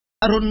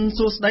รุณ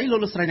สุดได้โล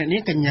ลสไร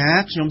นี้กันยา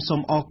กชมส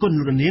มอกุน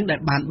รุนเลี้ยงได้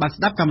บานบัก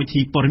ดับกรรมวิ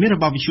ธีปรมิระ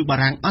บวิชุบา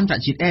รังอันตร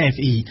จิต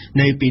RFI ใ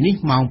นปีนี้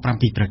มองปร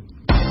ำปีตรึก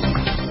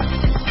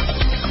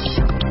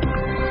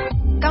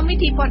กรรมวิ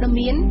ธีปร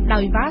มินโด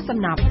ยว่าส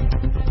นับ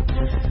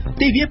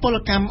ตีเวียปร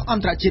กรรมอัน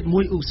ตรจิตมว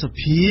ยอุสเ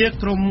พีย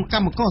กรมกร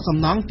รมก่อส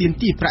ำนองเตรียม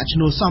ตีประช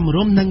โนซ้อม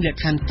ร่วมนั่งเหลียก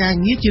ขันการ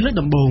งี้จีเลือด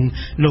ดำบง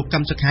โลกก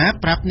ำสขา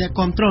ปรับเนี่ยค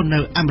อนโทรลใน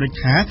อเมริ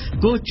กา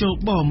โกโจ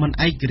บอมัน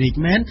ไอกรีก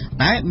แมนแ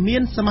ต่เมีย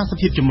นสมาส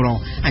พิบจมรอ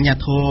อัญญา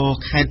โท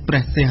แคดเปร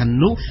สเซหัน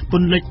นุป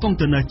นเล็กกงเ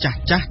ตนจัก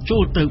จักโจ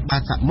เตบา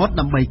สมดด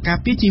ำใบกา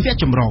พิจีเว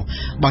จมรอ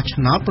บอช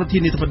นาประเทศ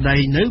ในตะวันใด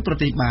เนื้อประ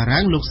เทศบารั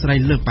งโลกไซ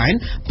เลือกไป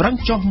ปรัง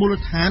จอมูล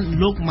ฐาน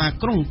โลกมา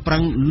กรงปรั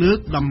งเลือก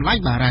ดำไล่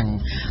บารัง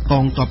กอ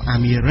งทัพอ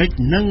เมริก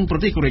นั่งปร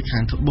ะเทศเกาหลี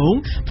ขังทุบง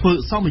เพื่อ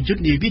ซ่อมยุทธ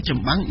นิวิจ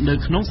ำบังใน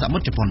ขนมสาม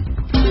จัปน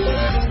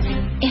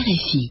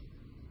RFI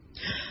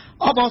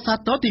อบอสา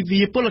ตติวี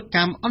ปรกร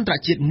รมอันตร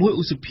จิตมวย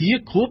อุสเพีย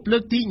ครบเลิ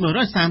กที่เมื่อ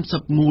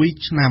130มวย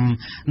ชน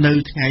ำใน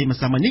ไงมา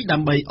สมัยนี้ด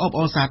ำใบอบ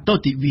อสาต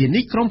ติวี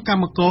นี้กรมกร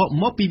รมกร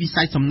มอปีวิ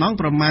สัยสำนอง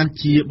ประมาณ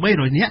จีใบ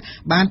รอยเนี้ย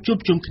บานจุบ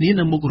จุมคณีใ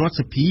นมุกรถ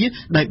สเพีย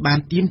ได้บาน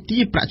เตรียม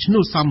ที่ประชนุ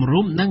สามรุ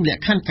มนั่งเหลี่ย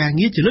ขั้นการ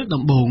งี้จะเลิกด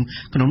ำบง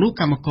ขนมนุ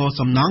กรรมกรส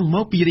ำนองมอ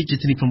ปีริจิ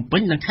ตนิพมเป็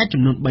นนังค่ายจ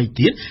ำนวนใบเ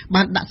ตี้ยบ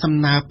านดักส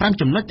ำนาปราม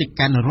จำนวนติ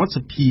การรถส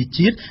เพีย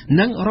จีด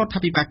นั่งรถทั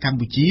พพิบากัม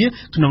พูชี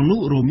ขนมนุ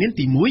โรเมียน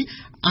ตีมวย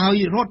เอา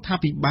รถทัพ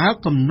พิบา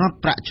กำนด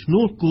ประชนุ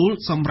กูล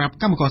สำหรับ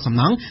กรรมกรสำ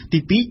นักตี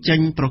ปีจั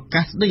งประก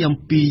าศได้ย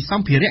ำปีสัม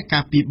ผัสกา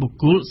ปีบุ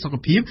กลสก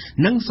ปรก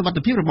นั่งสวัส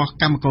ดิภาพระบบ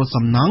กรรมกรส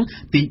ำนัก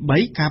ตีใบ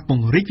กาปง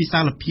ริวิสา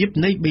ลภี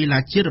ในเบลา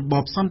เชระบ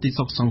บสันติ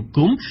สุขสังค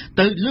มเต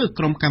ยเลือกก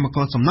รมกรรมก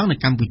รสำนักใน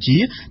กัมพูชี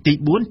ตี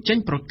บุญจัง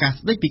ประกาศ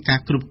ได้ปีกา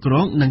กรุบกร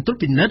องนั่งตุ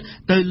ปินนัด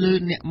เตยเลือก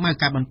เนี่ยมา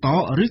การบรรทอ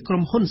หรือกร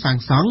มหุ่นสัง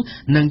สัง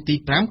นั่งตี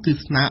พรามคือ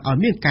สนาอ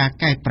เมริกา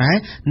แก่แปร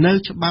ใน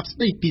ฉบับไ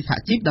ด้ปีสา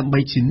จิบดำใบ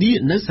ชินี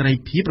ในสไร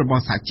พีระบ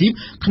บสาจิบ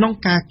ขนม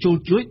กาโจ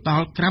จุยต่อ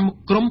กรม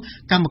กรม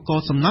กรรมกร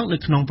สำนักใน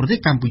ขนมประเทศ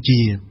กัมพูชี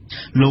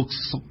โลก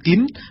สกิ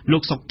น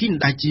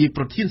ได้จีป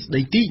ระเทศใด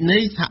ที่ใน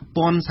สหป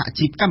อนสห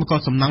จีบกรรมกร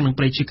สำนักหนึ่งป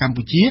ระเทศกัม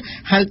พูชี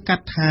ให้กั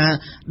ตฮา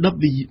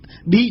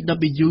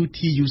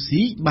BWTUC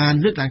บาน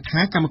เลือกหลังค้า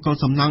กรรมกร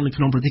สำนักในข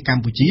นมประเทศกัม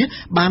พูชี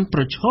บานป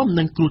ระชมใน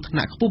กรุธน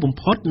าผู้บ่ม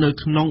พดใน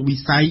ขนมวิ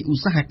สัยอุต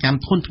สาหกรรม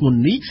ทนทุน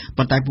นี้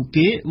ปัจจัยบุเก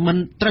มัน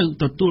ตรึง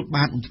ตัวตัวบ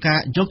านกา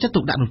ยกจะต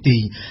กดักดนตรี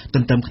เ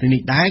ติมคณิ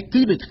ตได้คื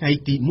อโดยไง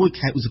ตีมวยแ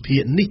ค่อุสเพี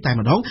ยนี่แต่ม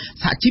าดอง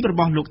สหจีบระ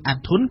บอบโลกอัด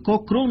ทุนก็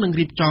ครุ่งนัง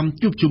รีบจอม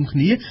จุบจุ่มข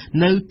ณี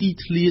ในตี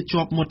ทลีจ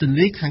อบมอเตอร์เ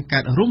ล็กทางกา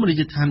รร่วมบริ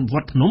จาค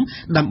วัดพนม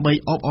ดำใบ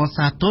อบอซ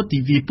าโตที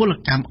วีพล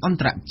กรรมอัน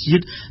ตรจิ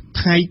ตไ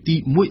ทยตี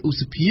มวยอุ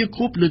สเพียค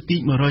รบเลือกตี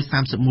มา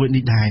130มวย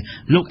นี่ได้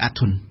โลกอัด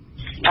ทุน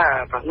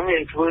ตอนนั้นเอ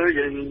งเพื่อ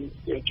ยั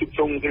งคิดจ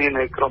งใน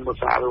กรมภา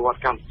ษาวัด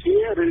กัมพูชี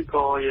หรือ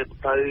ก็ยัง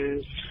ไป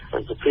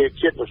ประเทศเ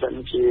ชียดประเทศ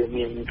จีน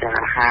มีการ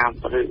ห้าม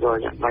หรือก็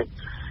อย่างไร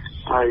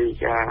ไอ้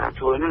การ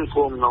ทัวร์นั่งโฟ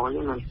มน้อย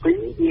มันปี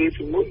ที่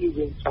ถึงมุ้ย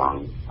ยังสอง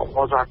อบ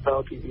อซาโต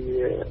ทีวี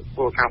พ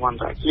ลกรรมอัน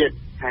ตรจิต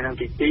ให้นัง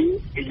ติตี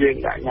ยัง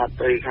ได้ยัดไ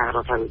ปค่ะเร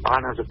าทำบ้าน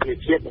เราจะเพีย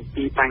เทียบ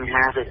ปีปัญห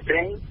าเสร็จแ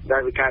ล้วได้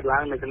ไปการล้า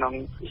งในขนม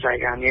ใส่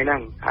การนี้นั่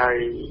งไอ้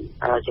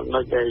จำนว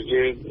นใจ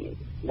ยัง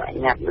ได้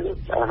ยัดหรือ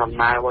ทำ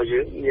นายว่าเยอ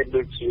ะเรียนโด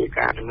ยเฉพาะก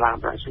ารทำลาย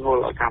ประชาชน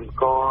เราท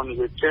ำก้อนโด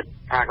ยเจ็ด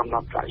การกำลั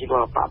งประชาชน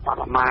ป่าปา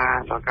รามา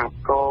เราท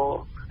ำก้อน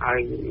ไอ้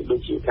โดย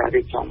เฉพาะการเรี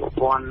ยกสองบุค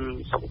คล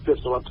สมบูร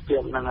ณ์สวัสดิ์เพีย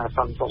งนั่น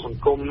สัง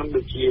คมนั่นโด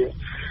ยเฉ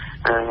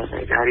พา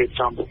ะการเรียก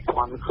สองบุคค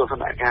ลคือข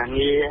ณะการ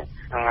นี้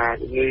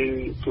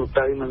như chủ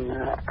tây mình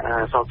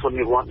sau tuần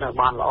này vót là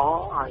ban lõ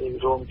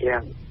rôm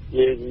kèm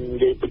như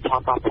bị phá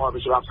phá bị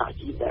chọc sải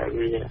chỉ để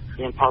vì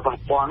những phá phá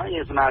nó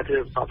như thế nào thì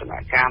sau tuần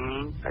này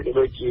cam cái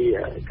đôi khi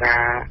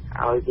cả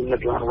ở bên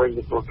ngược lại với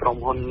nhữngក្រុម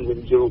ហ៊ុន វិ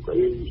ញយូក៏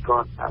គា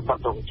ត់បា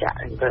ត់តងចាក់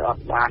ទៅអ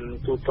ត់បាន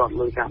ទូទាត់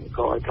លុយកម្មក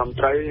រត្រឹម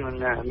ត្រូវនឹង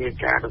មាន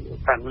ការ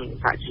តាំង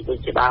សហជីព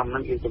ជាដើមហ្នឹ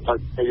ងគឺទៅ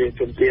តែយើង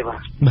ជំទាវបា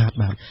ទ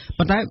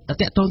ប៉ុន្តែ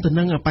តកតូនទៅ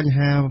នឹងបញ្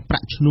ហាប្រា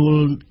ក់ឈ្នួល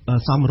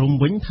សមរម្យ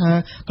វិញថា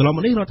កន្លងម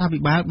កនេះរដ្ឋាភិ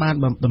បាលបាន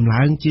ដំ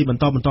ឡើងជាបន្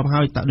ត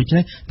ហើយតើដូច្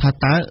នេះថា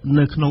តើ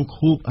នៅក្នុង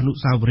ខួបអនុ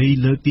ស្សាវរីយ៍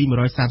លើកទី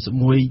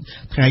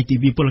131ថ្ងៃទិ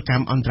វាពលក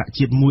ម្មអន្តរ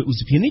ជាតិ1ឧ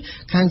សភានេះ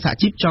ខាងសហ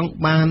ជីពចង់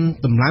បាន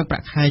ដំឡើងប្រា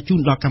ក់ខែជូន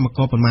ដល់កម្មក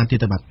រប្រមាណទៀត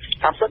ទៅបាទ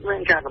តាមសិទ្ធិមា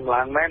នការដំ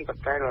ឡើងមែនប៉ុ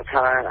ន្តែរដ្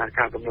ឋាភិបាល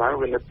ការដំឡើង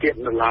វានៅទៀត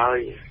នៅឡើយ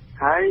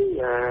ហើយ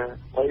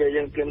ហើយ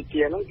យើងទាម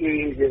ទារនោះគឺ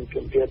យើងទា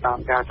មទារតាម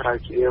ការស្រាវ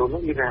ជ្រាវ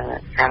នោះគឺថា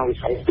ខាងវិ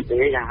ស័យទេ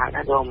យ៉ាងហោច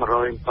ណាស់ក៏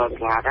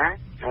$107ដែរ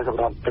ហើយស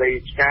ម្រាប់ត្រី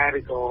ឆ្កាឬ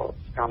ក៏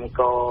កម្ម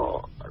ករ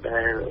ដែ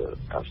ល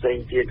ផ្សេង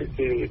ទៀត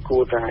គឺគួ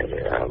រតែ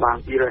បាន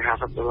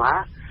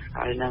$250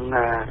ហើយនឹង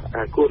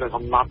គួរតែ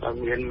កំណត់ឲ្យ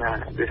មាន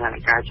វិធាន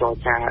ការចរ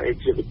ចាអី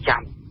ជាប្រ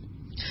ចាំ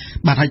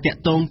បាទហើយតក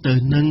តងទៅ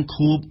នឹង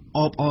ខួបអ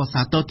បអ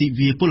សាទរទិ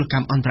វាពលក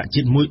ម្មអន្តរ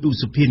ជាតិ1ឧ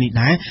សភានេះ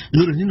ដែរ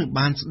លោកនេះនឹង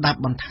បានស្ដាប់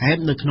បន្ថែម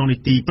នៅក្នុងនី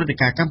តិព្រឹត្តិ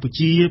ការណ៍កម្ពុ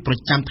ជាប្រ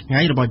ចាំថ្ងៃ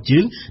របស់យើ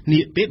ងនា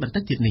ពេលបន្តិ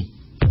ចទៀតនេះ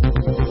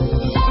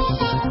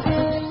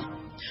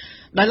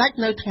ដោយឡែក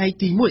នៅថ្ងៃ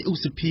ទី1ឧ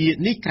សភា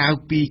នេះក្រៅ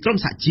ពីក្រុម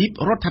សហជីព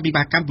រដ្ឋាភិ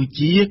បាលកម្ពុ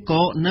ជា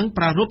ក៏នឹង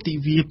ប្រារព្ធទិ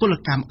វាពល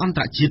កម្មអន្ត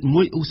រជាតិ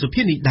1ឧស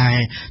ភានេះដែរ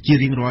ជា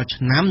រៀងរាល់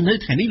ឆ្នាំនៅ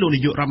ថ្ងៃនេះលោក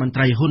នាយករដ្ឋមន្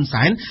ត្រីហ៊ុន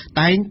សែន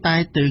តែងតែ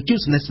ទៅជួប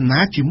សន្និសនា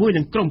ជាមួយ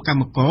នឹងក្រុមក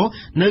ម្មករ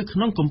នៅក្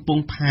នុងកំព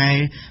ង់ផែ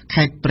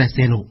ខេត្តព្រះ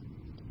សីហនុ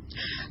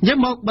យើង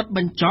មកបិទប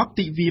ញ្ចប់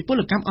ទិវាព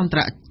លកម្មអន្ត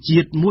រជា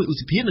តិ1ឧ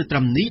សភានៅត្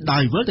រឹមនេះដោ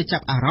យវិលទៅចា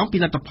ប់អារម្មណ៍ពី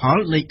លទ្ធផល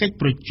នៃកិច្ច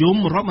ប្រជុំ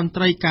រដ្ឋមន្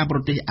ត្រីការបរ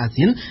ទេសអា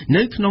ស៊ាន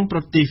នៅក្នុងប្រ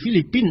ទេសហ្វី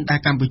លីពីនដែល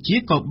កម្ពុជា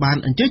ក៏បាន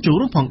អញ្ជើញចូល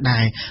រួមផងដែ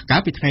រកា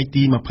លពីថ្ងៃ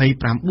ទី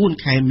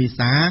29ខែមេ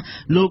សា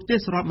លោកទេ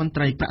សរដ្ឋមន្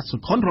ត្រីប្រាក់សុ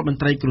ខុនរដ្ឋមន្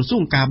ត្រីក្រសួ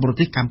ងការបរ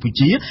ទេសកម្ពុ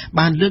ជា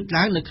បានលើក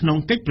ឡើងនៅក្នុង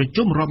កិច្ចប្រ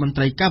ជុំរដ្ឋមន្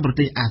ត្រីការបរ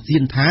ទេសអាស៊ា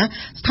នថា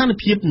ស្ថាន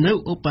ភាពនៅ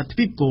ឧបទ្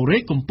វីបកូរ៉េ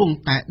កំពុង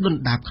តែដុន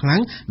ដាបខ្លាំ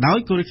ងដោយ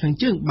កូរ៉េខាង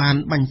ជើងបាន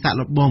បាញ់សាក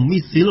ល្បងមី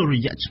ស៊ីលរ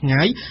យៈឆ្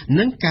ងាយ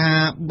និងការ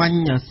បា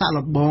ញ់សាក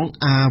ល្បង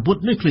អាវុធ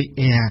នុយក្លេ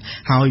អ៊ែរ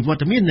ហើយវត្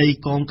តមាននៃ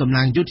កងកម្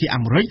លាំងយោធា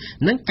អាមេរិក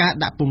និងការ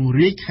ដាក់ពង្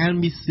រាយខែល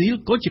មីស៊ីល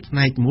ក៏ជាផ្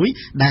នែកមួយ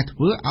ដែលធ្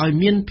វើឲ្យ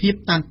មានភាព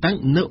តានតឹង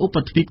នៅឧប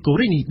ទ្វីបកូ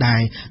រ៉េនេះដែ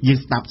រយើង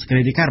ស្ដាប់សេចក្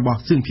តីរាយការណ៍របស់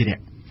សឿងភិ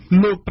រៈ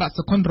លោកប្រាក់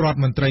សុខុនរដ្ឋ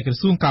មន្ត្រីក្រ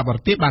សួងការបរ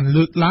ទេសបាន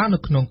លើកឡើងនៅ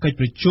ក្នុងកិច្ច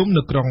ប្រជុំ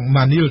នៅក្រុង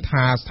ម៉ានីល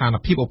ថាស្ថាន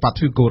ភាពឧប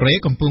ទ្វីបកូរ៉េ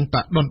កំពុង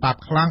តែដុនដាប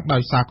ខ្លាំងដោ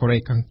យសារកូរ៉េ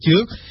ខាងជើ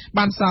ង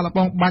បានសាកល្ប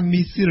ងបាញ់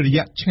មីស៊ីលរ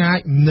យៈឆ្ងាយ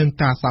និង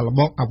ការសាកល្ប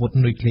ងអាវុធ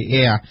នុយក្លេ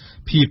អ៊ែរ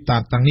ភាពតា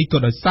នតឹងនេះក៏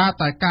ដោយសារ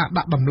តែការ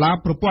ដាក់ដំឡើង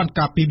ប្រព័ន្ធ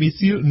ការពារមី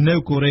ស៊ីលនៅ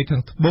កូរ៉េខា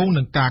ងត្បូង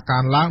និងការកើ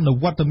នឡើងនៅ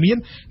វត្តមាន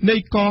នៃ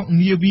កង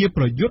នាវា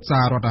ប្រយុទ្ធស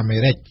ហរដ្ឋអាមេ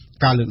រិក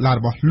ការលើកឡើង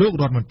របស់លោក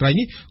រដ្ឋមន្ត្រី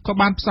នេះក៏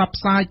បានផ្សព្វ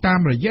ផ្សាយតាម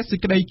រយៈសេច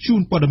ក្តីជូ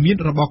នព័ត៌មាន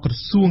របស់ក្រ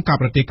សួងការ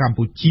បរទេសកម្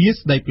ពុជា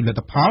ស្តីពីលទ្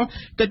ធផល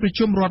កិច្ចប្រ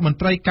ជុំរដ្ឋមន្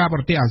ត្រីការប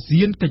រទេសអា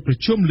ស៊ានកិច្ចប្រ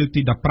ជុំលើក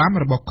ទី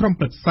15របស់ក្រុម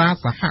ប្រឹក្សា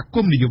សហគ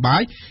មន៍នយោបា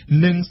យ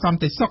និងសន្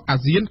តិសុខអា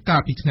ស៊ានកា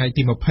លពីថ្ងៃ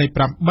ទី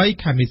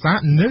28ខែមេសា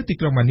នៅទី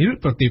ក្រុងម៉ានីល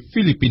ប្រទេសហ្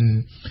វីលីពីន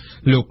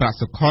លោកប្រាក់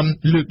សុខុន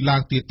លើកឡើ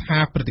ងទៀតថា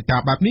ព្រឹត្តិការ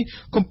ណ៍បែបនេះ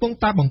កំពុង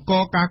តែបង្ក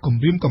ការគំ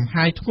រាមកំ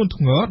ហែងធ្ងន់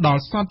ធ្ងរដ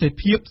ល់សន្តិ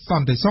ភាពស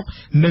ន្តិសុខ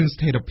និងស្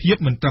ថិរភាព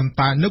មិនត្រឹម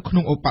តែនៅក្នុ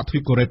ងឧបទ្វី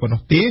បកូរ៉េ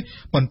នោះទេ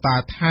ប៉ុន្តែ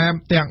ថែម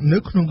ទាំងនៅ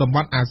ក្នុងតំប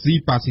ន់អាស៊ី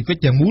ប៉ាស៊ីហ្វិក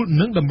ទាំងមូល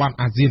និងតំបន់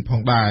អាស៊ានផ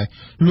ងដែរ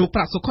លោកប្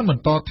រាក់សុខុនប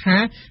ន្តថា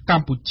ក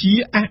ម្ពុជា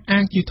អះអា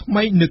ងជាថ្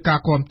មីនៅការ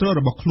គ្រប់គ្រង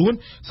របស់ខ្លួន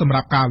សម្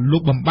រាប់ការលុ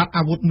បបំបាត់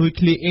អាវុធនុយ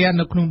ក្លេអ៊ែរ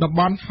នៅក្នុងតំ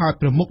បន់ហើយ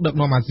ប្រមុខដឹក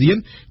នាំអាស៊ាន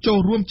ចូល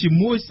រួមជា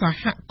មួយស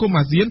ហគមន៍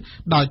អាស៊ាន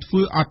ដោយធ្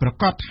វើឲ្យប្រ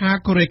កាសថា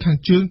កូរ៉េខាង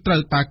ជើងត្រូ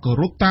វតែគោ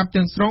រពតាម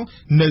ទាំងស្រុង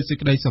នៅសេច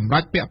ក្តីសម្រេ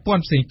ចពាក់ព័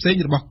ន្ធផ្សេង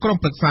ៗរបស់ក្រុម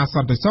ប្រឹក្សាស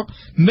ន្តិសុខ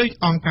នៃ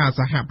អង្គការ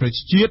សហប្រ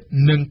ជាជាតិ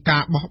និងកា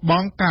របោះប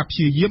ង់ការព្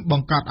យាយាមប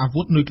ង្កើតអា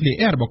វុធនុយក្លេ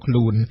អ៊ែររបស់ខ្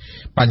លួន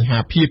បញ្ហា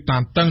ភាពតា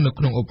នតឹងនៅ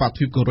ក្នុងឧបទ្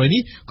វីបកូរ៉េ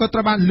នេះក៏ត្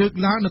រូវបានលើក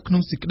ឡើងនៅក្នុ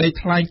ងសេចក្តី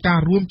ថ្លែងការ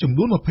ណ៍រួមចំ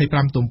នួន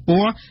25ទំ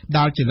ព័រ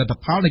ដែលជាលទ្ធ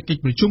ផលនៃកិច្ច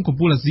ប្រជុំកំ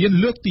ពូលអាស៊ាន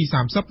លើកទី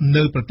30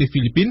នៅប្រទេសហ្វី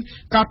លីពីន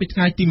កាលពីថ្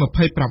ងៃទី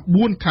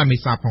29ខែមេ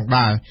សាផង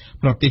ដែរ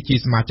ប្រទេសជា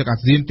សមាជិកអា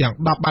ស៊ានទាំង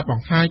10បានប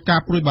ង្ហាញការ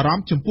ព្រួយបារ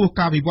ម្ភចំពោះ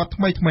ការវិវត្ត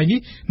ថ្មីៗនេះ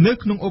នៅ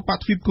ក្នុងឧប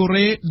ទ្វីបកូ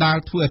រ៉េដែល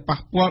ធ្វើឲ្យប៉ះ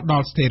ពាល់ដ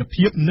ល់ស្ថិរ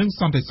ភាពនិង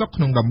សន្តិសុខ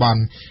ក្នុងតំប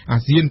ន់អា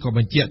ស៊ានក៏ប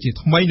ញ្ជាក់ជា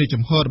ថ្មីនៅ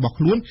ចំហរបស់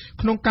ខ្លួន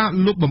ក្នុងការ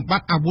លុបបំបា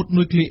ត់អាវុធ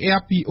នុយក្លេអ៊ែរ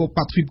ពីឧប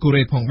ទ្វីបកូ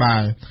រ៉េផងដែ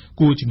រ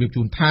គួរជំរាប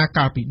ជូនថា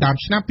កាលពីដើម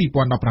ឆ្នាំ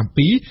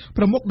2017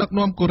ប្រមុខដឹក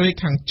នាំកូរ៉េ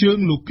ខាងជើង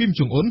លោកគីម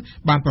ចុងអ៊ុន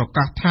បានប្រ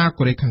កាសថា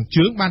កូរ៉េខាង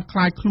ជើងបានក្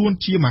លាយខ្លួន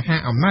ជាមហា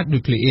អំណាចនុ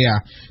យក្លេអ៊ែរ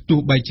ទោះ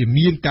បីជា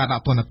មានការដា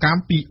ក់ទណ្ឌកម្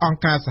មពីអង្គ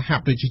ការសហ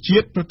ប្រជាជា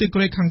តិប្រទេសកូ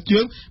រ៉េខាងជើ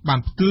ងបាន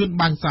ផ្កើន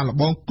បាញ់សាកល្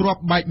បងគ្រា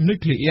ប់បែកនុយ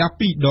ក្លេអ៊ែរ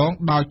2ដង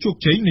ដោយជោគ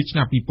ជ័យនៅឆ្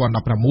នាំ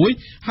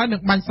2016ហើយនឹ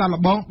ងបាញ់សាក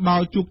ល្បងដោ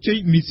យជោគជ័យ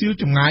មីស៊ីល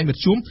ចម្ងាយម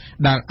ធ្យម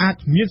ដែលអាច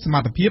មានសម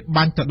ត្ថភាព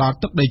បាញ់ទៅដល់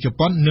ទឹកដីជ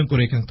ប៉ុននិងកូ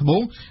រ៉េខាងត្បូ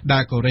ងដែ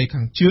លកូរ៉េ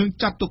ខាងជើង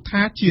ចាត់ទុក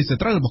ថាជាស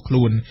ត្រូវរបស់ខ្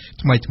លួន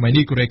ថ្មី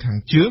នេះកូរ៉េខាង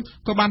ជើង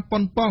ក៏បានប៉ុ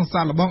នប៉ង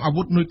សាកល្បងអា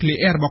វុធនុយក្លេ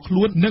អ៊ែររបស់ខ្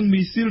លួននិង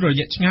មីស៊ីលរ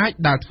យៈឆ្ងាយ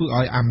ដែលធ្វើ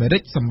ឲ្យអាមេរិ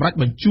កសម្រេច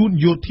បញ្ជូន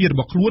យោធារប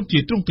ស់ខ្លួនជា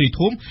ទ្រង់ទ្រាយ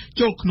ធំ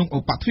ចូលក្នុងឧ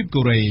បទ្វីប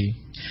កូរ៉េ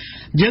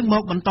យើងម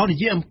កបន្តនិ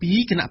យាយអំពី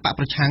គណៈបក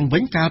ប្រឆាំងវិ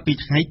ញកាលពី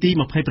ថ្ងៃទី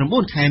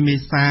29ខែមេ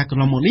សាកន្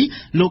លងមកនេះ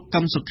លោកកឹ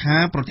មសុខា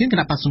ប្រធានគ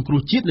ណៈបកសង្គ្រោះ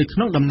ជាតិនៅក្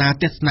នុងដំណើរ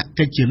ទស្សន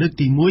កិច្ចជាលើក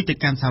ទី1ទៅ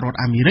កាន់សហរដ្ឋ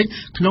អាមេរិក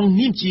ក្នុង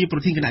នាមជាប្រ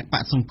ធានគណៈប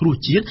កសង្គ្រោះ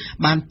ជាតិ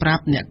បានប្រា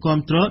ប់អ្នកគាំ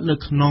ទ្រនៅ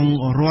ក្នុង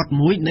រដ្ឋ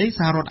មួយនៃស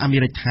ហរដ្ឋអាមេ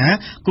រិកថា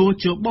គោល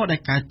ជបដែល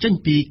កើតចេញ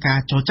ពីការ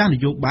ចរចាន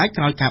យោបាយ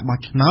ក្រោយការបោះ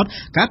ឆ្នោត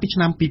កាលពីឆ្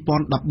នាំ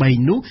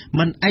2013នោះ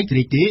មិនឯក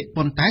រាជ្យទេ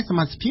ប៉ុន្តែស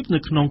មាជិកនៅ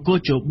ក្នុងគោល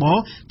ជប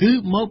គឺ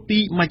មកពី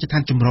មជ្ឈដ្ឋា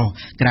នចម្រុះ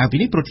ក្រៅពី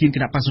នេះប្រធានគ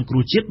ណៈបកសង្គ្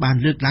រោះជាតិបាន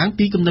លើកឡើង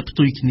ពីគំនិតផ្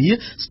ទុយគ្នា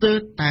ស្ទើរ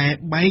តែ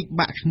បែក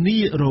បាក់គ្នា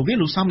រវាង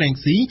លោកសំរង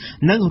ស៊ី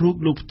និងរូប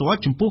លោកផ្ទាល់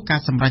ចំពោះការ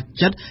សម្រេច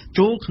ចិត្ត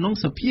ចូលក្នុង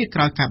សភាក្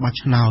រោយការបោះ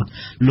ឆ្នោត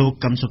លោក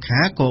កឹមសុ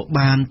ខាក៏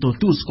បានទ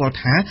ទួលស្គាល់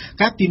ថា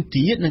ការទាម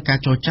ទារនិងការ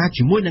ចរចា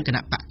ជាមួយនឹងគ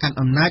ណៈបកកាន់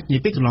អំណាចនា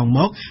ពេលកន្លងម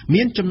ក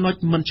មានចំណុច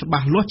មិនច្បា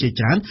ស់លាស់ជា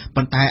ច្រើន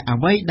ប៉ុន្តែអ្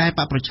វីដែលប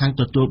កប្រឆាំង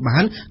ទទួលបា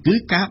នគឺ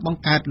ការប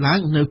ង្កើតឡើង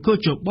នៅគោល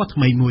ជបថ្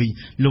មីមួយ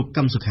លោក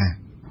កឹមសុខា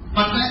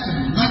ប៉ុន្តែចំ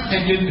ណុចដែ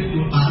លយើងទទួ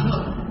លបាន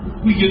នោះ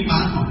គឺយើងបា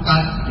នបង្កើ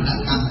តគណៈ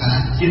កម្មការ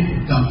ជាតិ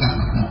កម្មការ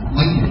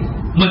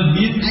មិន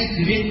មានឯករា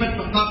ជ្យពិត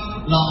ប្រាកដ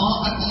ល្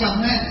អឥតខ្ចោះ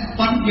ណា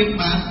ប៉ុន្តែយើង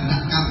បានគណៈ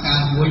កម្មកា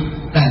រមួយ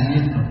ដែលមា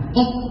នប្រភ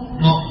ព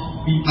មក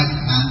ពីបច្ចុ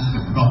ប្បន្នច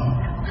ម្រុះ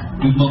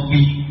គឺមក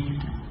ពី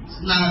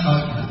ស្នើដោ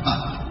យគណៈបក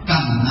ក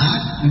ម្មា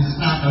និងស្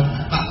នើដោយគ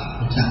ណៈបក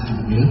ប្រជាជន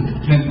យើង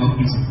និងមក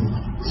ពីសង្គម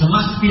ស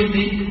មាជិក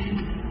នេះ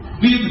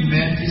វាមិន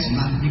មែនជាស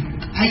មាធិឯ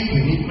ករាជ្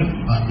យពិត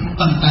ប្រាកដ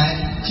ប៉ុន្តែ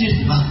ជាស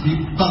មាធិ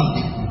តល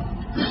តិ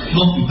ម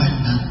កពីបែប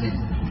ណាទេ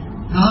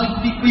ហើយ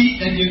ទី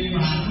2ដែលយើង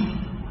បាន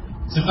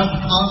សម្រាប់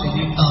ផលដែល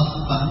យើងត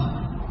ស៊ូបាន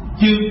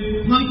យើង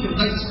មិនចំ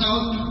ណុចស្ទើរ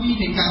ទី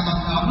2នៃការប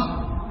ង្ខំ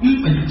គឺ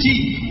បញ្ជី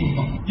រប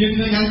ស់យើង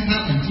ឃើញថា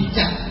បញ្ជី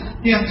ចាស់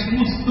ទាំងឈ្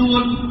មោះស្ទួ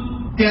ន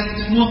ទាំង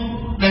ឈ្មោះ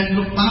ដែល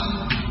លោកបាត់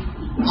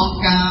អង្គ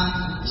ការ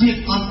ជាតិ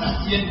អន្តរ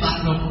ជាតិបាន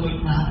រកឃើញ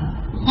ថា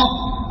ហុក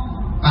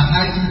ប្រ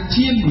ហែល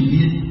ជា1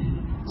លាន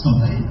ស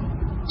ម្លេង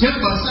ចឹង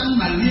បើសិន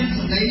1លានស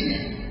ម្លេង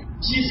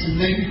ជាសម្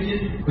លេងទៀត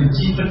បញ្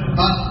ជីពិត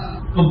ប្រាកដ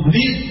គម្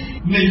លាត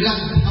នៃល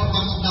ក្ខណៈរប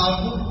ស់ស្ដាល់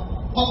នោះ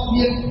ហុក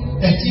មាន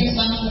តែជា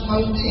30ហើ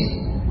យទេ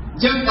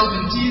ចឹងបើប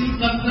ញ្ជី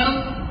ដល់ត្រូវ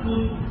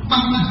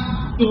ប៉ះណា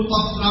ទូ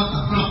បោះស្រាវប្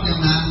រកបយ៉ាង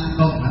ណា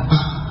ក៏បា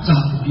ក់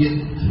ចំទៀត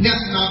អ្នក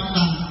ដល់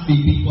តាំងពី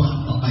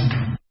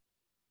2013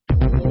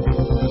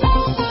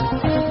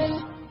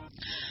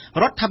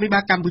រដ្ឋាភិបា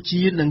លកម្ពុ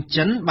ជានិង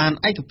ចិនបាន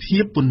ឯកភា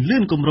ពពន្លឿ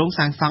នគម្រោង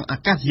សាងសង់អា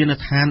កាសយាន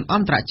ដ្ឋានអ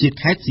ន្តរជាតិ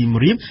ខេត្តសៀម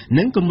រាប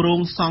និងគម្រោង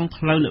សង់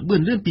ផ្លូវល្បឿ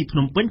នលឿនពីភ្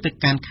នំពេញទៅ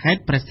កាន់ខេត្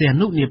តព្រះសីហ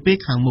នុនាពេល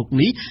ខាងមុខ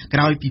នេះក្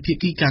រោយពីភា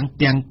គី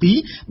ទាំងពីរ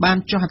បាន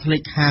ចុះហត្ថលេ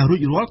ខារួច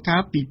រាល់កា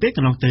លពីពេលក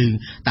ន្លងទៅ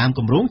តាមគ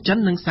ម្រោងចិន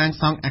នឹងសាង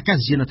សង់អាកាស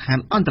យានដ្ឋាន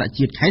អន្តរ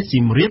ជាតិខេត្តសៀ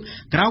មរាប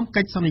ក្រោម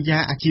កិច្ចសន្យា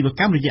អាជីវ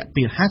កម្មរយៈ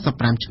ពេល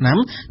55ឆ្នាំ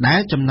ដែ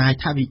លចំណាយ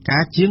ថវិកា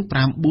ជាង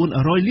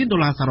$900 លាន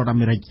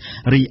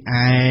រី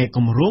ឯគ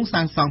ម្រោង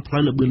សាងសង់ផ្លូ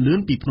វល្បឿនលឿ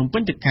នពីភ្នំពេ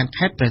ញទៅកាន់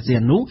ខេត្តព្រះសីហ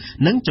នុ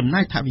នឹងចំណា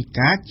យថវិ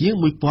កាជាង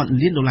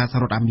$1000 លាន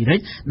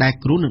ដែល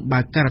គ្រូនឹងបើ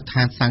កការដ្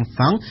ឋានសាងស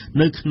ង់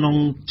នៅក្នុង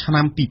ឆ្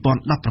នាំ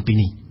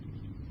2017នេះ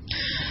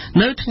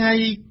នៅថ្ងៃ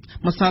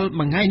ម្សិល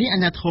មិញនេះអា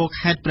ជ្ញាធរ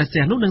ខេត្តព្រះសី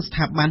ហនុនិងស្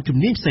ថាប័នជំ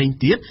នាញផ្សេង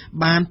ទៀត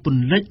បានព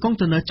ន្លិចកុង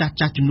តឺន័រចាស់ៗ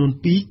ចំនួន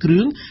2គ្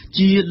រឿង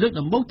ជាលើក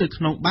ដំបូងទៅ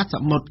ក្នុងបាតស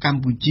មុទ្រក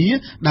ម្ពុជា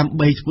ដើម្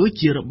បីធ្វើ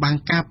ជារបាំង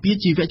ការពារ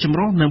ជីវៈចម្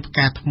រុះនិងផ្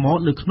កាថ្ម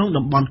នៅក្នុង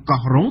តំបន់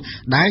កោះរ៉ុង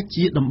ដែល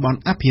ជាតំបន់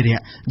អភិរ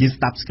ក្សយើង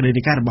ស្ដាប់សេចក្តី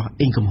រាយការណ៍របស់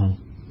អេងកំហុង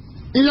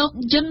លោក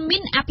យុនមី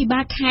នអភិបា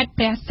លខេត្ត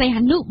ព្រះសីហ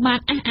នុបាន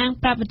អះអាង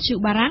ប្រាប់វិទ្យុ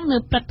បារាំងនៅ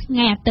ព្រឹកថ្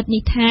ងៃអាទិត្យ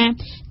នេះថា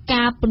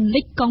ការពន្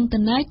លិចកុងតឺ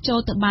ន័រចូល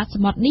ទៅបាតស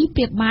មុទ្រនេះ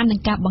ប្រៀបបាននឹ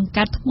ងការបង្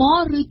កើតថ្ម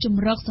ឬជំ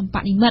រកសម្ប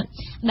ត្តិនិមិត្ត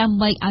ដើម្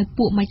បីឲ្យ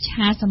ពួកមច្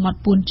ឆាសមុទ្រ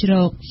ពួនជ្រ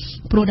ក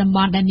ព្រោះតំប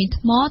ន់ដែលមាន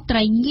ថ្មត្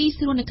រីងាយ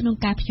ស្រួលនៅក្នុង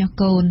ការភ្ញាក់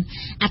កូន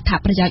អត្ថ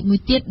ប្រយោជន៍មួយ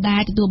ទៀតដែ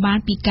លទទួលបាន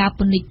ពីការព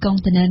ន្លិចកុង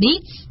តឺន័រនេះ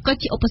ក៏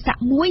ជាឧបសគ្គ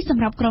មួយស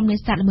ម្រាប់ក្រុមនេ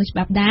សាទល្មើសច្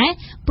បាប់ដែរ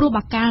ព្រោះ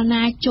បើកាល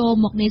ណាចូល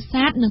មកនេ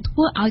សាទនឹងធ្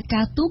វើឲ្យ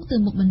ការទូកទៅ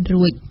មុខមិន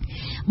រួច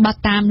បើ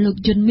តាមលោក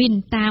យុនមីន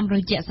តាមរ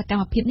យៈសក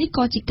ម្មភាពនេះ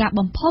ក៏ជាការ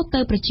បំផុសទៅ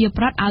ប្រជា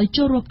ប្រដ្ឋឲ្យ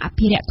ចូលរួមអ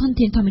ភិរក្សធន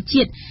ធានធម្ម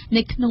ជាតិ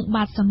នៅក្នុង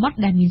បាតសមុទ្រ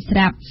ដែលមានស្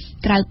រាប់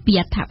ក្រៅពី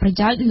អត្ថប្រ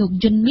យោជន៍លោក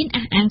យុនមីន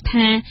អះអាង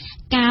ថា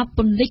ការព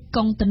ន្លិច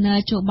កុងតឺន័រ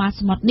ចូលបាត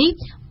សមុទ្រនេះ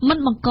មិន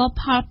បង្ក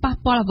ផលប៉ះ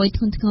ពាល់អ្វី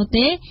ធ្ងន់ធ្ងរ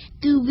ទេ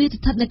គឺវា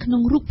ស្ថិតនៅក្នុ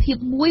ងរូបភាព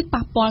មួយ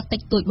ប៉ះពាល់តិ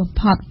ចតួចបំ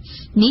ផុត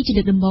នេះជា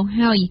លើកដំបូង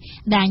ហើយ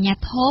ដែលអាជ្ញា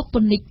ធរព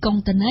ន្លិចកុង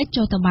តឺន័រ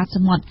ចូលទៅបាតស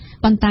មុទ្រ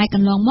ប៉ុន្តែក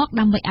ន្លងមក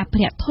ដើម្បីអភិ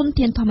រក្សធន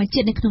ធានធម្មជា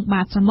តិនៅក្នុង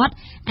បាតសមុទ្រ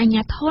អាជ្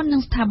ញាធរនិ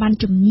ងស្ថាប័ន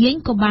ជំនាញ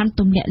ក៏បាន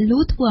ទម្លាក់លូ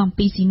ធ្វើអំ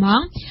ពីស៊ីម៉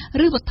ង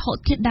ឬវត្ថុ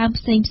ធាតុដើម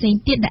ផ្សេងៗ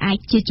ទៀតដែលអាច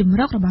ជាជំ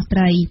រករបស់ត្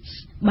រី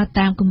បើ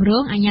តាមគម្រោ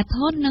ងអាជ្ញាធ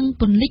រនឹង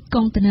ពន្លិច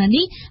កុងតឺន័រ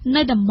នេះ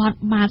នៅតំបន់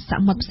បាតស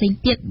មុទ្រផ្សេង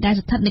ទៀតដែល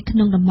ស្ថិតនៅក្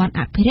នុងតំបន់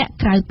អភិរក្ស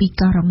ក្រៅពី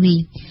កោះរ៉ុងនេះ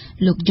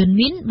លោកយុន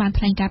មីនបាន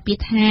ថ្លែងការពី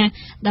ថា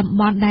តំ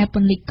បន់ដែលព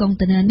ន្លិចកុង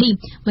តឺន័រនេះ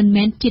មិន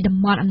មែនជាតំ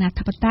បន់អនា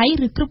ធិបតេយ្យ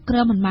ឬគ្រប់គ្រ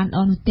ងមិនបានល្អ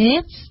នោះទេ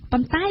ប៉ុ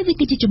ន្តែវា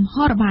គឺជាជំហ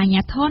ររបស់អាជ្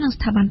ញាធរនិង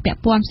ស្ថាប័នពាក់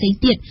ព័ន្ធផ្សេង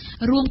ទៀត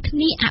រួមគ្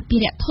នាអភិ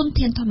រក្សធន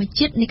ធានធម្ម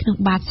ជាតិនៅក្នុង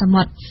បាតស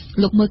មុទ្រ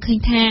លោកមើលឃើញ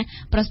ថា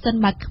ប្រសិន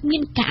បើគ្មា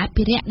នការអ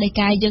ភិរក្សដោយ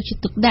ការយកចិត្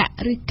តទុកដាក់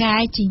ឬកា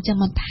រចិញ្ចឹម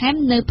បន្ថែម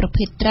នៅប្រ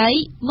ភេទត្រី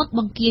មឹកប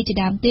ង្គាជា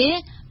ដើមទេ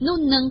នោះ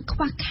នឹងខ្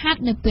វះខាត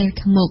នៅពេល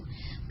ខាងមុខ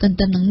ទន្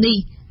ទឹមនឹងនេះ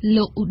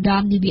លោកឧត្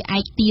តមនាវាឯ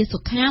កទាសុ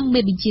ខាមេ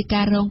បញ្ជា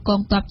ការរងក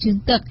ងទ័ពជើង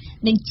ទឹក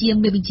និងជា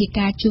មេបញ្ជា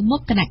ការជួរមុ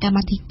ខគណៈកម្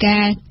មាធិកា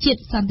រជា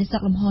តិសន្តិសុ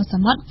ខលំហស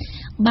មុទ្រ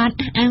បាន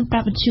អះអាងប្រា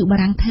ប់វិទ្យុបា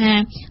រាំងថា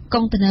កុ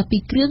ងតឺន័រ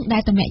2គ្រឿងដែ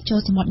លទម្លាក់ចូល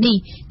សមុទ្រនេះ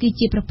គឺ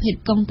ជាប្រភេទ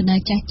កុងតឺន័រ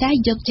ចាស់ៗ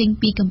យកចេញ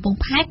ពីកំពង់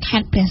ផែខេ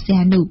ត្តព្រះសី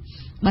ហនុ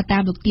បើតា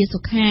មលោកទាសុ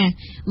ខា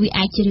វា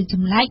អាចជារឿងច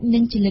ម្លែកនិ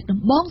ងជាលើកដំ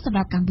បូងសម្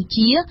រាប់កម្ពុ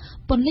ជា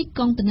ពន្លិច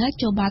កុងតឺន័រ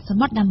ចូលបាតស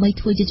មុទ្រដើម្បី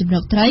ធ្វើជាជម្រ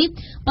កត្រី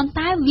ប៉ុន្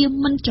តែវា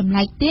មិនចម្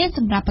លែកទេស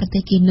ម្រាប់ប្រទេ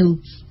សគេនោះ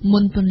មុ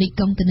នពន្លិច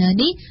កុងតឺន័រ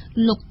នេះ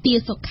លោកទា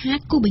សុខា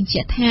គូបញ្ជា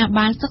ក់ថា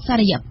បានសិក្សា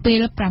រយៈពេ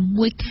ល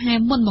6ខែ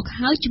មុនមក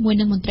ហើយជាមួយ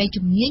នឹងមន្ត្រី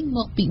ជំនាញម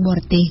កពីបរ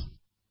ទេស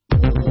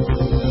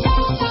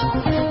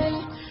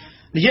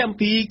និយាយអំ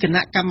ពីគ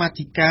ណៈកម្មា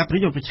ធិការប្រ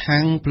យោជន៍ប្រឆាំ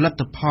ងផលិ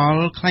តផល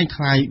ค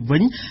ล้ายៗវិ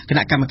ញគ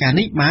ណៈកម្មការ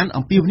នេះបាន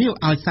អំពាវនាវ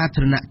ឲ្យសា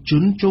ធារណជ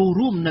នចូល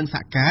រួមនិងស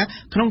ហការ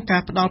ក្នុងកា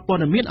រផ្តល់ព័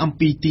ត៌មានអំ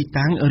ពីទី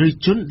តាំងឬ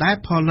ជនដែល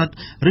ផលិត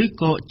ឬ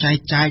ក៏ចែក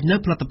ចាយនៅ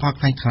ផលិតផល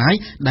คล้ายៗ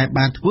ដែល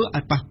បានធ្វើ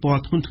ឲ្យប៉ះពា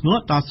ល់ធ្ងន់ធ្ងរ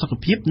ដល់សុខ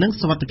ភាពនិង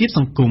សុវត្ថិភាពស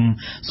ង្គម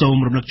សូម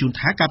រំលឹកជូន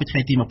ថាកាលពីថ្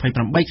ងៃទី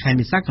28ខែ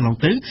មេសាកន្លង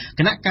ទៅ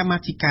គណៈកម្មា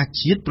ធិការ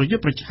ជាតិប្រយោជ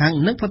ន៍ប្រឆាំង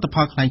និងផលិតផ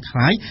លค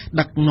ล้ายៗ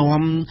ដឹក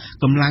នាំ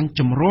កម្លាំង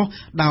ចម្រុះ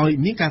ដោយ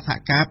មានការសហ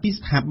ការពី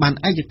ស្ថាប័ន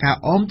ឯកការ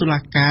អមតុលា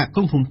ការក្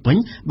រុងភ្នំពេញ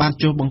បាន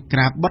ចុះបង្ក្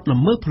រាបបទល្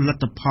មើសផលិ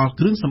តផល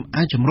គ្រឿងសម្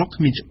អាងចម្រុះ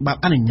គ្មានច្បាប់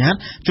អនុញ្ញាត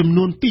ចំ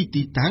នួន2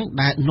ទីតាំង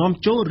ដែលនាំ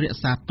ចូលរ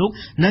ក្សាទុក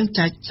និង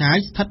ចែកចាយ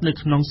ស្ថិតនៅ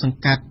ក្នុងសង្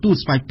កាត់ទួល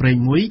ស្វាយព្រៃ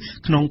មួយ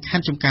ក្នុងខ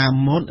ណ្ឌចំការ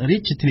មនរា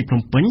ជធានីភ្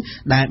នំពេញ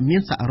ដែលមា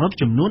នសរុប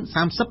ចំនួន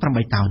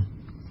38តោន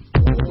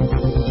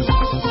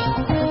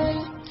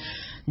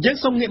យើង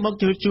សូមងាកមក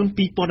ជូន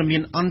ពីព័ត៌មា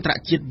នអន្តរ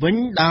ជាតិវិញ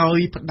ដោយ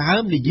ផ្ដើ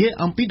មនិយាយ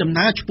អំពីដំ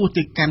ណើរឆ្ពោះ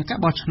ទៅកាន់ការ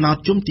បោះឆ្នោត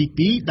ជុំទី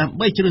2ដើម្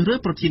បីជ្រើសរើស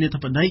ប្រធានាធិ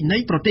បតីនៃ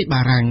ប្រទេស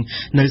បារាំង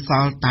នៅស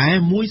ល់តែ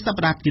មួយស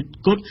ប្តាហ៍ទៀត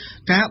គត់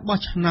ការបោះ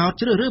ឆ្នោត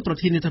ជ្រើសរើសប្រ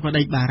ធានាធិប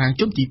តីបារាំង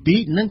ជុំទី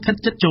2នឹងខិត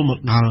ជិតចូលមក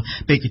ដល់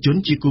បេក្ខជន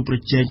ជាគូប្រ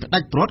ជែងផ្ដា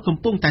ច់ព្រាត់កំ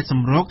ពុងតែស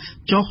ម្រុក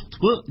ចុះ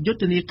ធ្វើយុ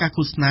ទ្ធនាការ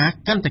ឃោសនា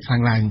កាន់តែខ្លាំ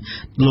ងឡើង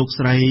លោក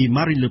ស្រី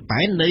Marine Le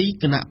Pen នៃ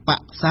គណៈប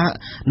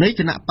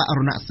ក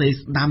រណសេរី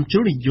ស្ដាំជ្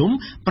រុលនិយម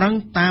ប្រឹង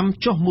តាម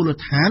ចុះមូល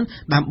ដ្ឋាន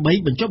ដើម្បី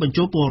បញ្ចុះបញ្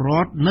ចូលពលរ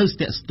ដ្ឋនៅស្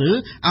ទាក់ស្ទើរ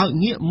ឲ្យ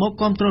ងាកមក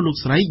គាំទ្រលោក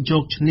ស្រីយ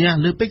កឈ្នះ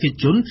លើបេក្ខ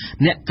ជន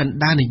អ្នកកណ្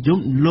ដាលនិយម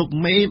លោក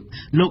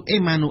អេ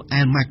ម៉ានូ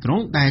អែលម៉ាក្រុ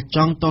ងដែលច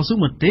ង់តស៊ូ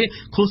មតិ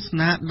ឃោស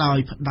នាដោយ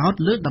ផ្ដោត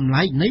លើតម្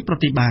លៃនៃប្រ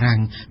ទេសបារាំង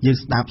យើង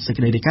ស្ដាប់សេច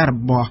ក្តីរាយការណ៍រ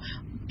បស់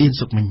អ៊ីន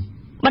សុកមិញ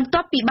បន្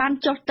ទាប់ពីបាន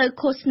ចុះទៅ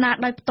ឃោសនា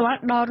ដោយផ្ទាល់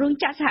ដល់រោង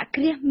ចក្រសហ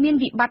គ្រាសមាន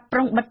វិបត្តិប្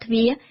រុងបិទទ្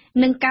វារ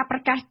និងការប្រ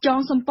កាសចង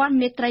សម្ព័ន្ធ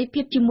មេត្រី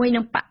ភាពជាមួយ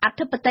នឹងបកអ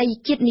ធិបតេយ្យ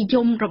ជាតិនិយ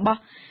មរប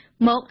ស់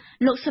មក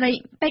លោកស្រី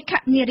បេក្ខ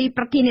នារី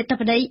ប្រធានាធិ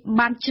បតី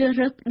បានជ្រើស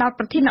រើសដល់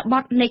ប្រធានប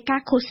ទនៃកា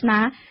រឃោសនា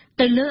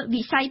ទៅលើ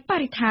វិស័យប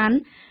រិស្ថាន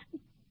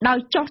ដោយ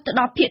ចុះទៅ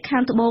ដល់ភាគខា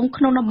ងត្បូង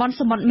ក្នុងតំបន់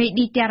សមុទ្រមេ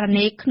ឌីទែរ៉ា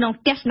ណេក្នុង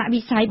ទស្សន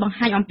វិស័យបង្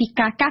ហាញអំពី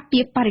ការការពា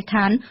របរិស្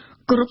ថាន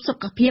គោរពសុ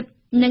ខភាព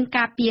និង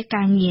ការពារ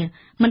ការងារ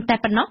មិនតែ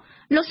ប៉ុណ្ណោះ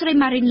លោកស្រី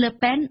Marine Le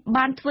Pen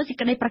បានធ្វើសេច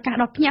ក្តីប្រកាស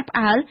ដ៏ភ្ញាក់ផ្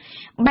អើល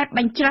បែបប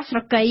ញ្ច្រាស់ស្រ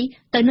កី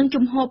ទៅនឹង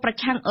ជំហរប្រ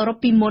ឆាំងអឺរ៉ុប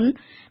ពីមុន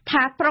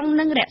ថាត្រង់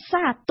នឹងរក្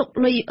សាទុក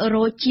លុយអឺ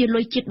រ៉ូជា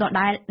លុយជាតិដ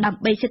ដែលដើ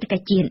ម្បីសេដ្ឋកិ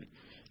ច្ចជាតិ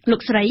លោ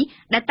កស្រី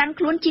ដែលតាំង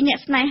ខ្លួនជាអ្នក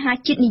ស្នេហា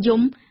ជាតិនិយ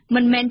ម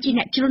មិនមែនជា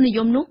អ្នកជ្រុលនិយ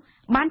មនោះ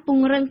បានព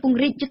ង្រឹងពង្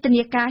រីកយុទ្ធ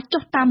នាការ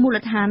ចុះតាមមូល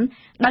ដ្ឋាន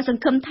ដោយស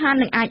ង្ឃឹមថា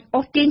នឹងអាច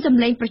អូសទាញស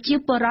ម្លេងប្រជា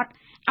ពលរដ្ឋ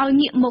ឲ្យ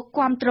ងាកមក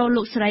គាំទ្រ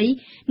លោកស្រី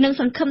និង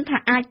សង្ឃឹមថា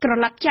អាចក្រ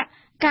ឡាប់ចាក់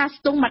ការ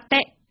ស្ទង់ម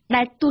តិ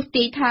ដែលទស្ស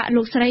ទាយថា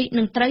លោកស្រី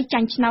នឹងត្រូវចា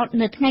ញ់ឆ្នោត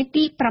នៅថ្ងៃ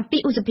ទី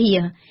7ឧសភា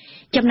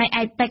ចំណែក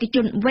ឯបេក្ខជ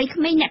នវ័យ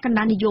ក្មេងអ្នកកណ្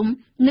ដាលនិយម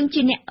និង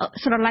ជាអ្នក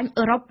ស្រឡាញ់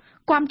អឺរ៉ុប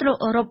គាំទ្រ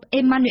អឺរ៉ុប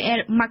អេម៉ានូអែល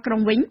ម៉ាក្រុ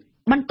ងវិញ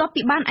បន្ទាប់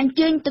ពីបានអញ្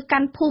ជើញទៅកា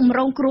ន់ភូមិរ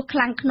ងគ្រោះខ្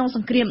លាំងក្នុងស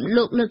ង្គ្រាម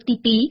លោកលើកទី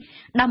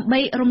2ដើម្បី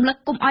រំលឹក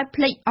កុំឲ្យ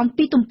ភ្លេចអំ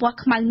ពីទំព័រ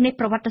ខ្មៅនៃ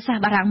ប្រវត្តិសាស្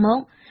ត្របារាំងមក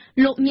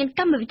លោកមាន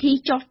កម្មវិធី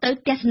ចុះទៅ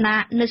ទស្សនា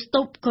នៅស្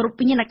ទូបគោរព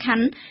វិញ្ញាណក្ខ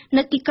ន្ធ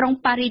នៅទីក្រុង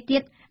ប៉ារីទៀ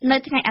តនៅ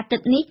ថ្ងៃអាទិ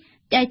ត្យនេះ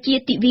ដែលជា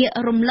ទិវា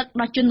រំលឹក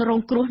ដល់ជនរង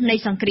គ្រោះនៃ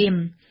សង្គ្រាម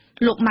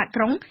លោកម៉ា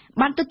ក្រុង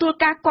បានទទួល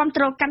ការគាំ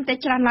ទ្រកាន់តែ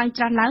ច្រើន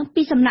ឡើង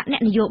ពីសំណាក់អ្ន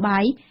កនយោបា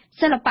យ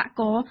សិល្ប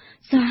ករ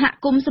សហ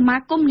គមន៍សមា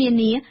គមនា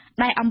នា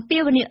ដែលអំពា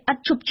វនាវឥត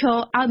ឈប់ឈរ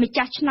ឲ្យម្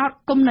ចាស់ឆ្នោត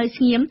គុំនៅ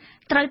ស្ងៀម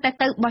ត្រូវតែ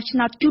ទៅបោះឆ្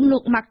នោតជូនលោ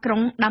កម៉ាក្រុ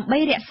ងដើម្បី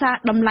រក្សា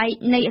តម្លៃ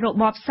នៃរ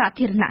បបសា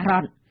ធារណរ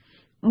ដ្ឋ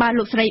បើ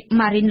លោកស្រី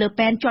Marine Le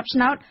Pen ជាប់ឆ្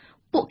នោត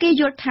ពួកគេ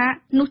យល់ថា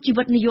នោះជី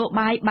វិតនយោ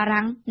បាយបា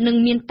រាំងនឹង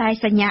មានតែ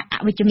សញ្ញាអ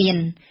វិជ្ជមាន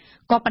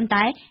ក៏ប៉ុន្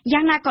តែ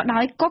យ៉ាងណាក៏ដោ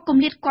យក៏គ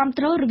ម្លាតគាំ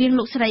ទ្ររវាង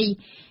លោកស្រី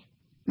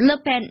Le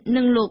Pen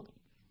និងលោក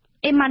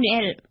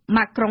Emmanuel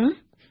Macron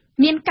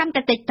មានកាន់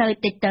តែតិច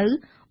ទៅ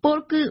ពល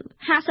គឺ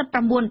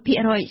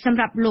 59% សម្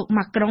រាប់លោក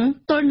Macron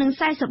ទល់នឹង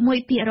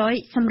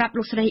 41% សម្រាប់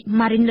លោកស្រី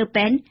Marine Le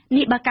Pen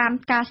នេះបើតាម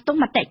ការស្ទង់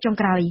មតិចុង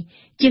ក្រោយ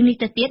ជាងនេះ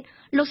ទៅទៀត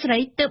លោកស្រី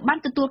ទើបបាន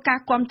ទទួលការ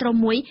គាំទ្រ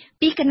មួយ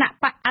ពីគណៈ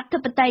បកអធិ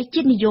បតេយ្យ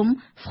ជាតិនិយម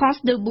France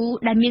Debout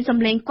ដែលមានស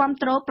ម្លេងគាំ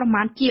ទ្រប្រ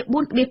មាណជា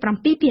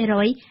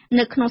 4.7%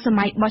 នៅក្នុងស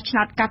ម័យបោះឆ្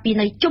នោតកាលពី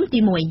នៅជុំទី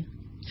1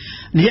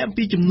នេះអំ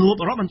ពីជំនួប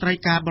រដ្ឋមន្ត្រី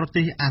ការបរ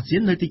ទេសអាស៊ា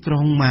ននៅទីក្រុ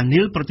ងម៉ានី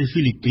លប្រទេសហ្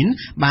វីលីពីន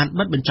បាន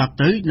បិទបញ្ចប់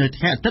ទៅនៅ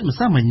ថ្ងៃអាទិត្យម្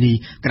សិលមិញនេះ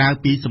ក្រៅ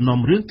ពីសំណុំ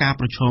រឿងការ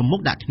ប្រឈមមុ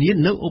ខដាក់គ្នា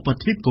នៅឧប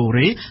ទ្វីបកូ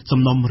រ៉េសំ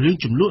ណុំរឿង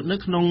ចំនួននៅ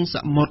ក្នុងស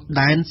មុទ្រ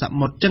ដែនស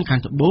មុទ្រចិនខាង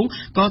ត្បូង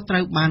ក៏ត្រូ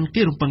វបាន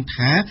គេរំពឹង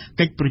ថា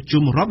កិច្ចប្រ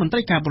ជុំរដ្ឋមន្ត្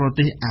រីការបរ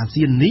ទេសអា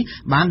ស៊ាននេះ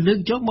បានលើក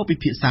យកមកពិ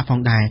ភាក្សាផង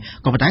ដែរ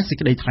ក៏ប៉ុន្តែសេច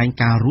ក្តីថ្លែង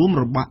ការណ៍រួម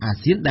របស់អា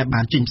ស៊ានដែល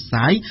បានចេញផ្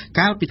សាយ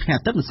កាលពីថ្ងៃ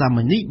អាទិត្យម្សិល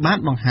មិញនេះបាន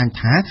បង្ហាញ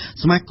ថា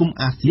សមាគម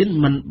អាស៊ាន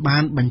មិនបា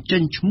នបញ្ចេ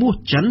ញឈ្មោះ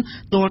ចិន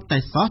ទាល់តែ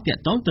សោះទា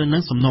ក់ទងទៅនឹ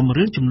ងសំណុំ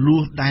រឿងចំនួ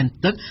នដែន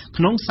ទឹក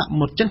ក្នុងស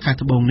មុទ្រចិនខាង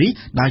ត្បូងនេះ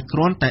ដោយគ្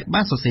រាន់តែ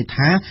បានសរសេរ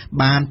ថា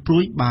បានព្រួ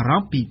យបារ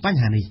ម្ភពីប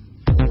ញ្ហានេះ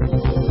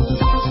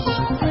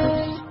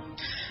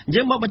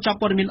យើងមកបញ្ចប់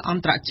ព័ត៌មានអ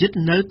ន្តរជាតិ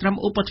នៅត្រឹម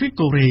ឧបទ្វីប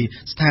កូរ៉េ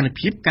ស្ថាន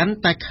ភាពកាន់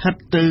តែខិត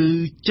ទៅ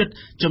ជិត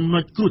ចំណុ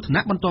ចគ្រោះថ្នា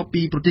ក់បន្ទាប់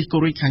ពីប្រទេសកូ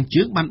រ៉េខាង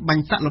ជើងបានបា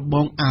ញ់សាកល្ប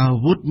ងអា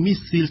វុធមី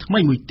ស៊ីលថ្មី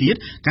មួយទៀត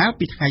កាល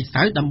ពីថ្ងៃ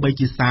សៅរ៍ដើម្បី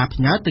ជាសារ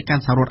ផ្ញើទៅកា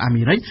ន់សហរដ្ឋអា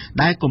មេរិក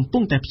ដែលកំពុ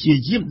ងតែព្យា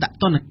យាមដាក់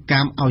ទណ្ឌក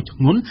ម្មឲ្យធ្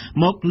ងន់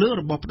មកលើ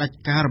របបផ្ដាច់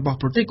ការរបស់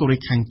ប្រទេសកូរ៉េ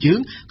ខាងជើង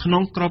ក្នុ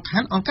ងក្របខ័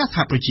ណ្ឌអង្គការស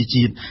ហប្រជា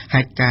ជាតិ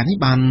ហេតុការណ៍នេះ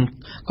បាន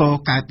ក៏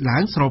កើតឡើ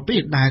ងស្របពេ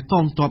លដែលក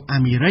ងទ័ពអា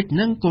មេរិក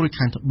និងកូរ៉េ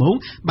ខាងត្បូង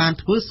បាន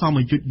ធ្វើសម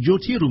យុទ្ធយោ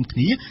ធារួមគ្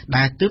នា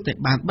ដែលទើបតែ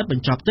បានបិទប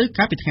ញ្ចប់ទៅ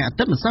កាលពីថ្ងៃអា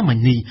ទិត្យម្សិលមិញ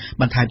នេះ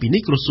បន្ថែមពី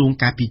នេះក្រសួង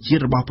ការពារជា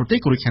តិរបស់ប្រទេស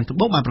កូរ៉េខាងត្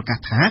បូងបានប្រកាស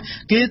ថា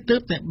គេទើ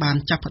បតែបាន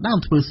ចាប់ផ្ដើម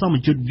ធ្វើសម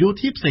យុទ្ធយោ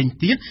ធាផ្សេង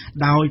ទៀត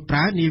ដោយប្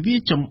រើនាវា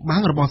ចម្បាំ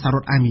ងរបស់សហរ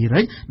ដ្ឋអាមេ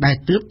រិកដែល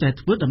ទើបតែ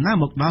ធ្វើដំណើរ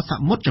មកដល់ស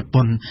មុទ្រជ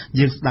ប៉ុន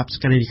យើងស្ដាប់សេច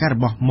ក្តីរាយការណ៍រ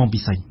បស់មុំ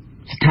ពិសេស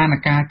ស្ថាន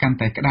ភាពកាន់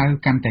តែក្តៅ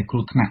កាន់តែគ្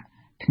រោះថ្នាក់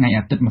ថ្ងៃ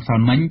អាទិត្យម្សិល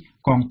មិញ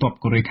កងទ័ព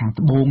កូរ៉េខាង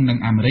ត្បូងនិង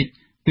អាមេរិក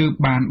ទើប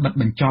បានបិទ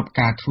បញ្ចប់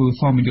ការធ្វើ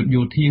សមយុទ្ធ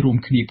យោធារួម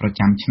គ្នាប្រ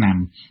ចាំឆ្នាំ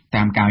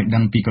តាមការឲ្យដឹ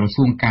ងពីក្រ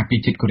សួងការពារ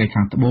ជាតិកូរ៉េ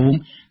ខាងត្បូង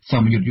ស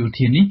មយុទ្ធយោ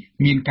ធានេះ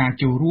មានការ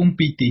ចូលរួម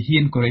ពីទាហា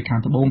នកូរ៉េខាង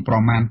ត្បូងប្រ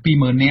មាណ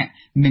 20,000 នាក់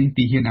និង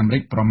ទាហានអាមេរិ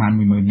កប្រមាណ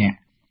 10,000 នាក់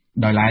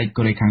ដោយឡែក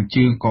កូរ៉េខាង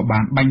ជើងក៏បា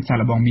នបាញ់សាក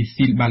ល្បងមី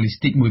ស៊ីលបាល់លី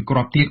ស្ទិកមួយគ្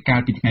រាប់ទៀតកា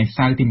លពីថ្ងៃ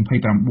សៅរ៍ទី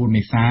 29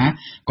 មេសា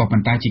ក៏ប៉ុ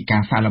ន្តែជាកា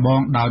រសាកល្បង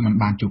ដោយមិន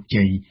បានជោគ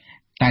ជ័យ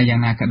តែយ៉ា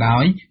ងណាក៏ដោ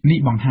យនេះ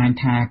បង្ហាញ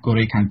ថាកូ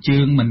រ៉េខាងជើ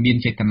ងមិនមាន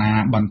ចេតនា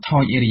បន្ថ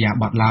យឥរិយា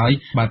បថឡើយ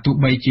បើទោះ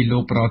បីជាលោ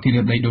កប្រធានា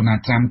ធិបតីដូណា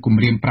ល់ត្រាំគ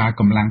ម្រាមប្រើ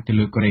កម្លាំងទៅ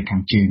លើកូរ៉េខា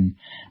ងជើង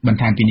បន្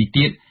ថែមពីនេះ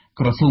ទៀត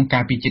ក្រសួងកា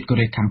រពារជាតិកូ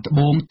រ៉េខាងត្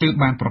បូងទើប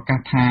បានប្រកាស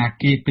ថា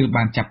គេទើប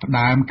បានចាប់ផ្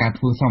ដើមការ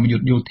ធ្វើសមយុ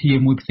ទ្ធយោធា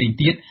មួយផ្សេង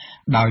ទៀត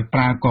ដោយប្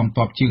រើកង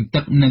ទ័ពជើង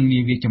ទឹកនិងនា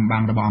វាចម្បាំ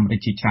ងរបស់អាមេរិក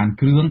ជាច្រើន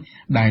គ្រឿង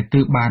ដែល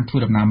ទើបបានធ្វើ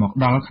ដំណើរមក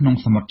ដល់ក្នុង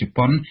សមុទ្រជ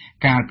ប៉ុន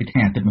កាលពីថ្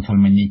ងៃអាទិត្យម្សិល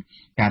មិញនេះ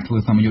ការធ្វើ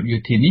សមយុទ្ធយោ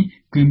ធានេះ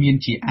គឺមាន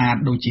ជាអាច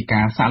ដូចជា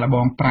ការសាកល្ប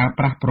ងប្រើ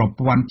ប្រាស់ប្រ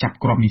ព័ន្ធចាប់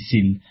គ្រាប់មី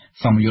ស៊ីល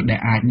សមយុទ្ធដែល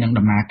អាចនឹង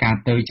ដំណើរការ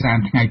ទៅច្រើន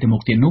ថ្ងៃទៅមុ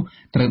ខទៀតនោះ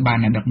ត្រូវបាន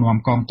អ្នកដឹកនាំ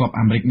កងទ័ព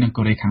អាមេរិកនិង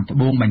កូរ៉េខាងត្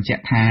បូងបញ្ជា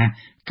ក់ថា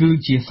គឺ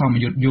ជាសម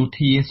យុទ្ធយោ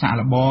ធាសាក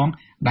ល្បង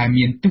ដែល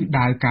មានទិស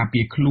ដៅការ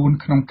ពារខ្លួន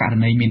ក្នុងករ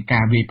ណីមានកា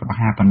រវាយប្រ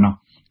ហារប៉ុណ្ណោះ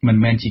មិន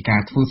មែនជាកា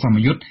រធ្វើសម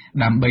យុទ្ធ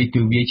ដើម្បី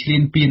ទៅវាយឈ្លា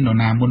នពាននរ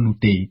ណាមុននោះ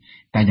ទេ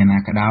តែយ៉ាងណា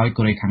ក៏ដោយ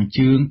កូរ៉េខាង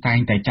ជើងតែង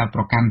តែចាត់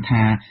ប្រកាន់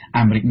ថា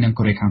អាមេរិកនិង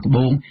កូរ៉េខាងត្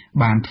បូង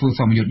បានធ្វើ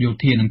សមយុទ្ធយោ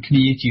ធានឹងគ្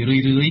នាជារឿយ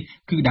ៗ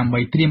គឺដើម្បី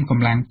ត្រៀមក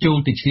ម្លាំងចូល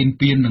ទៅឈ្លាន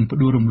ពាននិងផ្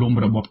ដួលរំលំ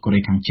របបកូ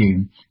រ៉េខាងជើង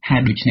ហេ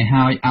តុដូច្នេះ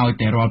ហើយឲ្យ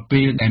តែរាល់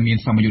ពេលដែលមាន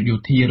សមយុទ្ធយោ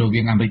ធារ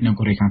វាងអាមេរិកនិង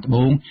កូរ៉េខាងត្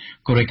បូង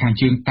កូរ៉េខាង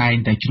ជើងតែង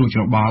តែជ្រួច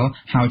ច្របល់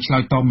ហើយឆ្លើ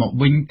យតបមក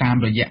វិញតាម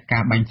រយៈកា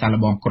របាញ់សាក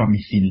ល្បងគ្រាប់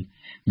មីស៊ីល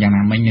យ៉ាង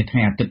ណាមិញនៅថ្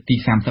ងៃអាទិត្យទី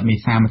 30 មេ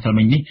សាម្សិល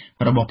មិញនេះ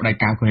របបផ្ដាច់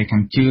ការកូរ៉េខា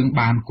ងជើង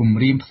បានគម្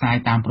រាមផ្សាយ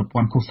តាមប្រព័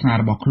ន្ធឃោសនា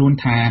របស់ខ្លួន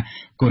ថា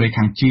កូរ៉េ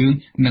ខាងជើង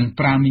នឹង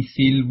ប្រើមី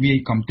ស៊ីលវាយ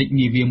កំទេច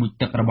នាវាមួយ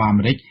ទឹករបស់អា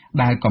មេរិក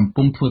ដែលកំ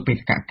ពុងធ្វើបេស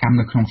កកម្ម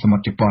នៅក្នុងសមុ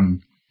ទ្រជប៉ុន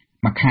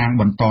ម្ខាង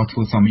បន្តធ្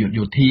វើសមយុទ្ធ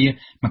យោធា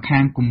ម្ខា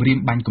ងគម្រាម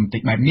បាញ់កំទេ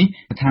ចបែបនេះ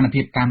ស្ថាន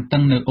ភាពតានតឹ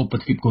ងនៅឧប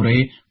ទ្វីបកូរ៉េ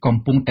កំ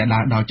ពុងតែដើ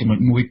រដល់ចំណុច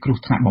មួយគ្រោះ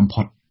ថ្នាក់បំ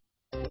ផុត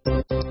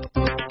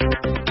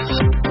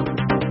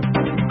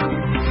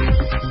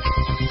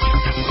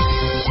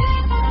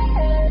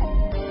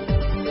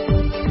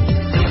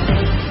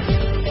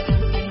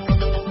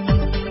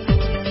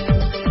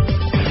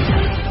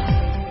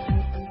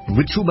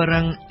វិទ្យុបា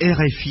រាំង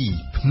RFI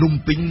ភ្នំ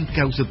ពេញ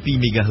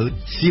 92 MHz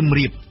សៀម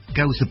រាប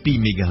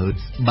 92 MHz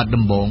បាត់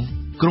ដំបង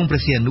ក្រុងព្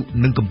រះសីហនុ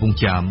និងកំពង់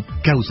ចាម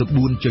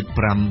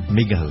 94.5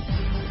 MHz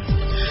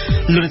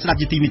លោកអ្នកស្ដាប់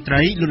ជាទីមេត្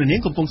រីលោកអ្នកនា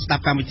ងកំពុងស្ដា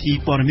ប់កម្មវិធី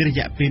ព័ត៌មានរ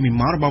យៈពេល1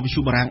ម៉ោងរបស់វិទ្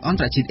យុបារាំងអន្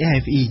តរជាតិ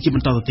RFI ជាប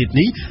ន្តទៅទៀត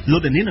នេះលោ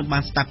កអ្នកនាងនឹងបា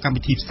នស្ដាប់កម្ម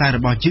វិធីផ្សាយរ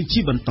បស់យើងជា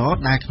បន្ត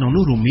ដែលក្នុង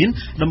នោះរួមមាន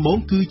ដំបូង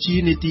គឺជា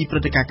នីតិព្រឹ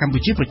ត្តិការណ៍កម្ពុ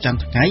ជាប្រចាំ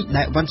ថ្ងៃ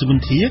ដែលវ៉ាន់សុគ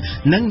ន្ធា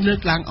នឹងលើ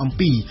កឡើងអំ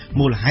ពី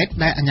មូលហេតុ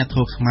ដែលអាជ្ញាធ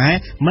រខ្មែរ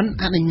មិន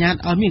អនុញ្ញាត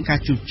ឲ្យមានការ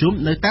ជួបជុំ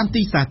នៅតាម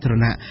ទីសាធារ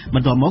ណៈប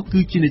ន្ទាប់មកគឺ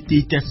ជានីតិ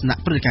ទស្សនៈ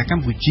ព្រឹត្តិការណ៍ក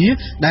ម្ពុជា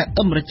ដែល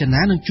អមរជ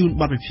នានឹងជួន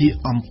បទវិភាគ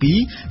អំពី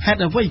ហេតុ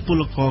អ្វីព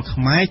លករខ្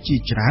មែរជា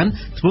ច្រើន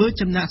ធ្វើ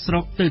ចំណាក់ស្រុ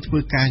កទៅធ្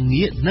វើការ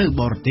ងារនៅ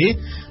បរទេស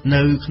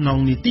នៅក្នុង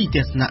នីតិទ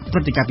ស្សនៈព្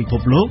រឹត្តិការណ៍ពិភ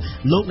ពលោក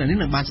អ្នកនាង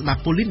នឹងបានស្ដាប់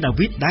ប៉ូលីនដា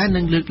វីតដែល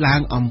នឹងលើកឡើ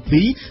ងអំ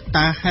ពី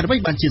តើហេតុអ្វី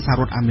បានជាសហ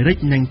រដ្ឋអាមេរិក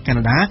និងកា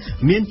ណាដា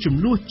មានចំ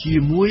នួនជា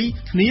មួយ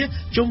គ្នា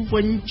ជុំ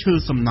វិញឈើ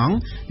សំណង់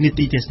នី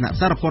តិទស្សនៈ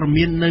សារព័ត៌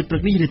មាននៅព្រឹ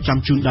កនេះរៀបចំ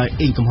ជូនដោយ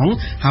អេងកំហុង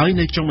ហើយ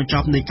នៅចុងបញ្ច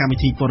ប់នៃកម្មវិ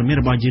ធីព័ត៌មាន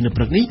របស់យើងនៅ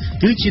ព្រឹកនេះ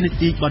គឺជានី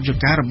តិបទយ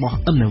ការបស់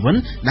អឹមណវិន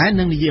ដែល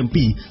នឹងនិយាយអំ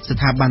ពីស្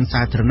ថាប័ន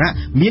សាធារណៈ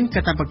មាន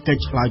កាតព្វកិច្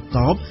ចឆ្លើយត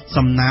ប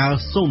សំណើ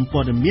សូមព័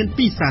ត៌មាន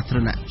ពីសាធារ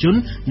ណជន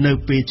នៅ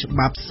ពេលច្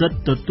បាប់សិទ្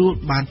ធិទទួល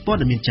បានព័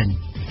ត៌មានចេញ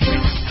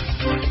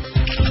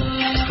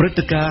ព្រឹត្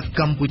តិការណ៍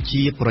កម្ពុ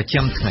ជាប្រ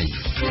ចាំថ្ងៃ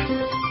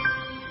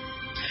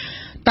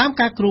តាម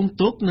ការគ្រោង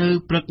ទុកនៅ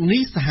ព្រឹក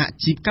នេះសហ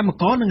ជីពកម្ម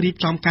ករនឹងរៀប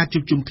ចំការជួ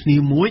បជុំគ្នា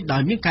មួយដោ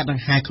យមានការដ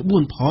ង្ហែក្បួ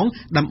នផង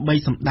ដើម្បី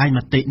សម្ដែងម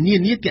តិនា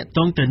នាទាក់ទ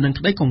ងទៅនឹង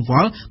ក្តីកង្វ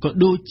ល់ក៏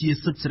ដូចជា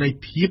សិទ្ធិសេរី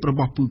ភាពរប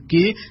ស់ពួក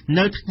គេ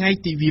នៅថ្ងៃ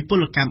ទិវាព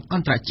លកម្មអ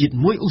ន្តរជាតិ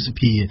1ឧស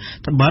ភា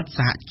ត្បិតស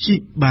ហជីព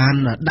បាន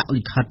ដាក់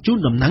លិខិតជូន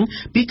ដំណឹង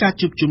ពីការ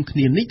ជួបជុំគ្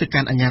នានេះទៅ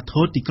កាន់អាជ្ញាធ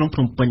រទីក្រុងភ្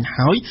នំពេញ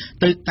ហើយ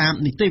ទៅតាម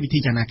នីតិវិធី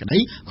យ៉ាងណាក្តី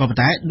ក៏ប៉ុន្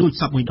តែដូច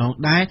សពមួយដង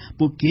ដែរ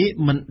ពួកគេ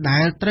មិនដែ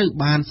លត្រូវ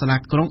បានសាលា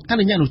ក្រុងអ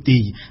នុញ្ញាតនោះទេ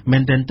មែ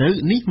នទែនទៅ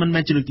នេះមិនមែ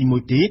នជាលើកទី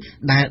1ទេ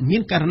ដែលមា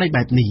នករណី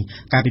បែបនេះ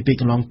កាលពីពេល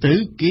កន្លងទៅ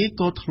គេ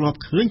ក៏ធ្លាប់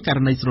ឃើញករ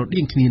ណីស្រ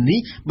ដៀងគ្នានេះ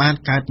បាន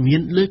កើតមាន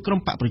លើក្រុម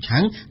បកប្រ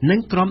ឆាំងនិង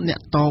ក្រុមអ្នក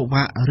ត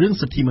វ៉ារឿង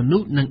សិទ្ធិមនុ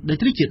ស្សនិងដី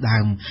ធ្លីជាដើ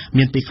ម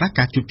មានពេលខ្លះ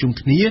ការជួបជុំ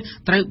គ្នា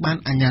ត្រូវបាន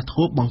អាជ្ញាធ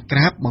របង្ក្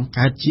រាបបង្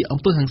កើតជាអំ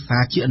ពើហិង្សា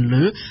ជាអន្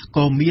លើ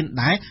ក៏មាន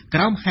ដែរក្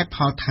រោមហេតុផ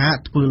លថា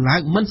ធ្វើឡើ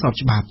ងមិនស្រប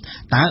ច្បាប់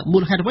តើមូ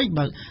លហេតុអ្វី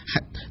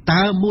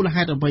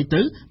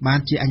ទៅបាន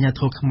ជាអាជ្ញា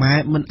ធរខ្មែរ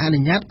មិនអនុ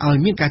ញ្ញាតឲ្យ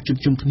មានការជួប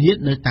ជុំគ្នា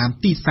នៅតាម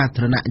ទីសា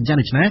ធារណៈយ៉ាង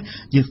ដូច្នេះ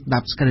យើងស្ដា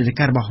ប់ស្ការី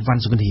ការរបស់វ៉ា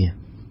ន់សុគន្ធា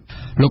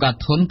លោកអា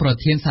ធុនប្រ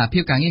ធានសហភា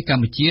ពការងារក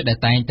ម្ពុជាដែល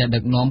តែងតែដឹ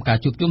កនាំការ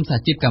ជួបជុំសហ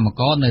ជីពកម្ម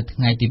ករនៅថ្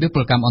ងៃទីវិព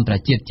លកម្មអន្តរ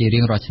ជាតិជារៀ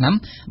ងរាល់ឆ្នាំ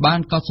បាន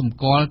កត់សម្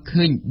គាល់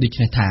ឃើញដូច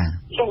នេះថា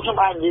ខ្ញុំ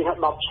អាចនិយាយថា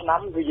10ឆ្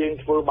នាំគឺយើង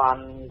ធ្វើបាន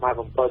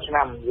7ឆ្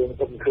នាំយើង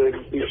ទៅឃើញ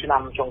2ឆ្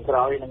នាំចុងក្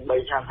រោយនិង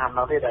3ឆ្នាំ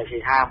នោះទេដែលគេ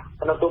ហាម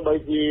តែទោះបី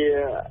ជា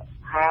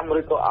ហាម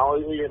ឬក៏ឲ្យ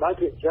វាដល់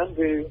គឺចឹង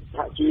គឺស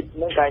ហជីព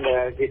នឹងតែ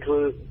គេធ្វើ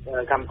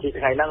កម្មវិធី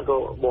ថ្ងៃហ្នឹងក៏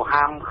បើ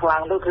ហាមខ្លាំ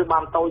ងទៅគឺបា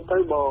នតូចទៅ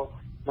បើ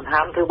មិន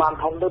ហាមធ្វើបាន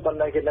ធំទៅប៉ុន្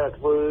តែគេនៅ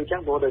ធ្វើអញ្ចឹ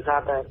ងព្រោះដោយសារ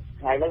តែ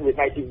ថ្ងៃហ្នឹងវា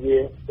ថ្ងៃទីវា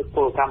ព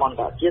លកម្មអន្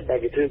តរជាតិដែល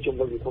គេធ្វើជុំ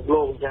វិញពិភព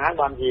លោកអញ្ចឹងហើយ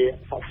បានជា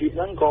សហជីពហ្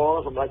នឹងក៏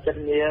សម្រាប់ចិត្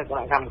តងារគ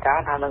ណៈកម្មការ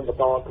ថានឹងបន្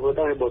តធ្វើ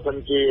ទៅបើមិន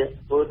ជា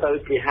ធ្វើទៅ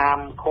គេហាម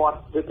ឃាត់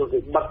ឬក៏គេ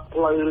បិទ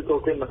ផ្លូវឬក៏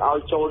គេមិនឲ្យ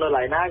ចូលនៅកន្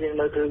លែងណាយើង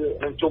នៅធ្វើ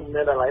នឹងជុំ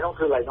នៅកន្លែងហ្នឹង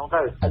ធ្វើកន្លែងហ្នឹង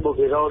ទៅហើយបើ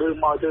គេរករឿង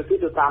មកធ្វើទៀត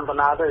ទៅតាមដំ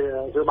ណើរទៅ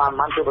ធ្វើបាន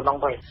មិនធ្វើប៉ុណ្ណឹង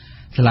ទៅ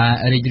សាលា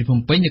រាជធានីភ្នំ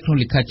ពេញនៅក្នុង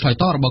លិខិតឆ្លើយ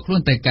តបរបស់ខ្លួ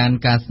នទៅកាន់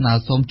ការស្នើ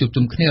សុំជួប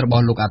ជុំគ្នារប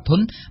ស់លោកអាធុន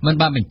មិន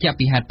បានបញ្ជាក់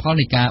ពីហេតុផល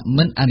នៃការ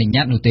មិនអនុញ្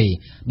ញាតនោះទេ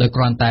ដោយគ្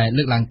រាន់តែ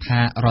លើកឡើងថា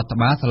រដ្ឋ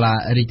បាលសាលា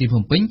រាជធានីភ្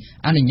នំពេញ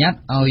អនុញ្ញាត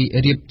ឲ្យ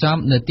រៀបចំ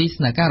នៅទី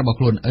ស្នាក់ការរបស់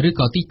ខ្លួនឬ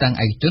ក៏ទីតាំង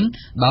ឯកជន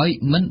ដោយ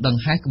មិនដ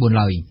ង្ហែក្បួន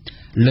ឡើយ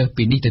លើស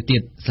ពីនេះទៅទៀ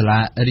តសាលា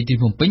រាជធានី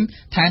ភ្នំពេញ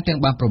ថែមទាំង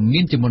បានព្រមា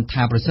នជាមុន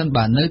ថាប្រសិន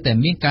បើនៅតែ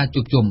មានការ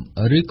ជួបជុំ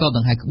ឬក៏ដ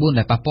ង្ហែក្បួន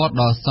ដែលប៉ះពាល់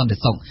ដល់សន្តិ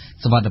សុខ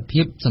សុវត្ថិ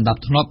ភាពសណ្ដាប់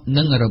ធ្នាប់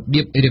និងរ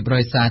បៀបរៀបរ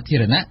យសាធា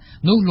រណៈ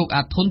នោះលោក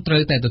អាធុនត្រូ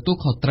វតែទទួល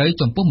ខុសត្រូវ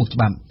ចំពោះមុខច្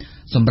បាប់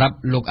សម្រាប់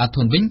លោកអា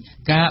ធុនវិញ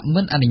ការ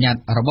មិនអនុញ្ញាត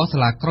របស់សា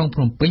លាក្រុងភ្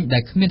នំពេញដែ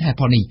លគ្មានហេតុ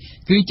ផលនេះ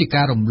គឺជា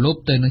ការរំលោភ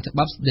ទៅនឹងច្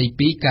បាប់ស្តី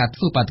ពីការ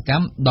ធ្វើបាតក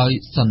ម្មដោយ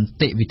សន្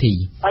តិវិធី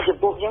ហើយចំ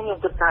ពោះខ្ញុំ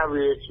គិតថា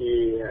វាជា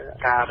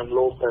ការរំ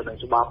លោភទៅនឹង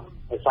ច្បាប់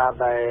ដោយសារ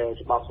តែ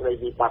ច្បាប់ស្តី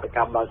ពីបាតក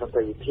ម្មដោយសន្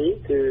តិវិធី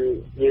គឺ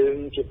យើង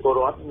ជាពល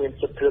រដ្ឋមាន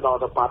សិទ្ធិធ្វើដល់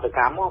ទៅបាតក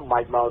ម្មមិនបា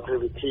ច់មកធ្វើ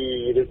វិធី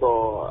ឬក៏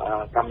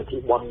កម្មវិធី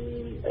បន់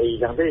អី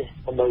ចឹងទេ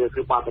បើ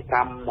គឺបាតក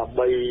ម្មដើម្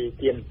បី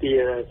ទាមទា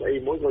រស្អី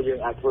មួយក៏យើង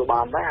អាចធ្វើ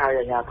បានដែរហើយ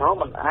អាជ្ញាធរ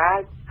មិនអា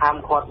ចហាម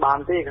ឃាត់បាន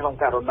ទេក្នុង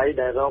ករណី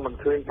ដែលរកមិន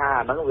ឃើញថា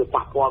អាហ្នឹងវា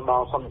ប៉ះពាល់ដ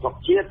ល់សន្តិសុខ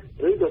ជាតិ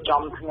ឬក៏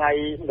ចំថ្ងៃ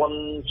បុណ្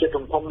យជាតិ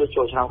ធំៗដូច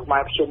ចូលឆ្នាំខ្មែ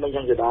រភ្ជុំអី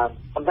ចឹងជាដើម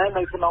ប៉ុន្តែ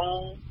នៅក្នុង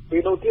ពី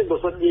នោះទៀតបើ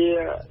សិនជា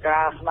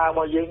ការស្នើរប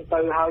ស់យើងទៅ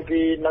ហើយ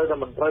គេនៅតែ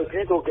មិនត្រូវគ្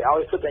នាក៏គេឲ្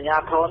យសិទ្ធិអាជ្ញា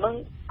ធរហ្នឹង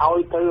ឲ្យ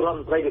ទៅរដ្ឋម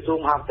ន្ត្រីក្រសួង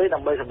មហាផ្ទៃដើ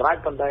ម្បីសម្រេច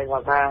ប៉ុន្តែគា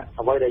ត់ថា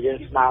អ្វីដែលយើង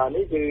ស្នើ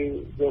នេះគឺ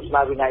យើងស្នើ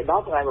ពីថ្ងៃ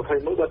10ថ្ងៃ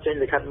21គាត់ចេញ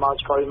លិខិតមក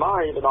ឆ្កុយមក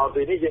ហើយទៅដល់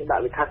ពេលនេះយើងដា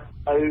ក់លិខិត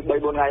ទៅ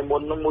3-4ថ្ងៃមុ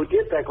ននោះមួយទៀ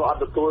តតែគាត់អត់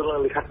ទទួល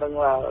លិខិតហ្នឹង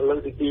លើក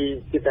ទី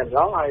2ទៀតតែម្ដ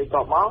ងហើយត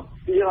បមក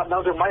យើងអត់ដឹ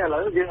ងធ្វើម៉េចឥឡូ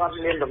វយើងអត់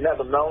មានតំណែង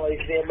តំណងអី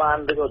គ្នាបាន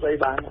ឬក៏ស្អី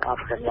បានអ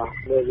ត់ទាំងនោះ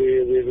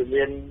វា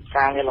មាន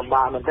ការងារលំ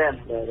បាកមែនទែន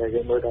ដែល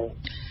យើងមើលទៅ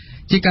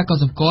ជាការក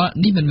ត់សម្គាល់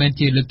នេះមិនមែន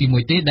ជាលើកទី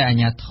1ទេដែលអា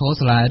ជ្ញាធរ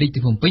សាលារាជ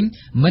ធានីភ្នំពេញ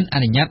មិនអ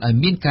នុញ្ញាតឲ្យ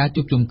មានការ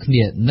ជួបជុំគ្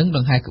នានិងដ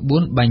ង្ហែក្បួ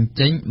នបញ្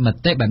ចេញម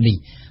តិបែបនេះ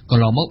ក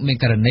ន្លងមកមាន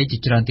ករណីជា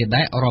ច្រើនទៀត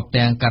ដែររាប់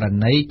ទាំងករ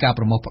ណីការ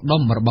ប្រមូលផ្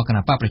ដុំរបស់គណ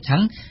បកប្រឆាំ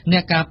ងអ្ន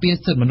កការពារ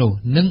សិទ្ធិមនុស្ស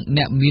និង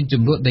អ្នកមាន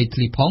ចំនួនដីធ្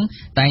លីផង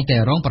តែងតែ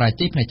រងបរា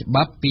ជ័យផ្នែកច្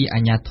បាប់ពីអា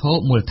ជ្ញាធរ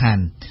មូលដ្ឋាន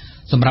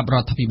សម្រាប់រ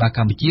ដ្ឋាភិបាលក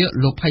ម្ពុជា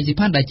លោកផៃស៊ី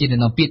ផាន់ដែលជាអ្នក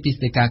នាំពាក្យទី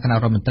ស្តីការគណៈ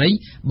រដ្ឋមន្ត្រី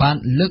បាន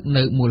លើក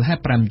នៅមូលហេ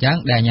តុ5យ៉ាង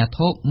ដែលអាជ្ញាធ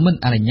រមិន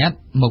អនុញ្ញាត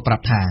មកប្រា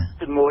ប់ថា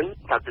ទី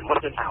1តើពីមុន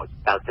យើងឲ្យ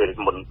តើពេល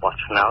មុនបោះ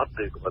ឆ្នោត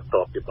ឬក៏បន្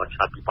ទាប់ពីបោះឆ្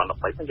នោត2013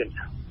ហ្នឹងយើង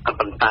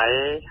ប៉ុន្តែ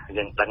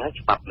យើងដឹងហើយ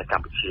ច្បាប់នៅក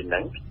ម្ពុជាហ្នឹ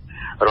ង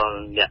រាល់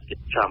អ្នកជិត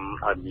ចំ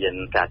ឲ្យមាន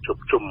ការជួប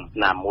ជុំ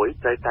ណាមួយ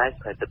ត្រូវតែ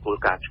ទទួល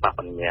ការច្បាប់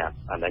បញ្ញត្តិ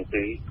អាហ្នឹង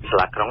គឺសា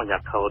លាក្រុងអាជ្ញា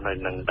ធរនៅ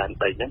នឹងដែន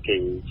ដីហ្នឹងគេ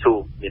សួរ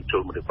មានចូ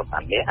លមនុស្សប្រមា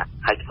ណអ្នក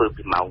ហើយធ្វើ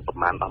ពីម៉ោងប្រ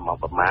មាណដល់ម៉ោង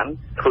ប្រមាណ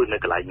ធ្វើនៅ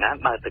កន្លែងណា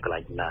ដើរទៅកន្លែ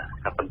ងណា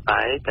ក៏ប៉ុន្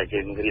តែតែ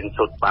យើងរៀន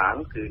សូត្របាន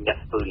គឺអ្នក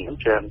ធ្វើហ្នឹង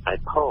ច្រើនតែ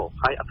ផុស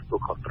ហើយអត់ទទួល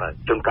ខុសត្រូវ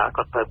ជួនកាល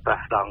ក៏ត្រូវប្រា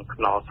ស់ដង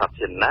ខ្នល់សា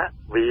ធារណៈ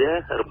វា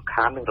រំ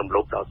ខាននិងរំ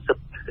លោភដល់សិ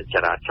ទ្ធិច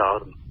រាចរ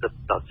ណ៍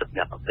ដល់សិទ្ធិ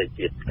អ្នកដទៃ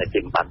ទៀតតែគេ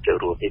មិនបានចូល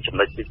រួមទេចំ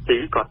ណុចទី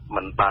2គាត់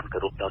មិនបានគោ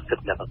រពដល់សិ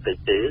ទ្ធិអ្នកដទៃ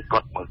ទេគា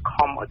ត់បង្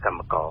ខំឲ្យកម្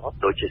មករ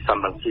ដូចជាសំ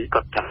រងស៊ី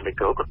គាត់កាន់មី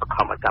ក្រូគាត់បង្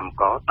ខំឲ្យកម្ម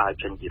ករដើរ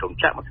ចេញពីរោង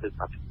ចក្រមកធ្វើ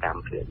បាតកម្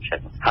មធ្វើអញ្ចឹ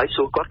ងហើយ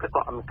សួរគាត់ក៏អ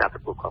ត់មានការទ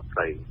ទួលខុសត្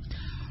រូវ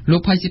លោ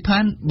កផៃស៊ីផា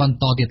នបន្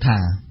តទៀតថា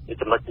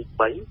ចំណុចទី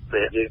3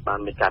ពេលយើងបាន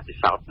មានការពិ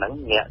សោធន៍ហ្នឹង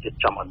អ្នករៀប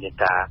ចំឲ្យមាន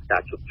កា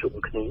រជួបជុំ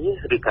គ្នា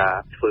ឬការ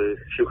ធ្វើ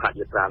ಶಿវហ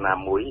យាត្រាណា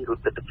មួយឬ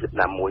ទស្សនវិជ្ជា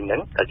ណាមួយហ្នឹ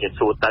ងតែជា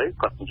សួរទៅ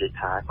គាត់និយាយ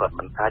ថាគាត់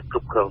មិនអាចគ្រ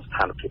ប់គ្រងស្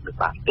ថានភាពនេះ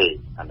បានទេ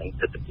អាហ្នឹង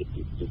ទស្សនវិជ្ជា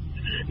ទី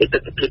2ទ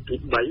ស្សនវិជ្ជាទី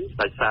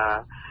3ដោយសារ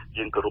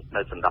យើងគោរព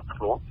នៅសណ្ដាប់ធ្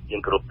នាប់យើ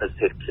ងគោរពនៅ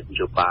សេដ្ឋកិច្ចន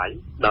យោបាយ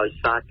ដោយ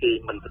សារគេ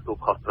មិនទទួល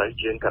ខុសត្រូវ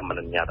យើងក៏មិន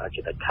អនុញ្ញាតឲ្យ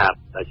ជាដាច់ខាត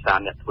ដោយសារ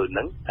អ្នកធ្វើហ្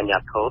នឹងអាជ្ញា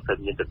ធរត្រូវ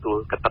មានទទួល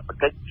កាតព្វ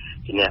កិច្ច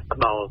ជាអ្នកផ្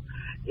ដល់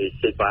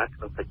សេវាក្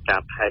នុងកិច្ចកា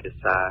រថែរ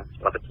ក្សា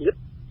សុខភាព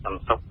សន្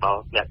តិសុខដ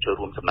ល់អ្នកចូល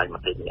រួមសម្ដែងម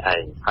តិនេះឯ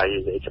ងហើយ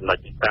ចំណុច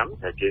ទី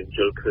5ដែលយើងយ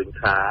ល់ឃើញ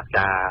ថា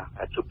កា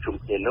រជួបជុំ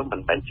គ្នានោះមិ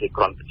នមែនជា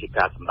គ្រាន់តែជា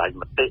ការសម្ដែង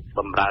មតិប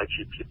ម្រើ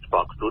ជីវភាពស្ព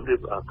តខ្លួនឬ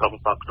ក្រុម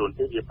ស្ពតខ្លួន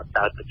ទេវាបន្ត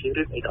ទៅជា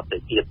រឿងអីដទៃ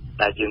ទៀត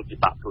តែយើងពិ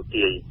បាកទូ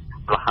ទាយ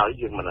ក៏ហើយ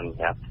យើងមិនអនុ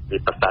ញ្ញាតវា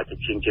ប្រសើរជា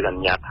ជាងអ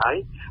នុញ្ញាតហើយ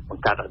ប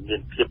ង្កើតឲ្យមា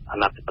នភាពអ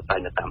នាធិបតេយ្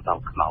យនៅតាមដង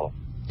ខ្នល់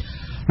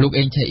លោក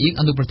អេងឆៃអ៊ីង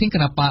អនុប្រធានគ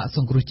ណៈបកស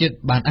ង្គ្រោះជាតិ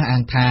បានអះអា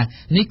ងថា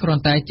នេះគ្រា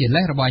ន់តែជា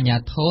លេសរបស់អាជ្ញា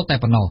ធរតែ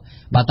ប៉ុណ្ណោះ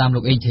បើតាមលោ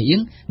កអេងឆៃអ៊ី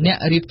ងអ្នក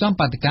រៀបចំ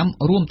បាតកម្ម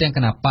រួមទាំងគ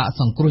ណៈបក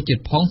សង្គ្រោះជា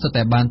តិផងសុទ្ធ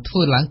តែបានធ្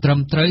វើឡើងត្រឹម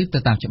ត្រូវទៅ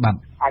តាមច្បាប់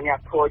អាជ្ញា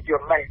ធរយ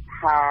ល់ដែរ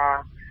ថា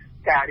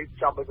ការរៀប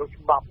ចំឲ្យ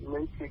ច្បាប់នឹ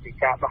ងគឺជា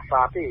ការដោះស្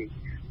រាយទេ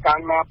កាល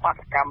ណាបាត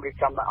កម្មរៀប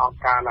ចំដោយអង្គ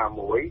ការណា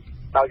មួយ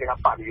ដោយគណៈ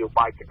បកនយោ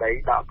បាយក្តី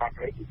ដល់ការ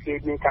ក្តីគេ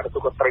មានការទទួ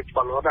លខុសត្រូវច្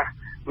បាស់លាស់ណា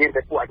មាន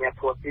តែពួកអាជ្ញា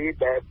ធរទី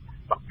ដែល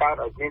បង្កើត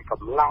ឲ្យមានក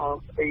ម្លាំង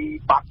ស្អី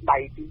បាត់ដៃ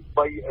ទី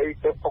3អី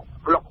ទៅអុក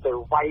ប្លុកទៅ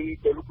វាយ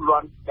ទៅលុកលា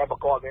ន់ដែលប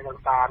ង្កមាននឹង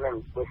សារនឹង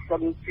បើសិ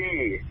នជា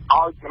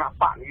ឲ្យគណៈ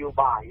បកនយោ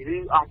បាយឬ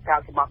អង្គការ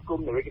សមាគម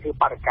នៅវិទ្យា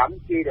បដកម្ម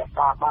ជារក្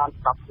សាបាន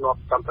ស្ដាប់ស្នាប់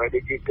ចំត្រូវដូ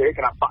ចជាគ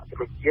ណៈបក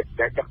ប្រជាជាតិ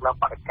ដែលចាក់ដល់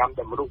បដកម្ម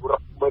តែមនុស្សរា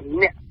ប់ម៉ឺន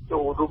នាក់ចូ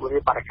លរួមរៀ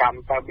បបដកម្ម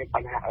តែមានប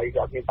ញ្ហាអី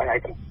ក៏មានបញ្ហា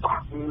ទាំងអ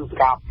ស់គឺ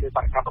ការប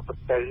ដកម្មប្រព្រឹ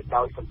ត្តទៅ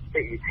ដោយសន្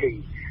តិវិធី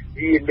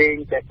វាលេង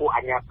តែពួក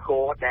អាជ្ញាធ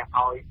រដែល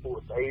ឲ្យពួក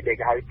ស្អីដែល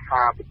គេហៅ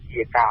ថាវិជា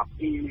ការ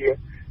ពី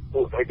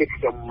ពួកស្អីទេ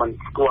ខ្ញុំមិន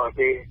ស្គាល់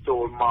ទេចូ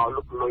លមក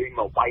លុកលុយ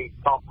មកវាយ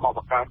តបមកប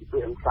ង្កើតពី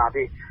អង្គការ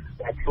ទេ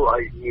តែធ្វើឲ្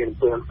យមាន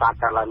ពីអង្គការ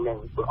កាលឡើងនឹង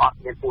ព្រោះអត់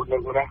មានពួកនឹ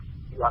ងណាគឺ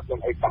អត់មាន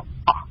អីទាំង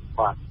អស់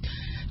បាទ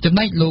ចំ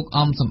ណែកលោក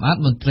អំសំអាត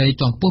មន្ត្រី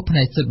ជាន់ខ្ពស់ផ្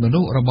នែកសិទ្ធិមនុ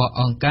ស្សរបស់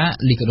អង្គការ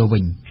លីកាដូវិ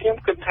ញខ្ញុំ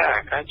គិតថា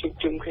ការជួប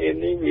ជុំគ្នា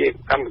នេះវា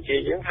កម្ពុជា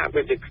យើងហាក់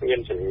បីជាគ្មាន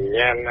សញ្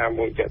ញាណា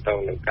មួយទាក់ទង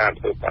នឹងការ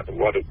ធ្វើបដិ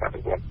វត្តឬប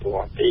ដិវត្តទា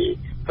ល់ទី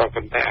ក៏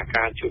ប៉ុន្តែ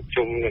ការជួប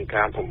ជុំនឹង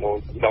ការប្រមូល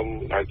ផ្ដុំ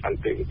ដោយសន្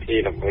តិវិធី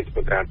ដើម្បីធ្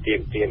វើការទា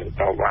មទារនឹង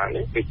តវ៉ា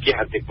នេះវាជា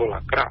អតិពល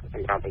អាក្រក់ស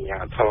ម្រាប់អាជ្ញា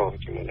ធរ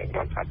ជាមួយនឹងរ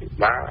ដ្ឋាភិ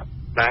បាល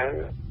ដែល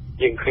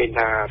យើងឃើញ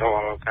ថារា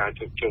ល់ការ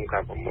ជួបជុំកា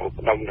រប្រមូល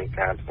ផ្ដុំនឹង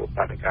ការធ្វើប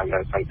ដកម្មដោ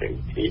យសន្តិ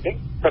វិធីនេះ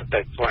ពិតតែ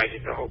ស្វែង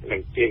រកនឹ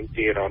ងទាម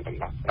ទាររកដំ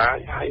ណោះស្រាយ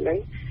ហើយនឹង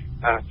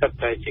សិត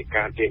តែជា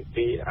ការទាម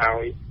ទារ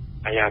ឲ្យ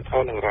អាជ្ញាធ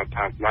រនិងរដ្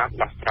ឋាភិបាល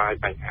ដោះស្រាយ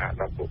បញ្ហា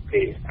ដល់ពួក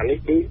គេអានេះ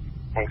គឺ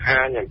បង្ហា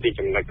ញអំពី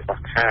ចំណុចខ្វះ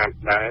ខាត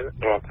ដែល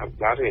រដ្ឋាភិ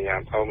បាលឬអាជ្ញា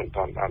ធរមិន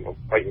ទាន់បានបំ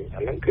ពេញ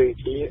អានឹងគឺ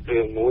ជារឿ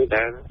ងមួយ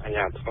ដែលអាជ្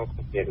ញាធរ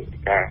មាន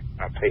ការ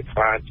ភ័យខ្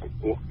លាចចំ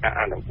ពោះការ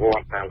អនុវ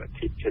ត្តតាមលទ្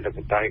ធិប្រជាធិប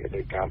តេយ្យក៏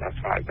ដូចការដោះ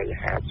ស្រាយបញ្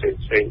ហាផ្សេ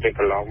ងៗទៅក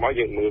ន្លងមក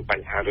យើងមើលប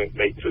ញ្ហារឿង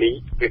ដីធ្លី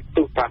វា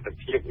ទុះបាតុ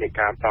ភិបនៃ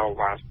ការត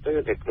វ៉ាស្ទើរ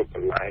តែគ្រប់ក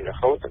ន្លែងរ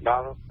ហូតទៅដ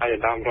ល់អាយ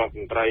ដាមរដ្ឋម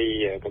ន្ត្រី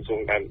ក្រសួង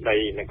ដែនដី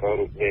និងក៏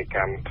រូបនីយក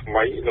ម្មថ្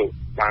មីលោក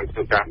បានធ្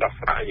វើការដោះ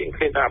ស្រាយយើង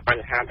ឃើញថាប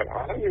ញ្ហាទាំងអ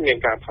ស់ហ្នឹងមាន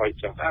ការថយ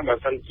ចុះតែបើ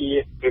សិនជា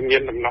វាមា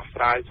នដំណោះ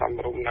ស្រាយសម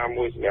រម្យណា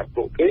មួយសម្រាប់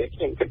ពួកគេខ្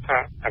ញុំគិតថា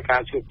កា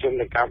រជួបជុំ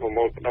នៃការប្រ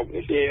មូលផ្ដុំ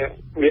នេះ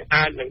វា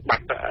អាចនឹងបា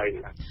ត់ទៅឯង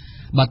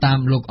បើតាម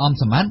លោកអំ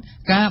សមត្ថ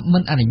ការមិ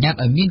នអនុញ្ញាត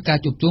ឲ្យមានការ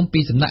ជួបជុំពី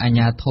សំណាក់អាជ្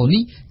ញាធរ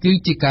នេះគឺ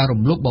ជាការ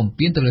រំលោភបំ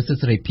ពានទៅលើសិទ្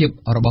ធិសេរីភាព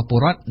របស់ពល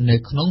រដ្ឋនៅ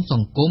ក្នុងស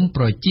ង្គម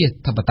ប្រជា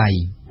ធិបតេយ្យ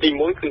ទី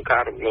មួយគឺកា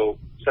ររំលោភ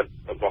សិទ្ធិ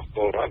របស់ព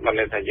លរដ្ឋបាន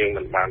ន័យថាយើង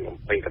មិនបានបំ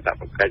ពេញកាត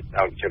ព្វកិច្ច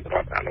ឲ្យប្រជាពលរ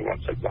ដ្ឋអនុវត្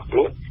តសិទ្ធិរបស់ខ្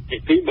លួនទី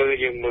ពីរបើ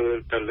យើងមើល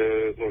ទៅលើ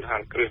មូលដ្ឋា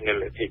នគ្រឹះនៃ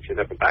លទ្ធិប្រជា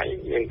ធិបតេយ្យ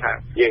យើងថា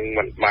យើង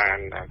មិនបាន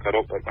គោរ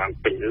ពឲ្យបាន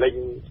ពេញលេញ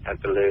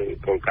ទៅលើ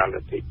គោលការណ៍ល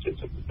ទ្ធិប្រជា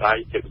ធិបតេយ្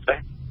យជាពិសេស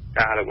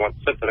ការអនុវត្ត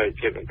សិទ្ធិសេរី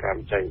ភាពនៃការ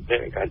ចែកចា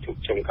យការជួប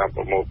ជុំការ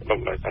ប្រមូលផ្ដុំ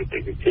ដោយសន្តិ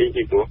វិធី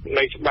ពីព្រោះ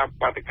នៅច្បាប់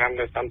បាតកម្ម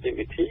ដោយសន្តិ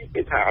វិធី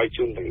គេថាឲ្យ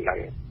ជូនដំណឹង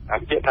អា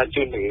ពាក្យថា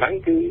ជូនដំណឹង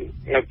គឺ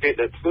នៅពេល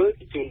ដែលធ្វើ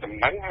គេជូនដំ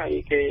ណឹងហើយ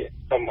គេ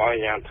សូមឲ្យអា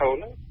ជ្ញាធរ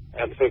ហ្នឹង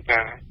ធ្វើ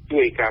ការ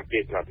ជួយការពា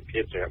រសុខភា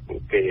ពរបស់ពួក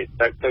គេ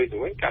តែទៅ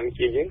វិញកម្ពុ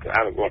ជាយើងគឺអ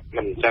នុវត្ត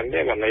មិនអញ្ចឹងទេ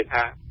បានន័យ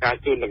ថាការ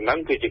ជូនដំណឹង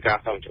គឺជាការ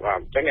ខុសច្បា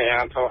ប់អញ្ចឹងអាជ្ញា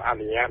ធរអ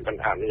នុញ្ញាតមិន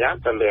អនុញ្ញាត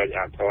ទៅលើអាជ្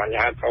ញាធ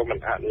រមិន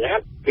អនុញ្ញាត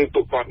គឺ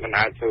ពួកគាត់មិន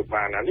អាចធ្វើ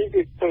បានអានេះ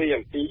គឺស្ទើរ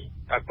អំពី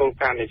គោល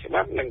ការណ៍នៃច្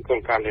បាប់និងគោល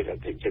ការណ៍នៃល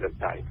ទ្ធិប្រជាធិប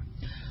តេយ្យ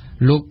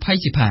លោកផៃ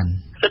ស៊ីផាន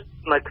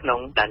នៅក្នុង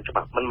ដែនច្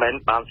បាប់មិនមែន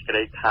បានសេចក្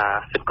តីថា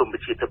សង្គមប្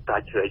រជាធិបតេ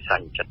យ្យជ្រើសរើ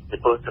សចិត្តពី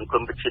ព្រោះសង្គ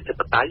មប្រជាធិប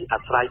តេយ្យអា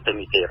ស្រ័យទៅ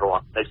នីតិរ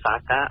ដ្ឋដោយសារ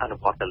ការអនុ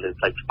វត្តទៅលើ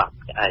ផ្លូវច្បាប់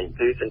ឯង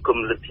គឺសង្គម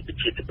លទ្ធិប្រ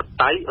ជាធិប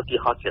តេយ្យឧទា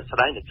ហរណ៍ជាស្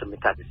រ័យនៃជំនឿ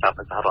ការពិសោធន៍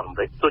នៅសហរដ្ឋអាមេ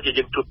រិកទោះជា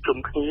យើងជួបជុំ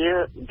គ្នា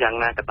យ៉ាង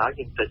ណាក៏ដោយ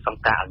យើងត្រូវសុំ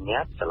ការអនុញ្ញា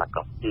តសាលា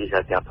កំពី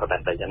អាជ្ញាធរដែ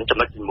នដីនេះចំ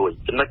ណុចទី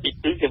1ចំណុចទី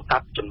2យើងតា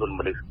មចំនួន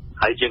មនុស្ស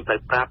ហើយយើងត្រូវ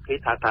ប្រាប់គេ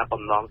ថា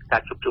បំណងកា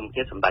រជួបជុំគ្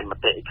នាសម្ដែងម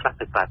តិអីខ្លះ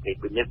ទៅប្រាប់គេ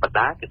វិញ្ញាណប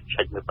ដាគេ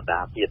ឆែកមើលបដា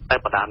ទៀតតែ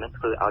បដានឹង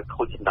ធ្វើឲ្យ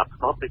ខូចសណ្ដាប់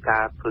ធ្នាប់ឬកា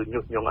រធ្វើ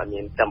ញុះញង់ឲ្យ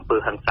មានអំពើ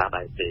ហិង្សា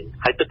ដែរទេ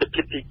ហើយទស្សនវិជ្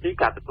ជាទី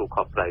2ការទទួល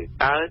ខុសត្រូវ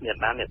តើអ្នក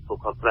ណាអ្នកទទួល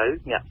ខុសត្រូវ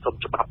អ្នកសុំ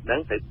ច្បាប់នឹ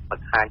ងត្រូវប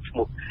ង្ហាញឈ្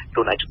មោះខ្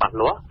លួនឯងច្បាស់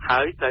លាស់ហើ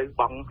យត្រូវ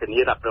បង់ធានា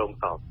រ៉ាប់រង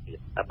តទៀត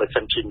បើ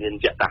សិនជាមាន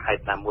យថាហេ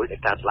តុណាមួយដែល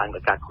កើតឡើង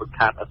ដោយការខូច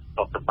ខាតអត្ថ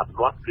ប្រយោជន៍សម្បត្តិ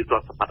រដ្ឋគឺទ្រ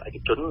ព្យសម្បត្តិឯក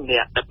ជនអ្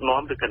នកដឹក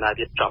នាំឬគណៈ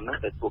រៀបចំនឹង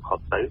ត្រូវទទួលខុស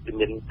ត្រូវគឺ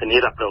មានធានា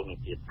រ៉ាប់រងនេះ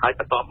ទៀតហើយ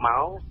បន្ទាប់ម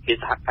កគេ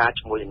សហការ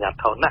ជាមួយអាជ្ញា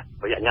ធរណា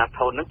ព្រោះអាជ្ញាធ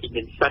រនឹងគេ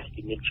មានសិទ្ធិ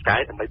គេមានឆ្កែ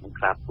ដើម្បីបង្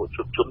ក្រាបពួក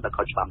ជួបជុំដែល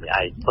ខុសច្បាប់នេះ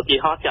ឯងឧទា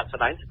ហរណ៍ជាក់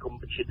ស្ដែងសង្គម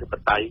ប្រជាធិប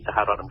តេយ្យសហ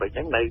រដ្ឋអាមេរិកហ្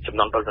នឹងនៅចំ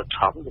ណងដល់រដ្ឋ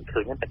ធម្មយើងឃើ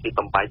ញតែគេ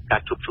បំបែកកា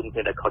រជួបជុំគ្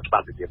នាដែលខុសច្បា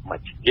ប់របៀបម៉េច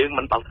យើង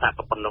មិនដល់ថ្នាក់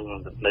ប៉ុណ្ណឹង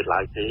នៅឡើ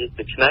យទេ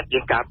ដូច្នេះយើ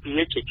ងការពារ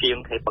ជាង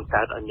គេបង្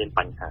កើតឲ្យមាន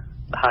បញ្ហា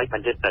ហើយប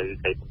ញ្ជាទៅ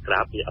គេបង្ក្រា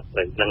បវាអត់ត្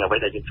រូវនឹងអ្វី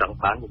ដែលយើងចង់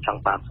បាន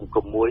សង្គ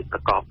មមួយប្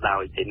រកបដោ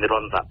យនិរ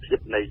ន្តរភាព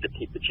នៃលទ្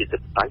ធិប្រជាធិ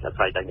បតេយ្យអា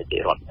ស្រ័យតែនីតិ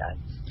រដ្ឋនេះ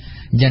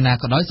យ៉ាងណា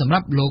ក៏ដោយសម្រា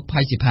ប់លោកផៃ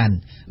ស៊ីផាន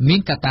មាន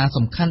កត្តា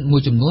សំខាន់មួ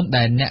យចំនួន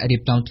ដែលអ្នករៀ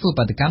បចំធ្វើ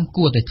បាតកម្ម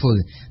គួរតែធ្វើ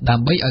ដើ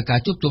ម្បីឲ្យការ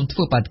ជួបជុំធ្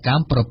វើបាតកម្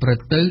មប្រព្រឹ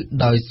ត្តទៅ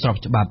ដោយស្រប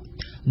ច្បាប់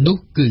នោះ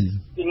គឺ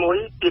ទី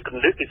1 ជាក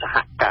ណ្ដឹងគឺសហ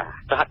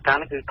ការ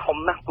នេះគឺធំ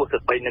ណាស់គួរទៅ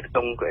បីនៅក្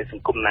នុងស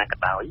ង្គមណាក៏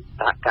ដោយ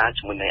សហការ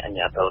ជាមួយនឹងអាជ្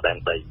ញាធរដែន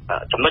ដី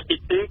ចំណុចទី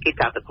2គឺ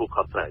ការទទួល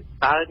ខុសត្រូវ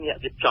តើអ្នក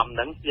រៀបចំ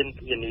នឹងមាន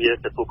ធានា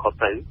ទទួលខុស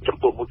ត្រូវចំ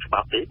ពោះមុខច្បា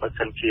ប់ទេបើ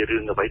សិនជារឿ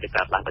ងអ្វីដែល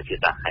កើតឡើងជា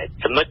តាហេតុ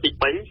ចំណុចទី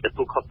3ទ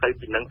ទួលខុសត្រូវ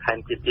ពីនឹងថែម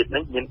ទៀតនឹ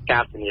ងមានកា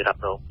រធានារ៉ា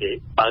ប់រងទេ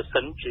បើ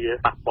សិនជា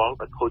ប៉ះពាល់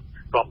ទៅខូច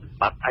ទ្រព្យស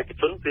ម្បត្តិឯក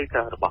ជនឬ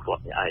ក៏របស់រ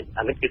ដ្ឋនេះឯង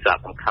អានេះគឺសារ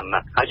សំខាន់ណា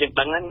ស់ហើយយើង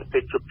ដឹងហ្នឹងពេ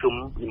លជួបជុំ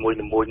នីមួយៗ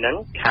ហ្នឹង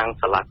ខាង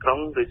សាលាក្រុង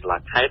ឬសាលា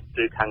ខេត្ត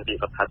ឬខាងទីរ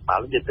ដ្ឋាភិបា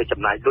លយើងទៅ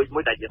ចំណាយលុយមួ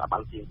យដែលយើងអត់បា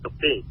នទាញទុក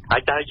ទេហើ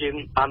យតើយើង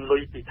បានលុ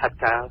យពីថវិ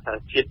កា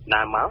ជាតិ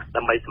ណាមក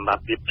ដើម្បីសម្រា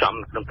ប់រៀបចំ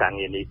ក្នុងការ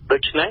ងារនេះដូ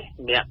ច្នេះ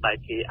អ្នកដែល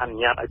គេអនុ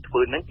ញ្ញាតឲ្យធ្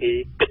វើហ្នឹងគេ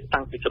គិត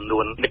តាំងពីចំនួ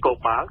ននគរ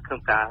បាលក្នុ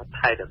ងការ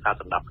ថែរក្សា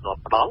សម្ដាប់ធ្នាប់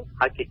ផ្ដល់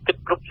ហើយគេគិត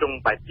គ្រប់ជ្រុង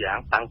បែបយ៉ាង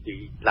តាំងពី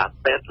ឡាន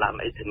ពេទ្យឡាន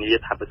អេធានា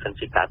ថាបើសិន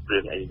ជាកើតរឿ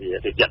ងអីវា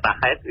ជាយថា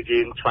ហេតុគឺយើ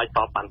ងឆ្លើយត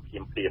បបាន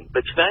ភ្លាម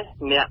ដូច្នេះ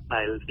អ្នក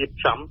ដែលរៀប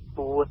ចំ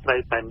គួរត្រូវ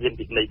តែមាន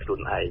វិន័យខ្លួន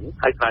ឯង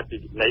ហើយក្រៅពី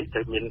វិន័យត្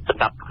រូវមានស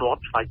ម្ដាប់ធ្នា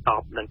ប់ឆ្លើយត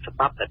បនឹងច្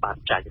បាប់ដែលបាន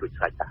ចែករួច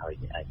ស្រេចទៅហើយ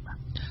នេះឯងបាទ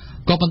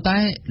ក៏ប៉ុន្តែ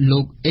លោ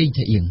កអេង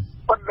ថាអៀង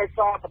ប៉ុន្តែ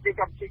សារប្រទេស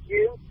កម្ពុជា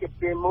យើងជា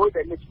ពេលមួយ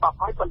ដែលមានច្បាប់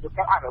ហើយប៉ុន្តែ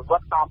ការអនុវ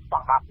ត្តតាមស្ត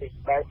ង់ដារនេះ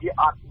ដែលវា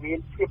អត់មាន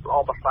ភាពល្អ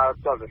ប្រសើរ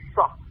ចូលទៅ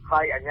សោះហើ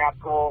យអាជ្ញា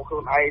ធរខ្លួ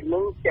នឯងនឹ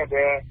ងចេះ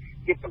តែ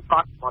គេបង្ក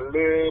ត់មក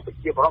លើប្រ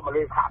ជាពលរដ្ឋមក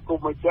លើសហគម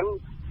ន៍មួយចឹង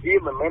វា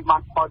មិនមែនបា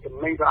នផលចំ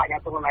ណេញដល់អាជ្ញាធ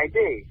រខ្លួនឯង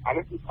ទេអា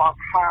នេះគឺផល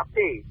ខាត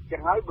ទេចឹ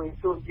ងហើយបើ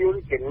ជួនយើង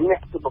ជាអ្នក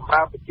គឺបម្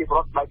រើប្រជាពលរ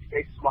ដ្ឋដោយសេចក្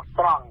តីស្មោះ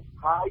ត្រង់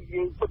ហើយ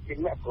យើងពិតជា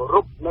អ្នកគោរ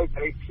ពនៅសេ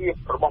រីភាព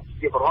របស់ប្រ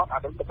ជាពលរដ្ឋអា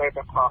នឹងទៅ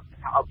តែផល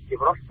ថាឲ្យប្រជា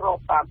ពលរដ្ឋស្រប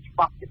តាមច្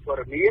បាប់ជាព័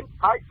ត៌មាន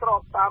ហើយស្រ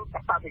បតាមក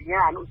តសញ្ញា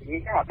អនុស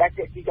ញ្ញាដែល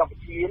ជាកម្ពុ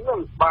ជានឹង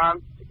បាន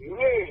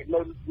នេះ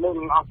នៅ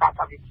អង្គការស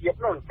ហប្រជាជាតិ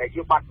នឹងតែ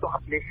យើងបានចុះអ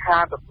ត្ថលេខា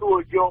ទទួល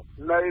យក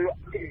នៅ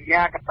សញ្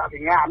ញាកតស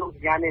ញ្ញាអនុស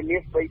ញ្ញានេះ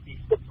ស្ដីពី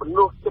សិទ្ធិម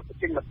នុស្សសិទ្ធិ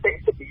ជនមតិ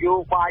សិទ្ធិនយោ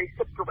បាយ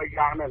សិទ្ធិគ្រប់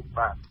យ៉ាងហ្នឹង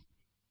បាទ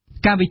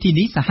កម្មវិធី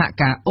នេះសហ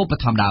ការឧប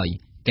ត្ថម្ភដោយ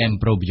Camp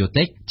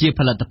Probiotic ជាផ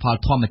លិតផល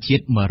ធម្មជា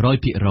តិ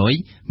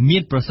 100% មា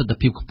នប្រសិទ្ធ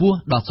ភាពខ្ពស់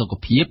ដល់សុខ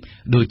ភាព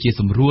ដូចជា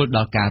សម្រួលដ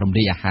ល់ការរំ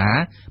លាយអាហារ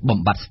បំ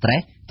បត្តិ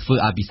stress ធ្វើ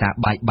ឲ្យពិសា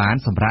បាយបាន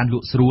សម្រានល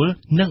ក់ស្រួល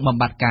និងបំ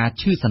បត្តិការ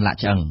ឈឺសន្លាក់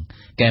ឆ្អឹង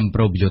Camp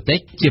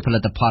Probiotic ជាផលិ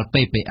តផល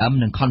PPM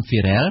និង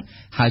Conferel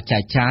ហើយចែ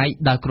កចាយ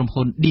ដោយក្រុម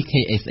ហ៊ុន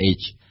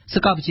DKSH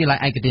សាកលវិទ្យាល័យ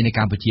ឯកទេសនៅក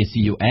ម្ពុជា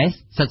CUS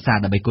សិក្សា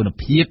ដើម្បីគុណ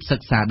ភាពសិ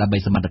ក្សាដើម្បី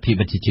សមត្ថភាព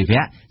វិជ្ជាជី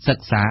វៈសិ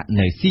ក្សា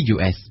នៅ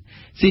CUS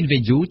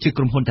Sinvenju ជា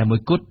ក្រុមហ៊ុនតែមួយ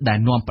គត់ដែល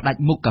នាំផ្ដាច់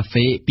មុខកាហ្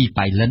វេពី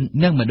ប៉ៃលិន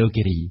និងមណ្ឌល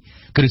គិរី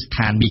គ្រឹះស្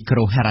ថានមីក្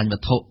រូហិរញ្ញវ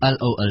ត្ថុ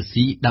LOLC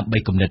ដើម្បី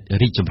គំនិត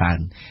រីកចម្រើន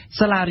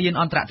សាលារៀន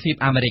អន្តរជាតិ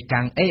អាមេរិក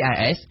កាំង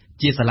AIS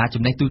ជាសាលា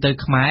ចំណេះទូទៅ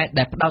ខ្មែរ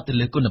ដែលផ្ដោតទៅ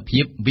លើគុណភា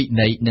ពវិ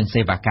ន័យនិង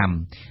សេវាកម្ម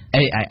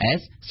AIS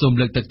សូម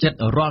លើកទឹកចិត្ត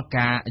រាល់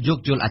ការយោគ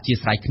យល់អធ្យា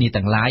ស្រ័យគ្នា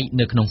ទាំងឡាយ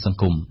នៅក្នុងសង្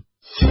គម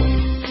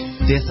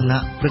ទេសនា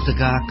ព្រឹត្តិ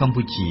ការណ៍កម្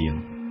ពុជា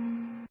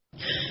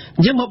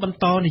យើងមកបន្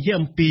តនិយាយ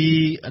អំពី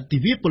ទិ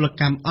វាពល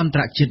កម្មអន្ត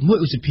រជាតិមួយ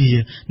ឧសភា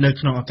នៅ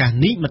ក្នុងឱកាស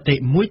នេះមតិ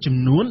មួយចំ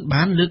នួន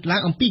បានលើកឡើ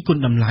ងអំពីគុណ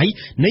តម្លៃ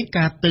នៃ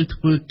ការទៅ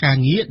ធ្វើការ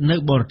ងារនៅ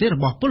បរទេសរ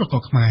បស់ពលក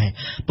រខ្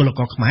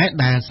មែរ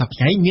ដែលសប្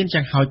តាហ៍មានច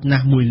ង្ហោចណា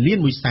ស់1.1 លា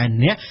ន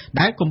នាក់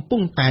ដែលកំពុ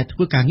ងតែធ្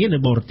វើការងារនៅ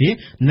បរទេស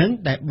និង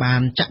ដែលបា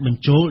នចាក់ប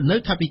ញ្ចូលនៅ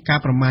ថវិកា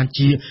ប្រមាណ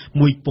ជា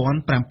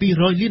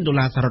$1,700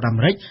 លានសហរដ្ឋអា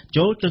មេរិក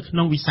ចូលទៅក្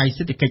នុងវិស័យ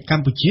សេដ្ឋកិច្ចក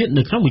ម្ពុជា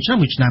នៅក្នុងមួយ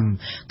ឆ្នាំ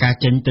ការ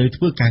ចេញទៅ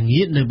ធ្វើការ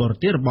ងារនៅបរ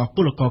ទេសរបស់ព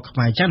លករខ្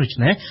មែរដូច្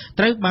នេះ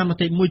ត្រូវបានម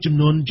តិមួយចំ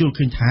នួនយល់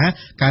ឃើញថា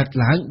កើត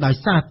ឡើងដោយ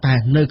សារតែ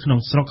នៅក្នុង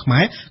ស្រុកខ្មែ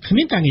រគ្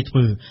មានការងារធ្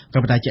វើក៏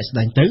ប៉ុន្តែជាក់ស្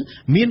ដែងទៅ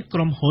មានក្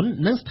រុមហ៊ុន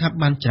និងស្ថា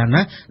ប័នច្រើន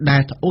ណាស់ដែ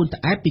លត្អូញ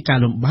ត្អែរពីការ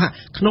លំបាក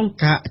ក្នុង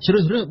ការជ្រើ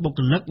សរើសបុគ្គ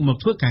លិកមក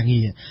ធ្វើការ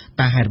ងារ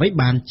តែហេតុអ្វី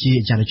បានជា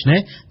យ៉ាងដូច្នេះ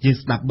យើង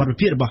ស្ដាប់បទវិ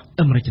ភាគរបស់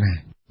អមរិក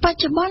ណាបច្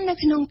ចុប្បន្ននៅ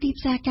ក្នុងទី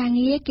ផ្សារការ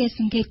ងារគេស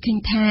ង្កេតឃើញ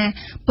ថា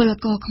ពល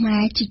ករខ្មែ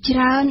រជាច្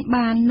រើន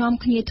បាននាំ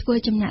គ្នាធ្វើ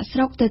ចំណាក់ស្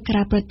រុកទៅក្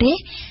រៅប្រទេស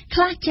ខ្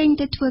លះចេញ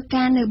ទៅធ្វើ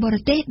ការនៅបរ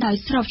ទេសដោយ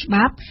ស្របច្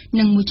បាប់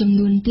និងមួយចំ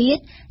នួនទៀត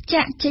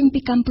ចាក់ចេញពី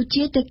កម្ពុ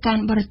ជាទៅកា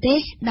ន់បរទេស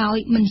ដោយ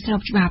មិនស្រ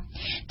បច្បាប់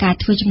ការ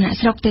ធ្វើចំណាក់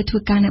ស្រុកទៅធ្វើ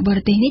ការនៅបរ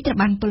ទេសនេះត្រូវ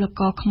បានពល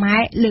ករខ្មែ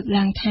រលើក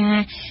ឡើងថា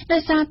ដោ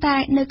យសារតែ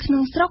នៅក្នុ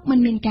ងស្រុកមិន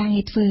មានការ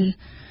ងារធ្វើ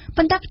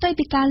ប៉ុន្តែផ្ទុយ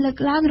ពីការលើក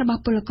ឡើងរប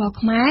ស់ពលករ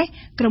ខ្មែរ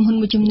ក្រុមហ៊ុន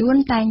មួយចំនួន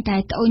តែងតែ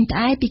ត្អូញត្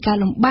អែរពីការ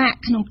លំបាក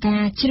ក្នុងកា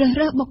រជ្រើស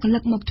រើសបុគ្គលិ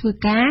កមកធ្វើ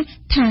ការ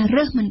ថា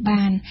រើសមិន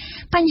បាន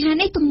បញ្ហា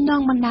នេះទំន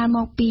ងបណ្ដាលម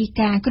កពី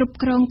ការគ្រប់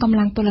គ្រងកម្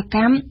លាំងពលក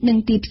ម្មនិង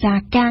ទីផ្សារ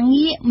ការ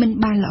ងារមិន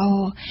បានល្អ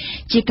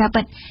ជាការ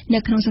ពិតនៅ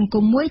ក្នុងសង្គ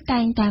មមួយតែ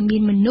ងតែមា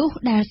នមនុស្ស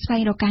ដែលស្វែ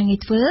ងរកការងារ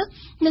ធ្វើ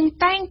និង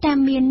តែងតែ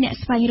មានអ្នក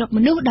ស្វែងរកម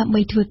នុស្សដើម្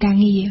បីធ្វើការ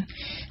ងារ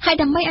ហើយ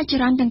ដើម្បីឲ្យច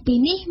រន្តទាំងពីរ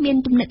នេះមាន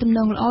ទំនាក់ទំន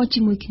ងល្អជា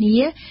មួយគ្នា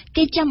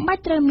គេចាំបា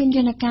ច់ត្រូវមានយ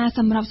ន្តការស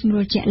ម្រាប់សម្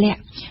រួលជាក់លាក់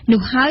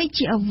នោះហើយ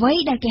ជាអ្វី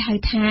ដែលគេហៅ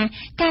ថា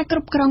ការគ្រ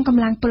ប់គ្រងក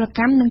ម្លាំងពលក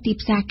ម្មនិងទី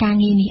ផ្សារការ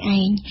ងារនេះឯ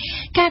ង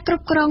ការគ្រ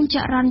ប់គ្រងច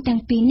រន្តទាំ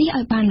ងពីរនេះ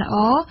ឲ្យបានល្អ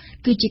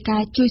គឺជាកា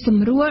រជួយស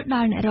ម្រួលដ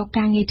ល់អ្នករក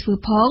ការងារធ្វើ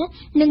ផង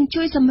និង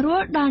ជួយសម្រួ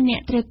លដល់អ្នក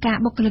ត្រូវការ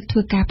បុគ្គលិកធ្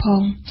វើការផ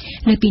ង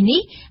លើពី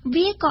នេះ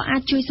វាក៏អា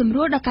ចជួយសម្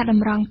រួលដល់ការត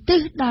ម្រង់ទិ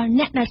សដល់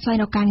អ្នកដែលស្វែង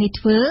រកការងារ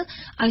ធ្វើ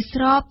ឲ្យស្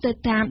របទៅ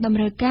តាមតម្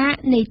រូវការ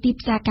នៃទី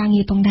ផ្សារការ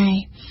ងារផងដែរ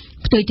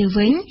ផ្ទុយទៅ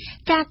វិញ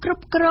ការគ្រ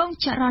ប់គ្រង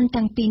ចរន្ត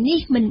ទាំងពីរនេះ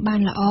មិនបា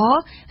នល្អ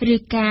ឬ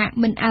ការ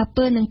មិនអើ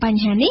ពើនឹងប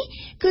ញ្ហានេះ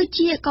គឺ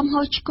ជាកំ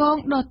ហុសឆ្គង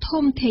ដ៏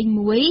ធំធេង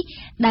មួយ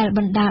ដែលប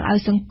ណ្ដាលឲ្យ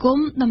សង្គម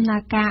ដំណើ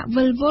រការ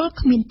វិលវល់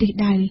គ្មានទិស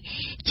ដៅ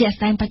ជាក់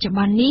ស្ដែងបច្ចុប្ប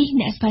ន្ននេះ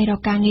អ្នកស្វែងរក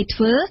ការងារធ្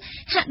វើ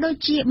ហាក់ដូច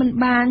ជាមិន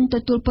បានទ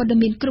ទួលព័ត៌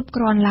មានគ្រប់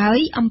គ្រាន់ឡើយ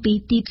អំពី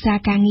ទីផ្សារ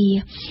ការងារ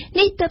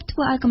នេះទើបធ្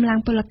វើឲ្យកម្លាំង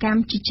ពលកម្ម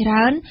ជាច្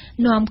រើន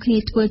នាំគ្នា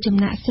ធ្វើចំ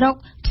ណាក់ស្រុក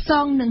ផ្ស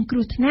ងនឹងគ្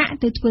រោះថ្នាក់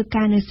ទៅធ្វើ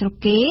ការនៅស្រុក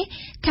គេ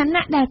ខ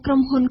ណៈដែលក្រុ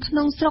មហ៊ុនក្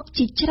នុងស្រុក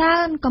ជាច្រើ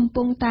នកំ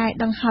ពុងតែ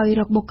ដង្ហើយ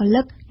រកបុគ្គ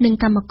លិកនិង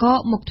កម្មករ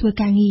មកធ្វើ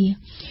ការងារ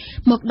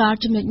មកដល់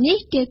ចំណុចនេះ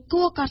គេ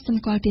គួរកត់ស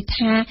ម្គាល់ទៀត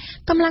ថា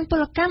កម្លាំងព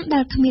លកម្មដែ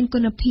លគ្មានគុ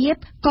ណភាព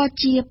ក៏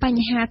ជាប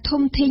ញ្ហា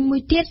ធំធេងមួ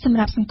យទៀតសម្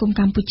រាប់សង្គម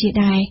កម្ពុជា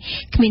ដែរ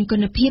គ្មានគុ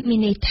ណភាពមាន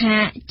ន័យថា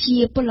ជា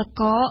ពល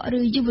ករ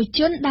ឬយុវជ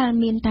នដែល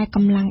មានតែក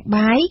ម្លាំង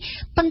បាយ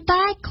ប៉ុន្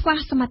តែខ្វះ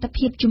សមត្ថ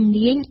ភាពជំ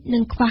នាញនិ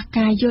ងខ្វះ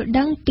ការយល់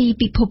ដឹងពី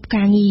ពិភព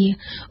ការងារ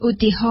ឧ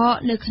ទាហរណ៍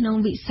នៅក្នុង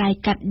វិស័យ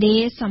កាត់ដេ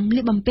រសម្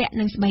លៀកបំពាក់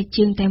និងស្បែក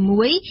ជើងតែ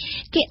មួយ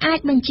គេអាច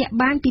បញ្ជាក់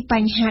បានពីប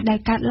ញ្ហាដែល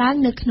កើតឡើង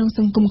នៅក្នុងស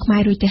ង្គមខ្មែ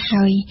ររួចទៅ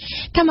ហើយ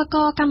កម្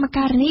ម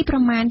ការិនីប្រ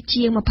មាណ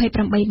ជាង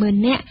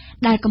 28,000 នាក់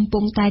ដែលកំពុ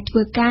ងតែធ្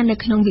វើការនៅ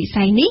ក្នុងវិ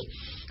ស័យនេះ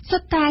សុ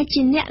ទ្ធតែ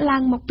ជាអ្នកឡើ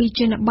ងមកពី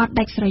ជនបទ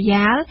ដាច់ស្រ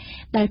យាល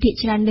ដែលភាគ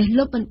ច្រើនលើសល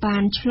ប់មិនបា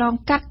នឆ្លង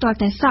កាត់ទាល់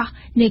តែសោះ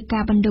នៃកា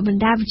របណ្ដុះប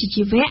ណ្ដាលវិជ្ជា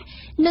ជីវៈ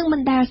និងមិ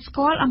នដែលស្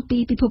គាល់អំពី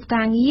ពិភព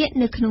ការងារ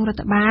នៅក្នុងរ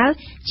ដ្ឋបាល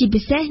ជា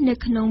ពិសេសនៅ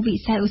ក្នុងវិ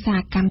ស័យឧស្សាហ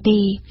កម្មទេ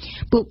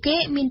ពួកគេ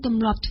មានទ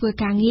ម្លាប់ធ្វើ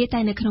ការងារតែ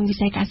នៅក្នុងវិ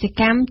ស័យកសិ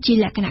កម្មជា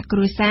លក្ខណៈគ្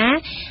រួសារ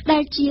ដែ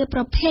លជាប្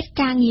រភេទ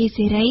ការងារ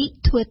សេរី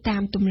ធ្វើតា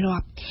មទម្លា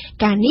ប់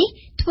ការនេះ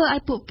ធ្វើឲ្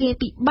យពួកគេ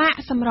ពិបាក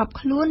សម្រប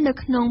ខ្លួននៅ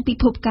ក្នុងពិ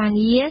ភពការ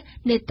ងារ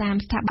នៅតាម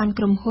ស្ថាប័ន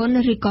ក្រុមហ៊ុន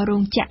ឬក៏រោ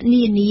ងចក្រ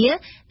នានា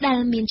ដែល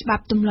មានច្បា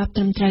ប់ទម្លាប់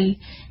ត្រឹមត្រូវ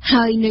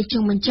ហើយនៅចុ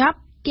ងបញ្ចប់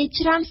គេ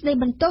ច្រើនស្ដី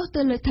បន្ទោស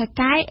ទៅលើថៅ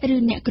កែឬ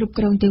អ្នកគ្រប់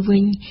គ្រងទៅវិ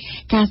ញ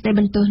ការស្ដី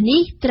បន្ទោស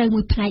នេះត្រូវ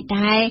មួយផ្នែក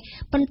ដែរ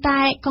ប៉ុន្តែ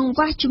កង្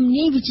វះជំ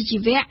នាញវិជ្ជាជី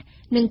វៈ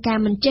និងការ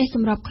មិនចេះស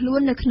ម្របខ្លួន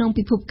នៅក្នុង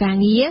ពិភពការ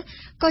ងារ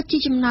ក៏ជា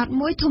ចំណោទ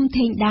មួយធំ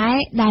ធេងដែរ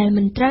ដែល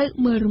មិនត្រូវ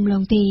មើលរំល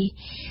ងទេ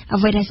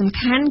អ្វីដែលសំ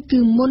ខាន់គឺ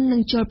មុននឹ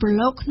ងចូលប្រ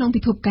ឡូកក្នុង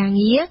ពិភពការ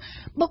ងារ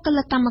បុគ្គ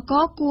លិកកម្មក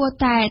រគួរ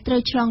តែត្រូ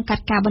វឆ្លងកា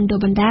ត់ការបណ្ដុះ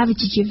បណ្ដាលវិ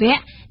ជ្ជាជីវៈ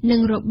និង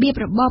របៀប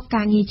របប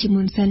ការងារជា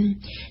មុនសិន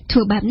ធ្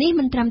វើបែបនេះ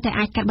មិនត្រឹមតែ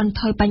អាចកាត់បន្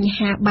ថយបញ្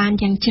ហាបាន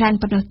យ៉ាងច្រើន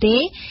ប៉ុណ្ណោះទេ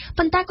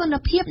ប៉ុន្តែគុណ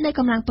ភាពនៃក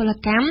ម្លាំងពល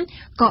កម្ម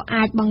ក៏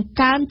អាចបង្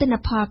កើនទិន្ន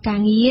ផលការ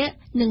ងារ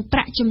និងប្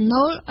រាក់ចំ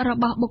ណូលរ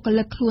បស់បុគ្គ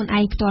លិកខ្លួនឯ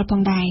ងផ្ទាល់ផ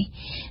ងដែរ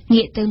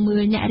ងាកទៅមើ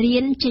លអ្នករៀ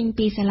នចេញ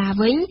ពីសាលា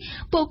វិញ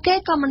ពួកគេ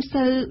ក៏មិន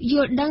សូវយ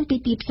ល់ដឹងពី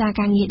ទីផ្សារ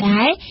ការងារ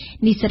ដែរ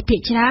និស្សិតភាគ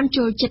ច្រើន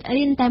ចូលចិត្ត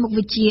រៀនតែមុខ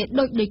វិជ្ជា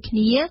ដូចគ្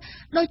នា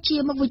ដូចជា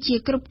មុខវិជ្ជា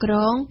គ្រប់គ្រ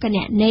ងគណ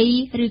នេយ្យ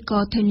ឬក៏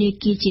ធនា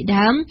គារជា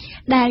ដើម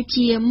ដែល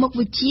ជាមុខ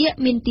វិជ្ជា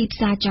មានទីផ្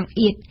សារចង្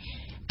អៀត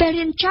ពេល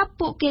រៀនចប់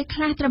ពួកគេខ្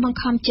លះត្រូវបង្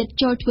ខំចិត្ត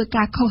ចូលធ្វើ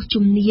ការខុស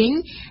ជំនាញ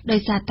ដោ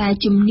យសារតែ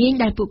ជំនាញ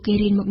ដែលពួកគេ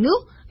រៀនមកនោះ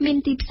មាន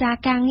ទីផ្សារ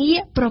ការងារ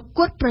ប្រ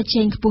កួតប្រ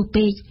ជែងខ្ពស់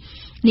ពេក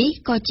នេះ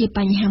ក៏ជាប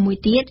ញ្ហាមួយ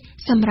ទៀត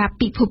សម្រាប់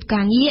ពិភព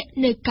ការងារ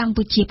នៅកម្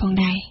ពុជាផង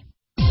ដែរ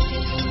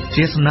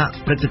ទេសនា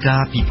ព្រឹត្តិការ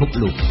ណ៍ពិភព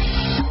លោក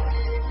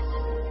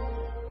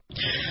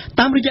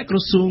តាមរយៈក្រ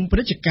សួងពា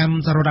ណិជ្ជកម្ម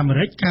សហរដ្ឋអាមេ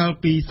រិកកាល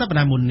ពីសប្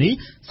តាហ៍មុននេះ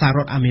សហរ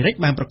ដ្ឋអាមេរិក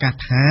បានប្រកាស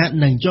ថា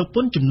នឹងយកព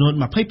ន្ធចំនួន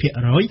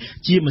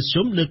 20% ជាមធ្យ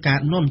មលើការ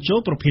នាំចូល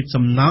ប្រភេទ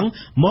សំណង់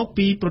មក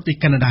ពីប្រទេស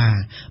កាណាដា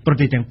ប្រ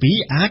ទេសទាំងពីរ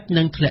អាច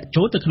នឹងធ្លាក់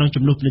ចូលទៅក្នុង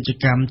ជំនួបពាណិជ្ជ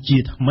កម្មជា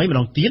ថ្មីម្ដ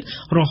ងទៀត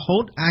រហូ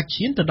តអាច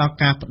ឈានទៅដល់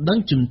ការប្តឹង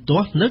ជំទា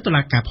ស់នៅតុ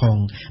លាការផង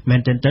មែ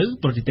នទែនទៅ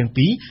ប្រទេសទាំង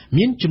ពីរ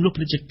មានជំនួប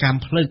ពាណិជ្ជកម្ម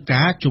ផ្លូវ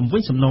ការជំវិ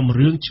ញសំណុំ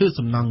រឿងឈើ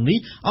សំណង់នេះ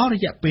អស់រ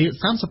យៈពេល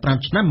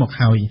35ឆ្នាំមក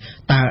ហើយ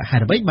តើហេ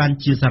តុអ្វីបាន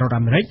ជាសហរដ្ឋ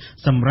អាមេរិក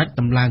សម្រាប់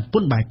តម្លើងព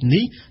ន្ធបែប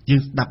នេះយើ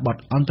ងស្ដាប់បទ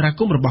អន្តរា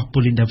គមន៍របស់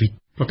Pauline David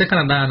ប្រទេសកា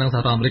ណាដានិងស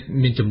ហរដ្ឋអាមេរិក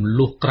មានចំ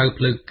នួនក្រៅ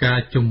ផ្លូវការ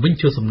ជំវិញ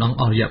ឈើសំណង់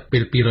អស់រយៈពេ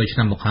ល200ឆ្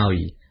នាំមកហើយ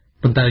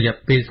ប៉ុន្តែរយៈ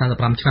ពេល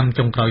35ឆ្នាំ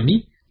ចុងក្រោយនេះ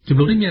ចំ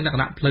នួននេះមានលក្ខ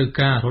ណៈផ្លូវ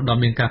ការរហូតដ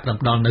ល់មានការផ្តឹង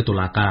ផ្តល់នៅតុ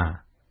លាការ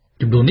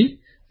ចំនួននេះ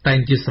តែង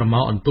ជាស្រមោ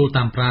លអន្ទោល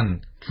តាមប្រាណ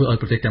ធ្វើឲ្យ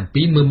ប្រទេសទាំង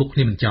ពីរមើលមុខគ្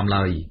នាមិនចំ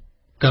ឡើយ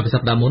កាលពីស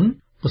ប្តាហ៍មុន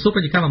ក្រសួង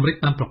ពាណិជ្ជកម្មអាមេរិក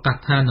បានប្រកាស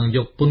ថានឹងយ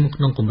កពន្ធ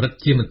ក្នុងកម្រិត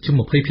ជាមធ្យម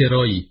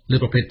 20% លើ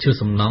ប្រភេទឈើ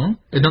សំណង់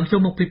ដែលនាំចូល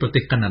មកពីប្រទេ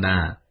សកាណាដា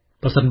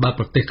ប្រសិនបើ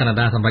ប្រទេសកាណា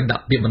ដាសម្រេចដា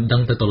ក់ពាក្យបណ្ដឹ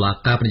ងទៅតុលា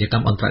ការពាណិជ្ជក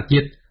ម្មអន្តរជា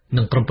តិ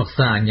និងក្រុមប្រឹក្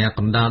សាអាជ្ញាក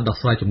ណ្ដាលដោះ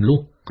ស្រាយជម្លោះ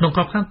ក្នុងក្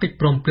របខ័ណ្ឌកិច្ច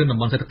ព្រមព្រៀងតំ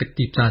បន់សេដ្ឋកិច្ច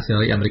ទីផ្សារសេ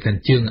រីអាមេរិកខាង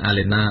ជើងអា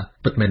ឡេណា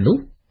ពិតមែននោះ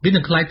វា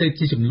នឹងក្លាយទៅ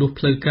ជាជម្លោះ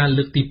ផ្លូវការ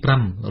លើកទី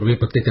5រវាង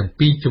ប្រទេសទាំង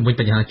ពីរជុំវិញ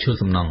បញ្ហាឈើ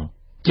សំណង់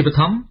ជាប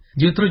ឋម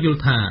យើងត្រូវយល់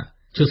ថា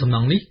ឈើសំណ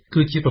ង់នេះ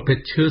គឺជាប្រភេទ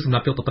ឈើសម្រា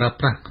ប់យកទៅប្រើ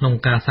ប្រាស់ក្នុង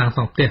ការសាងស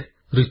ង់ផ្ទះ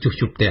ឬជួស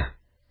ជុលផ្ទះ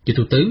ជា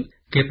ទូទៅ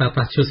គេប្រើប្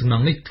រាស់ឈើសំណ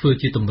ង់នេះធ្វើ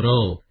ជាទម្រ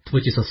ធ្វើ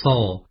ជាសស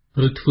រ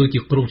ឬធ្វើជា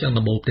គ្រោងឆ្អឹង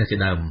ដំបូលផ្ទះជា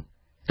ដើម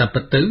តែ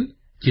ពិតទៅ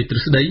ជាទ្រឹ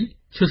ស្ដី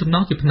ឈើសំណ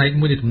ង់ជាផ្នែក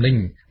មួយនៃទំនិញ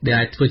ដែល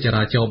អាចធ្វើច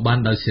រាចរណ៍បាន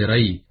ដោយសេ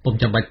រីពុំ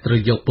ចាំបាច់ត្រូវ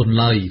យកពន្ធ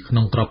ឡើយក្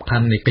នុងក្របខ័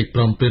ណ្ឌនៃកិច្ចព្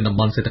រមព្រៀងតំ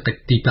បន់សេដ្ឋកិច្ច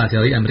ទីផ្សារសេ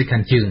រីអាមេរិកខា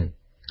ងជើង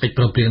កិច្ច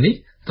ព្រមព្រៀងនេះ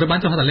ត្រូវបាន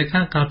ចុះហត្ថលេ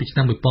ខាកាលពីឆ្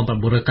នាំ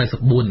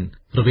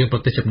 1994 រវាងប្រ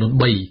ទេសចំនួន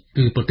3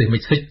គឺប្រទេសមិ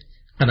ចស៊ិក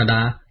កាណា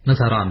ដានិង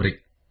សហរដ្ឋអាមេរិក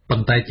ប៉ុ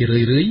ន្តែជារឿ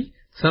យៗ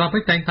សហរដ្ឋអាមេ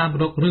រិកតែងតាម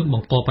រករឿងប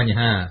ង្កបញ្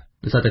ហា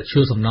ដោយសារតែឈើ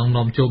សំណង់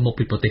នាំចូលមក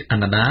ពីប្រទេសកា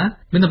ណាដា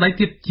មានតម្លៃ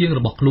ទាបជាងរ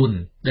បស់ខ្លួន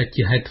ដែល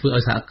ជាហេតុធ្វើ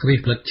ឲ្យសហគ្រាស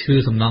ផលិតឈើ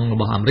សំណង់រ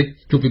បស់អាមេរិក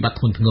ជួបវិបត្តិ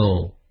ធ្ងន់ធ្ងរ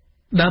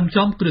ដើម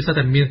ចំគឺដោយសារ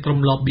តែមានក្រុម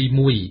lobby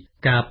មួយ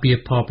ការពារ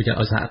ផលប្រយោជន៍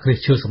ឲ្យសហគ្រាស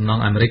ឈើសំណ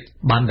ង់អាមេរិក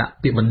បានដាក់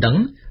ពាក្យបណ្ដឹង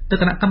ទៅ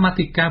គណៈកម្មា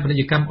ធិការពាណិជ្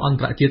ជកម្មអន្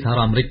តរជាតិសហរ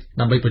ដ្ឋអាមេរិក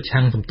ដើម្បីប្រ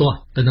ឆាំងជំទាស់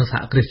ទៅនឹងសហ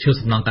គ្រាសឈើ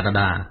សំណង់កាណា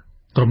ដា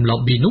ក្រុម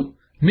lobby នោះ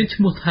មានឈ្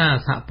មោះថា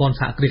សហព័ន្ធ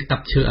សហគ្រាសកា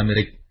ប់ឈើអាមេ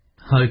រិក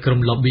ហើយក្រុម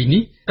lobby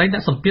នេះតែងដា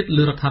ក់សម្ពាធ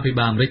លើរដ្ឋាភិ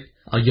បាលអាមេរិក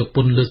ឲ្យយកព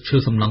ន្ធលើឈើ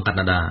សំណង់កា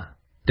ណាដា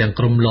ទាំង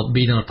ក្រុម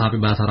lobby និងរដ្ឋាភិ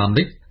បាលសហរដ្ឋអាមេ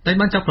រិកតែ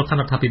បានចាប់ប្រកាន់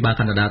រដ្ឋាភិបាល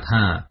កាណាដា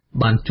ថា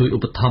បានជួយឧ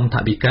បត្ថម្ភថ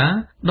វិកា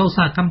ដល់ឧស្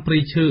សាហកម្មព្រៃ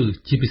ឈើ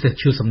ជាពិសេស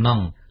ឈើសំណ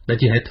ង់ដែល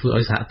ជាហេតុធ្វើ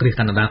ឲ្យសហគ្រាស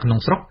កាណាដាក្នុង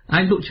ស្រុកអា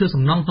ចលក់ឈើ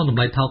សំណង់ក្នុងត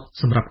ម្លៃថោក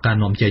សម្រាប់ការ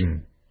នាំចេញ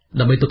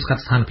ដើម្បីទប់ស្កា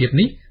ត់ស្ថានភាព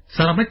នេះស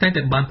ហរដ្ឋអាមេរិកតែង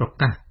តែបានប្រ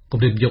កាសគ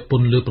ម្រាមយកព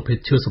ន្ធលើប្រភេទ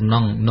ឈើសំណ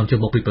ង់នាំចូល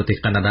មកពីប្រទេស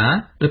កាណាដា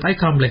ដោយផ្អែក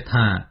ក្រោមលេស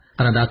ថា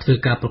កាណាដាធ្វើ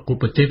ការប្រកួត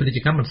ប្រជែងពាណិជ្ជ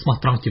កម្មមិនស្មោះ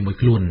ត្រង់ជាមួយ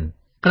ខ្លួន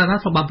កាណាដា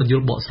ត្រូវបានបញ្យ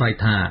ល់បកស្រាយ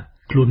ថា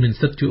ខ្លួនមាន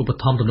សិទ្ធិជួយឧប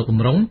ត្ថម្ភទំនុកប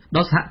ម្រុងដ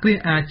ល់សហគ្រាស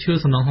អាចឈើ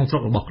សំណង់ក្នុងស្រុ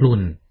ករបស់ខ្លួន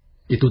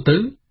ជាទូទៅរ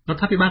ដ្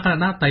ឋាភិបាលកាណា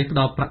ដាតែងផ្ដ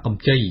ល់ប្រាក់ក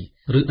ម្ចី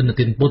ឬឥណ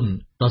ទានពន្ធ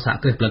ដល់សហ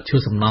គ្រាសផលិតឈើ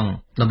សំណង់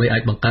ដើម្បីអា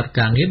ចបង្កើត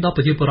ការងារដល់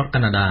ប្រជាពលរដ្ឋ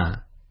កាណាដា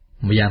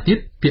ម្យ៉ាងទៀត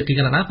ភាគី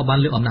កាណាដាក៏បាន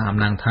លើកអំ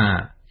ណះថា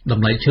ត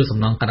ម្លៃឈើសំ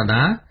ណង់កាណា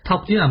ដាថោក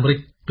ជាងអាមេរិក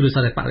គឺដោយសា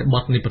រតែបរិប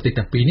ទនៃប្រទេស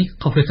ទាំងពីរនេះ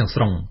ខុសគ្នាទាំងស្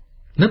រុង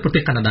នៅប្រទេ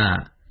សកាណាដា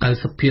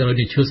 90%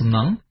 នៃឈើសំណ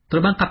ង់ត្រូ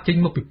វបានកាប់ចេញ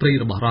មកពីព្រៃ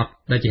របស់រដ្ឋ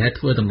ដែលជាហេតុ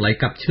ធ្វើឲ្យតម្លៃ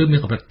កាប់ឈើមាន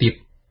កម្រិតទាប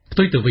ផ្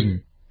ទុយទៅវិញ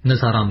នៅ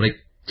សហរដ្ឋអាមេរិក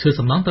ឈើ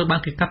សំណង់ត្រូវបាន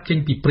គេកាប់ចេញ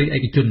ពីព្រៃឯ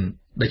កជន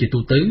ដែលជាទូ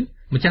ទៅ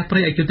ម្ចាស់ព្រៃ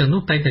ឯកជនទាំង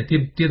នោះតែងតែទា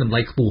មទារតម្លៃ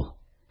ខ្ពស់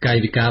កាយ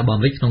វិការរបស់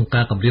អាមេរិកក្នុង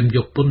ការគម្រាមយ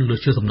កពន្ធលើ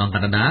ឈើសំណង់កា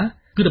ណាដា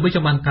គឺដើម្បីច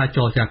ង់បានការច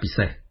រចាពិ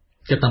សេស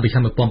ចាប់តាំងពីឆ្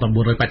នាំ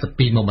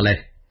1982មកម្លេះ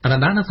កាណា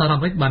ដានិងសហរដ្ឋអា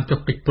មេរិកបានចុះ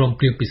កិច្ចព្រម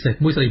ព្រៀងពិសេស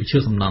មួយស្តីពីឈើ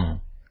សំណង់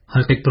ហើ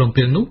យកិច្ចព្រមព្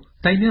រៀងនោះ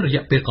តែមានរ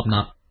យៈពេលកំណ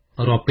ត់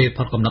រាល់ពេល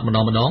ផុតកំណត់ម្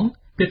ដង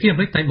ភាគីអា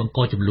មេរិកតែងបង្ក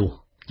ចំនួន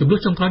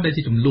ចុងក្រោយដែល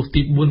ជាចំនួន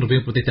ទី4រវា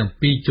ងប្រទេសទាំង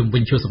ពីរជុំវិ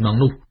ញឈើសំណង់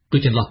នោះគឺ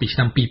ចន្លោះពីឆ្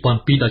នាំ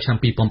2002ដល់ឆ្នាំ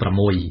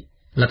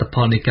2006លទ្ធផ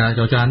លនៃការច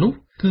រចានោះ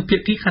គឺភា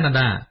គីកាណា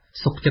ដា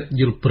សុខចិត្ត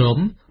យល់ព្រម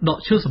ដក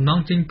ឈើសំណ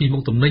ង់ចេញពីមុ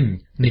ខទំនិញ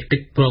នៃកិ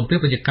ច្ចព្រមព្រៀង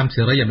ពាណិជ្ជកម្ម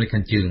សេរីអាមេរិក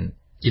ខាងជើង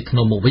ជាថ្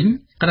នូរមកវិញ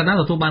កាណាដា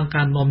ទទួលបាន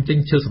ការនាំចេញ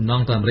ឈើសំណ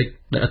ង់ទៅអាមេរិក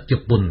ដោយឥតជា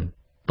ប់ពន្ធ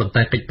ប៉ុន្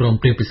តែកិច្ចព្រម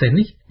ព្រៀងពិសេស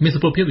នេះមានស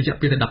ម្ពាធភាពរយៈ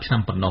ពេលតែ10ឆ្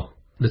នាំប៉ុណ្ណោះ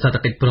ដោយសារតែ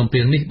កិច្ចព្រមព្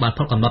រៀងនេះបាន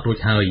ផុតកំណត់រួច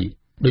ហើយ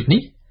ដូច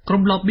នេះក្រុ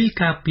ម lobby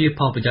ការពារផ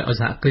លប្រយោជន៍ឲ្យ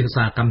សហគ្រាសឧស្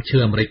សាហកម្មឈើ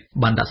អាមេរិក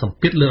បានដាក់សម្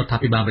ពាធលើរដ្ឋា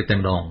ភិបាលអាមេរិកតែ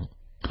ម្ដង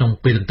ក្នុង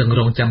ពេលទន្ទឹង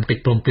រង់ចាំកិច្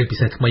ចព្រមព្រៀងពិ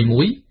សេសថ្មី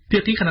មួយភា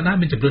គីកាណាដា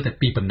មានជម្រើសតែ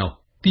ពីរប៉ុណ្ណោះ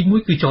ទី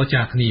1គឺចរ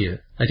ចាគ្នា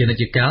ដែលជានិ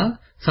ច្ចកាល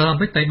សហរដ្ឋអា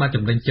មេរិកតែបាន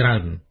ចំណេញច្រើ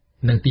ន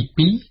និងទី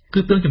2គឺ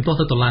ព្រមជំទាស់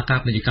ទៅតុលាការ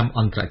ពាណិជ្ជកម្ម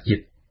អន្តរជា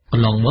តិក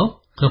ន្លងមក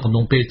ក្នុងកំ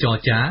ឡុងពេលចរ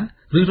ចា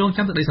ឬរង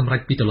ចាំសេចក្តីសម្រេច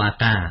ពីតុលា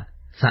ការ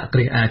សហគ្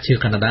រាសអាឈើ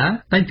កាណាដា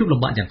តែជួបលំ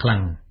បាកយ៉ាងខ្លាំ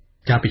ង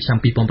កាលពីឆ្នាំ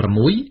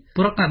2006ព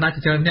លរដ្ឋកាណាដាជា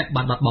ច្រើនអ្នក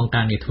បានបាត់បង់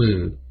ការងារធ្វើ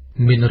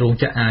មានរោង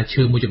ចក្រអា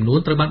ឈើមួយចំនួន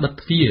ត្រូវបានបិទ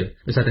ទ្វារ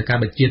ដោយសារតែការ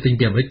បញ្ជាទិញ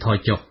ពីអាមេរិកថយ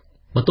ចុះ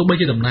បើទោះបី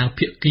ជាតំណាង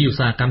ភាគីឧស្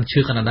សាហកម្មឈើ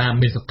កាណាដា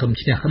មានសង្ឃឹម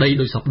ឈ្នះក្តី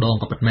ដោយសពដង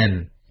ក៏ពិតមែន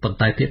ប៉ុន្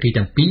តែភាគី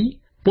ទាំងពីរ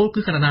ពលគឺ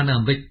កាណាដានិង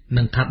អាមេរិក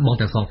នឹងខាត់បង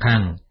ទាំងសងខា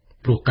ង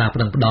ព្រោះការប្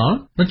តឹងផ្ដាល់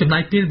នឹងចំណា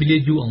យពេលវេលា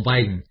យូរអង្វែ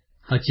ង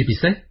ហើយជាពិ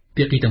សេស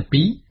ភាគីទាំង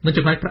ពីរនឹង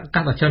ចំណាយប្រាក់កា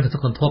សដ៏ច្រើនសន្ធឹ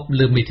កសន្ធាប់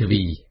លើមេធា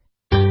វី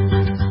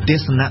ទេ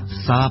សនា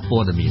សារព័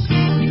ត៌មាន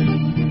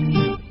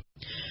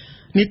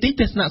នីតិ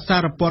ទេសនាសា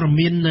រព័ត៌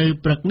មាននៅ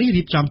ព្រឹកនេះ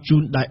រៀបចំជូ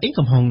នដោយអេង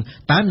កំហុង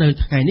តើនៅ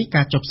ថ្ងៃនេះ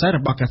ការចុះផ្សាយរ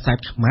បស់កាសែត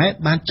ខ្មែរ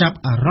បានចាប់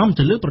អារម្មណ៍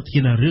ទៅលើប្រធា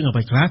នរឿងអ្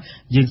វីខ្លះ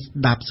យើងស្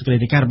ដាប់សេចក្តី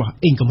រាយការណ៍របស់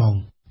អេងកំហុង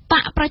ប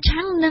កប្រ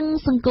ឆាំងនិង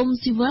សង្គម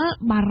ស៊ីវិល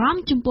បារម្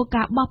ភចំពោះ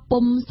ការបោះពុ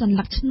ម្ពសន្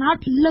លឹកឆ្នោត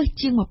លើស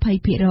ជាង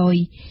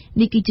 20%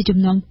 នេះគឺជាចំ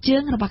ណងជើ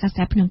ងរបស់កា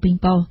សែតភ្នំពេញ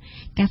ប៉ុស្តិ៍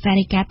កាសែត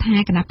រាយការណ៍ថា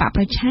គណៈបក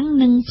ប្រឆាំង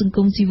និងសង្គ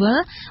មស៊ីវិល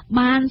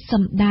បានស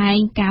ម្ដែង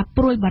ការ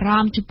ព្រួយបារ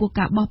ម្ភចំពោះ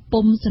ការបោះពុ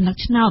ម្ពសន្លឹក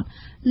ឆ្នោត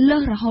លើ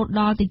សរហូត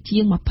ដល់ទៅជា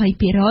ង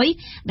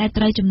 20% ដែល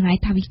ត្រូវចំណាយ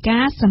ថវិកា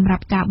សម្រា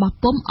ប់ការបោះ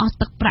ពុម្ពអស់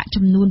ទឹកប្រាក់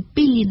ចំនួន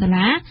$2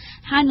 លាន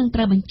ហើយនឹងត្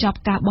រូវបញ្ចប់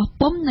ការបោះ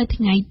ពុម្ពនៅ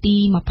ថ្ងៃទី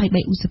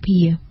23ឧស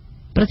ភា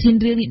ប្រធាន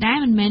រឿងនេះដែរ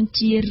មិនមែន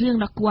ជារឿង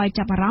ដ៏គួរឲ្យ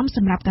ចាប់អារម្មណ៍ស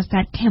ម្រាប់កាសែ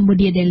ត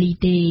Cambodia Daily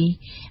ទេ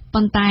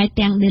ប៉ុន្តែ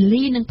ទាំង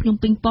Daily និងភ្នំ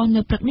ពេញប៉ុស្តិ៍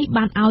នៅព្រឹកនេះ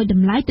បានឲ្យត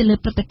ម្លៃទៅលើ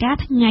ព្រឹត្តិការ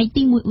ណ៍ថ្ងៃ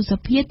ទី1ឧស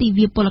ភាទិ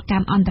វាពលក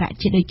ម្មអន្តរ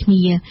ជាតិដូចគ្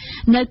នា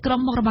នៅក្រុម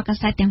មុខរបស់កា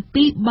សែតទាំង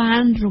ពីរបា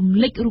នរំ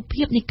លេចរូប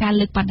ភាពនៃការ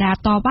លើកបដា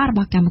តវ៉ារប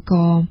ស់កម្មក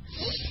រ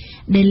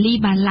Daily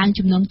បានឡើង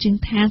ចំណងជើង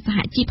ថាសហ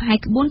ជីពហាយ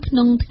ក្បួនក្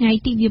នុងថ្ងៃ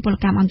ទិវាពល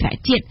កម្មអន្តរ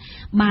ជាតិ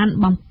បាន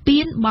បំពា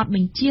នបទប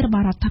ញ្ជារប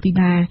ស់រដ្ឋាភិ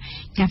បាល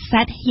កា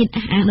សែតហ៊ាន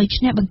អះអាងដូច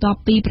នេះបន្ទាប់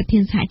ពីប្រធា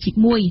នសហជីព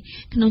មួយ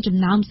ក្នុងចំ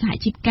ណោមសហ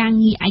ជីពការ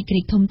ងារឯក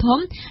រាជ្យធំៗ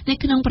នៅ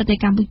ក្នុងប្រទេស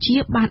កម្ពុជា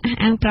បានអះ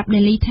អាងប្រាប់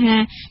Daily ថា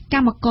ក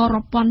ម្មករ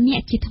រាប់ពាន់នា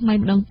ក់ជាថ្មី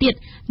ម្ដងទៀត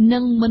នឹ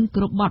ងមិនគោ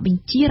រពបទប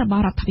ញ្ជារប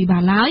ស់រដ្ឋាភិបា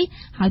លឡើយ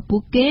ហើយពួ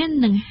កគេ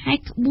នឹងហាយ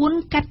ក្បួន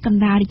កាត់ក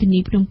ណ្ដាលរាជធានី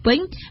ភ្នំពេញ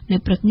នៅ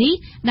ព្រឹកនេះ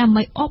ដើម្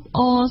បីអបអ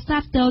រសា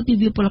ទរទិ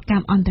វាពលក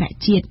ម្មអន្តរ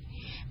ជាតិ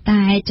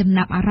តែចំ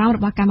ណាប់អារម្មណ៍រ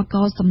បស់កម្មក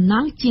រសំណ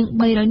ង់ជាង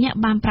300នាក់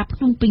បានប្រាប់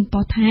ភ្នំពេញ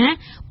ប៉ុស្តិ៍ថា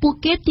ពួក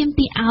គេទាម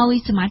ទារឲ្យ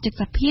សមាជិក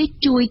សភា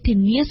ជួយធា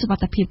នាសុវ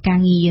ត្ថិភាពការ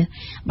ងារ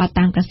បើ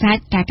តាមកាសែត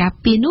ការការ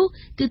ពារនោះ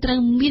គឺត្រូវ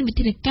មានវិ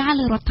ធានការ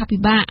លើរដ្ឋាភិ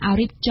បាលឲ្យ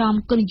រៀបចំ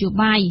គោលនយោ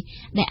បាយ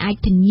ដែលអាច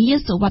ធានា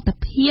សុវត្ថិ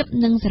ភាព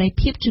និងសេរី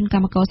ភាពជូនក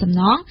ម្មករសំ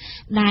ណង់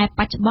ដែលប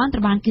ច្ចុប្បន្នត្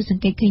រូវបានគេស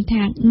ង្កេតឃើញ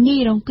ថាងា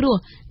យរងគ្រោះ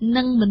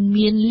និងមិន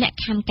មានលក្ខ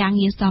ខណ្ឌការ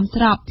ងារសម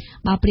ស្រប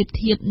បើប្រៀប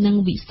ធៀបនឹង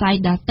វិស័យ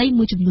ដទៃ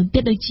មួយចំនួនទៀ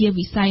តដូចជា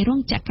វិស័យរោង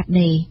ចក្រកាត់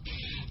ដេរ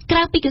ក្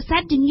រៅពីកាសែ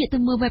តយើងងាកទៅ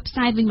មើល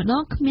website វិញម្ដ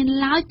ងគ្មាន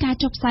ឡើយការ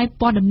ចុះផ្សាយ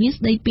ព័ត៌មាន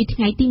ស្ដីពីថ្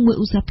ងៃទី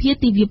1ឧសភា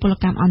ទិវាពល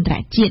កម្មអន្តរ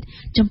ជាតិ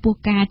ចំពោះ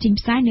ការចេញ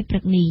ផ្សាយនៅព្រឹ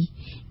កនេះ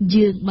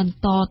យើងបន្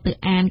តទៅ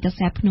អានកា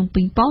សែតភ្នំ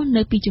ពេញប៉ុស្តិ៍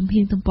នៅពីជំ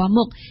ហានទំព័រ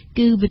មុខ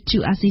គឺវិទ្យុ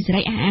អាស៊ីសេ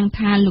រីអះអាង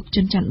ថាលោក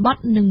ជុនច័ន្ទបត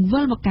នឹងវិ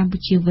លមកកម្ពុ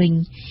ជាវិញ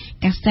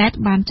កាសែត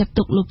បានចាត់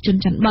ទុកលោកជុន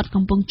ច័ន្ទបត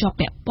កំពុងជាប់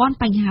ពាក់ព័ន្ធ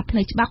បញ្ហាផ្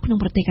លូវច្បាប់ក្នុង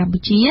ប្រទេសកម្ពុ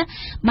ជា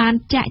បាន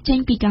ចាក់ចេញ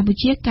ពីកម្ពុ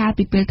ជាកាល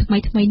ពីពេលថ្មី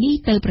ៗនេះ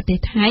ទៅប្រទេស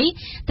ថៃ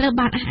ត្រូវ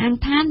បានអះអាង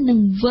ថានឹង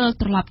វិល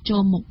ត្រឡប់ចូ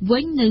លមកវិ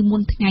ញនៅមុ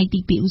នថ្ងៃទី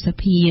2ឧស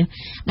ភា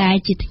ដែល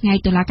ជាថ្ងៃ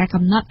តុលាការ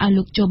កំណត់ឲ្យ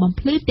លោកចូលបំ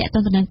ភ្លឺទាក់ទ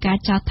ងទៅនឹងការ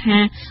ចោទថា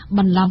ប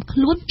ន្លំខ្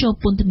លួនចូល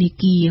ពន្ធនា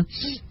គារ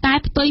តែ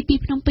ផ្ទុយពី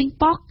ភ្នំពេញ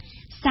ប៉ុស្តិ៍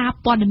សារ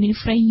ព័ត៌មាន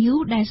Fresh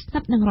News ដែលស្និ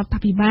ទ្ធនឹងរដ្ឋា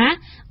ភិបាល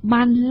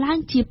បានឡើង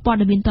ជាព័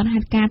ត៌មានទាន់ហេ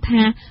តុការណ៍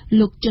ថា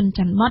លោកជុន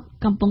ច័ន្ទបត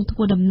កំពុងធ្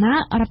វើដំណើរ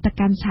រដ្ឋ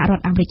កម្មសហរ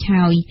ដ្ឋអាមេរិក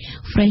ហើយ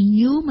Fresh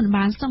News មិន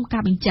បានសុំកា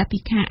របញ្ជាក់ពី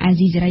ខាងអា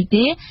ស៊ីសេរី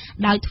ទេ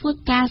ដោយធ្វើ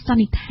ការសន្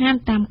និដ្ឋាន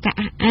តាមការ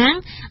អះអាង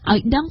ឲ្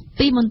យដឹង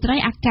ពីមន្ត្រី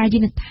អគ្គយា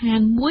នដ្ឋាន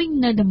មួយ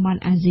នៅតំប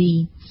ន់អាស៊ី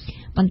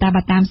ប៉ុន្តែ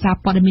បើតាមសារ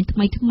ព័ត៌មានថ្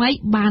មី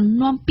បាន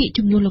នាំពាក្យ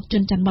ជំនួសលោកជុ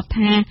នច័ន្ទបត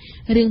ថា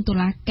រឿងតុ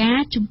លាការ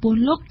ចំពោះ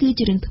លោកគឺ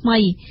ជារឿងថ្មី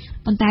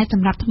ប៉ុន្តែស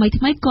ម្រាប់ថ្មី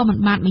ក៏មិន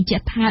បានបញ្ជា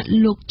ក់ថា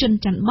លោកជុន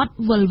ច័ន្ទបត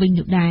វិលវិញ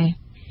នោះដែរ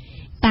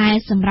តែ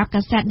សម្រាប់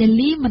កាសែត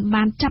Daily មិន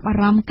បានចាប់អា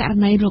រម្មណ៍ករ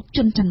ណីលោក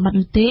ជុនច័ន្ទបត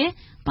នោះទេ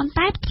ប៉ុន្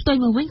តែផ្ទុយ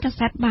មកវិញកា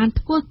សែតបាន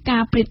ធ្វើកា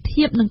រប្រៀប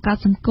ធៀបនឹងការ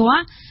សម្គា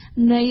ល់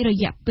នៃរ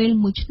យៈពេល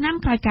1ឆ្នាំ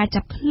ក្រោយការ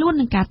ចាប់ខ្លួន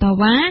និងការត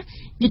វ៉ា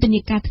យុទ្ធនា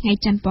ការថ្ងៃ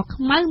ច័ន្ទពណ៌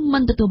ខ្មៅមិ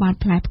នទទួលបាន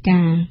ផ្លែផ្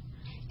កា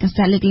កា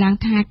សែតលើកឡើង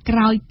ថាក្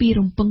រោយពី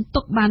រំពឹង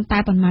ទុកបានតែ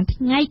ប៉ុន្មាន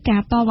ថ្ងៃកា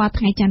រតវ៉ា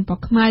ថ្ងៃច័ន្ទព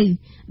ណ៌ខ្មៅ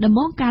ដំ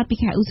បូងកាលពី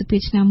ខែឧសភា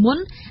ឆ្នាំមុន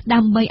ដើ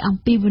ម្បីអំ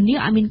ពាវនាវ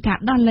ឲ្យមានការ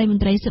ដោះលែងម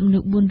ន្ត្រីសិទ្ធិមនុ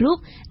ស្ស4រូប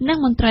និង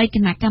មន្ត្រីគ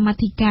ណៈកម្មា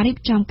ធិការរៀប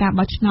ចំការ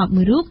បោះឆ្នោត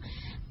1រូប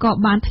ក៏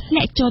បានធ្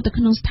លាក់ចូលទៅ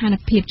ក្នុងស្ថាន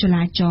ភាពច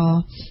លាចល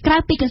ក្រៅ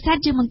ពីកាសែត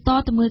យើងបន្ត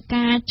ទៅមើល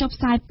ការចុះផ្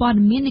សាយព័ត៌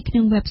មាននៅក្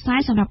នុង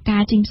website សម្រាប់កា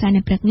រចេញផ្សាយ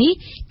នៅព្រឹកនេះ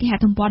គេហ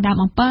ទំព័រដើម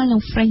អំពិលនិ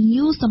ង Fresh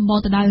News សម្បូរ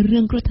ទៅដោយរឿ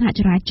ងគ្រោះថ្នាក់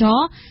ចរាចរ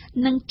ណ៍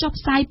និងចុះ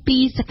ផ្សាយពី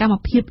សកម្ម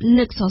ភាព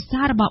លើកសរ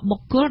សើររបស់បុ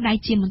គ្គលដែល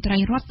ជាមន្ត្រី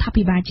រដ្ឋា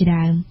ភិបាលជា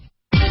ដើម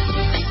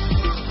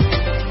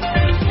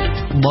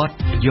បទ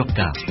យក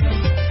កា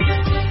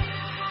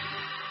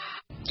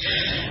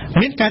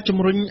មានការជំ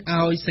រុញ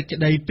ឲ្យសេចក្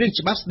តីព្រាង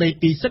ច្បាប់ស្តី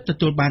ពីសិទ្ធិទ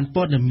ទួលបាន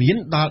ព័ត៌មាន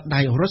ដល់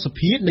ដៃរដ្ឋស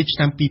ភានៅឆ្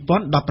នាំ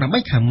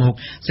2018ខាងមុខ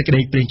សេចក្តី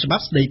ព្រាងច្បា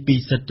ប់ស្តីពី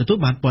សិទ្ធិទទួល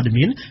បានព័ត៌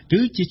មាន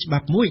គឺជាច្បា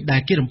ប់មួយដែ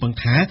លគេរំពឹង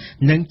ថា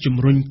នឹងជំ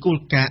រុញគោល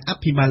ការណ៍អ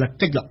ភិបាល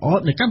កិច្ចល្អ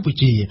នៅកម្ពុ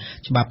ជា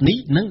ច្បាប់នេះ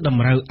នឹងត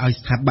ម្រូវឲ្យ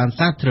ស្ថាប័ន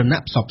សាធារ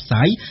ណៈផ្សព្វផ្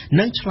សាយ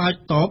និងឆ្លើយ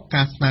តប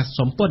ការស្នើ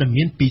សុំព័ត៌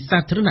មានពីសា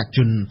ធារណជ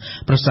ន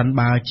ប្រសិន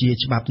បើជា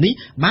ច្បាប់នេះ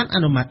បានអ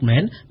នុម័តមែ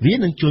នវា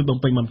នឹងជួយបំ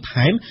ពេញបន្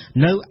ថែម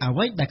នៅអ្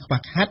វីដែលខ្វះ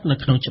ខាតនៅ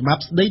ក្នុងច្បា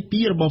ប់ស្តី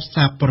ពីរបប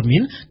សារព័ត៌មា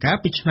នកាល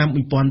ពីឆ្នាំ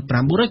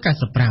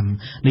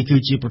1995នេះគឺ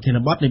ជាប្រធាន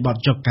បទនៃបទ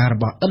ចុះការរ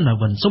បស់អិនណា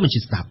វិនសូមអញ្ជើ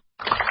ញស្ដាប់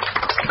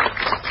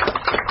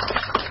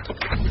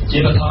ជា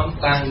បឋម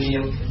តាំងនា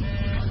ម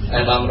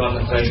អាដាមរដ្ឋម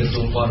ន្ត្រីក្រ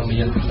សួងព័ត៌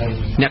មាន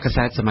អ្នកក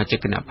សែតសមាជិក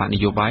គណៈបកន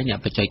យោបាយអ្នក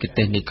បច្ចេក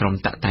ទេសនៃក្រម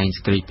តាក់តែងសេ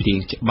ចក្តីព្រាង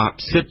ច្បាប់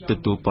សិទ្ធិទ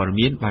ទួលព័ត៌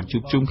មានបានជួ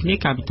បជុំគ្នា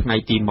កាលពីថ្ងៃ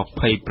ទី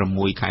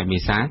26ខែមេ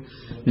សា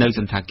នៅស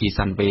ន្តាគារ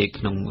សាន់វេ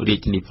ក្នុងរាជ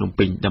ធានីភ្នំ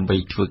ពេញដើម្បី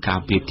ធ្វើការ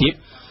ប្រៀបធៀប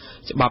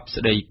ច្បាប់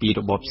ស្តីពី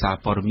របបសារ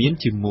ព័ត៌មាន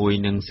ជាមួយ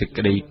នឹងសេច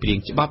ក្តីព្រាង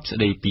ច្បាប់ស្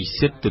តីពី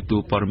សិទ្ធិទទួ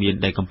លព័ត៌មាន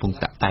ដែលកំពុង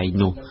តាក់តែង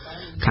នោះ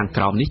ខាង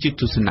ក្រោមនេះជា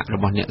ទស្សនៈរ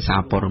បស់អ្នកសា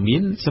រព័ត៌មា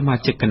នសមា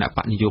ជិកគណៈប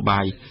កនយោ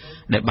បាយ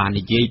ដែលបាន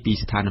និយាយពី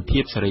ស្ថានភា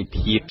ពសេរី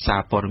ភាពសា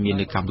រព័ត៌មាន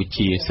នៅកម្ពុ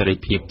ជាសេរី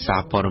ភាពសា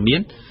រព័ត៌មា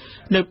ន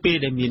នៅពេល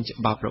ដែលមានច្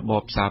បាប់រប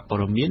បសារព័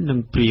ត៌មាននិង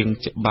ព្រាង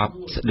ច្បាប់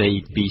ស្តី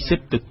ពីសិ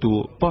ទ្ធិទទួល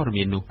ព័ត៌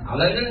មាននោះឥ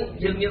ឡូវនេះ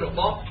យើងមានរ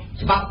បប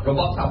ច្បាប់រ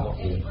បបសារព័ត៌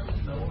មាន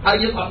ហើយ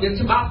យើងអត់មាន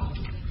ច្បាប់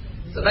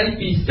ស្តី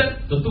ពីសិទ្ធិ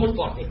ទទួល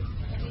ព័ត៌មាន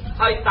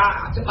ហើយតា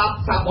ច្បាប់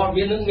សារព័ត៌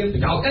មាននឹងមានប្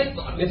រយោជន៍អី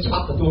ក៏អត់មានច្បា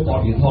ប់ទទួលព័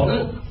ត៌មានផងហ្នឹ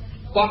ង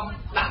គាត់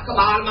ដាក់ក្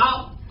បាលមក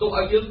ទោះ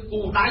ឲ្យយើងគូ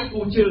ដៃ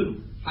គូជើង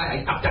ហើយឲ្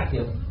យកាប់ចាក់ទៀ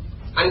ត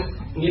អញ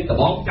មានដ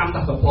បងចាំតែ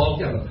សភង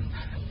ចឹង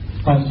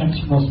បើខ្ញុំ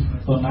ឈ្មោះ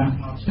ប៉ុណ្ណា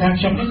ឆ្នាំ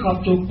ខ្ញុំនេះក៏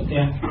ជួបប្រ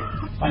ទះ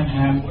បញ្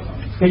ហា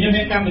គឺយើង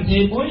មានកម្មវិធី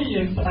មួយ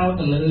យើងផ្ដោត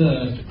ទៅលើ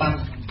ច្បាប់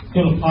ជ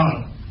លផលអ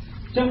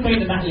ញ្ចឹងពេល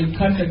ដាក់លិ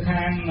ខិតទៅ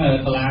ខាង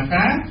តុលា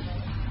ការ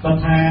គាត់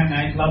ថា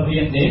ណៃខ្លៅរៀ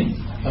នទេ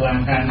តុលា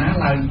ការណា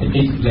ឡើងពី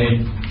ទីលេខ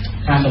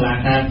ខាងតុលា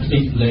ការទី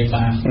លេខ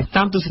បាន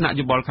តាមទស្សនៈ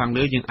យោបល់ខាង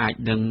លើយើងអាច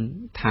ដឹង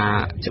ថា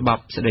ច្បា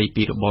ប់ស្តី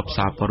ពីរបប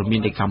សារព័ត៌មា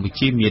ននៅកម្ពុ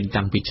ជាមាន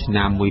តាំងពីឆ្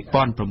នាំ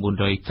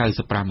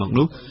1995មក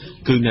នោះ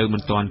គឺនៅមិ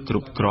នទាន់គ្រ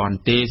ប់គ្រាន់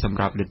ទេសម្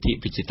រាប់លទ្ធិ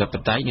ប្រជាធិប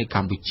តេយ្យនៅក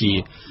ម្ពុជា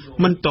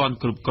មិនទាន់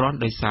គ្រប់គ្រាន់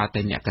ដោយសារតែ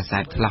អ្នកកាសែ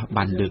តខ្លះ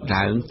បានលើក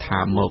ឡើងថា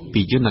មក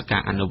ពីយន្តកា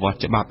រអនុវត្ត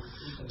ច្បាប់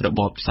រ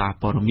បបសារ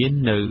ព័ត៌មាន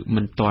នៅ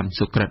មិនទាន់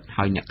សុក្រិត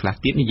ហើយអ្នកខ្លះ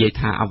ទៀតនិយាយ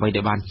ថាអ្វី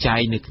ដែលបានចែ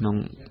ងនៅក្នុង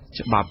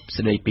ច្បាប់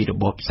ស្តីពីរ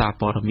បបសារ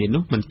ព័ត៌មាន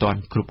នោះមិនទាន់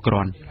គ្រប់គ្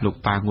រាន់លោក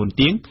ប៉ាងួន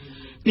ទៀង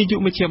នាយក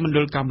មជ្ឈមណ្ឌ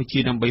លកម្ពុជា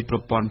ដើម្បីប្រ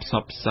ព័ន្ធផ្ស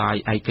ព្វផ្សាយ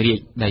ឯករា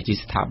ជ្យដែលជា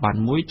ស្ថាប័ន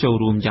មួយចូល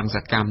រួមយ៉ាងស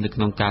កម្មនៅក្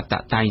នុងការតា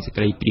ក់តែងសេច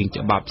ក្តីព្រាង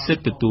ច្បាប់សិ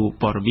ទ្ធិទទួល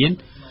ព័ត៌មាន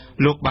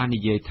លោកបាន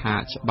និយាយថា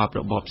ច្បាប់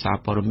របបសារ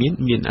ព័ត៌មាន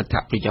មានអត្ថ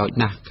ប្រយោជន៍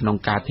ណាស់ក្នុង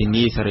ការធា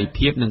នាសេរី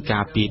ភាពនិងកា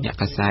រពារអ្នក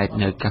កាសែត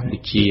នៅកម្ពុ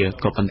ជា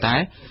ក៏ប៉ុន្តែ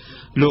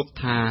លោក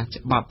ថា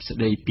ច្បាប់ស្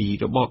តីពី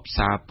របប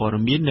សារព័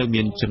ត៌មាននៅ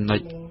មានចំណុច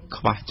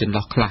ខ្វះចន្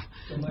លោះខ្លះ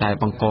ដែល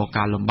បង្ក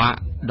ការលំបាក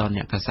ដល់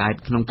អ្នកកាសែត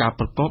ក្នុងការ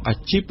ប្រកបអា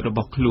ជីពរប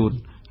ស់ខ្លួន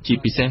ជា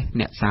ពិសេស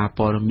អ្នកសារ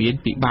ព័ត៌មាន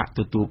ពិបាក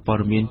ទទួលព័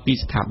ត៌មានពី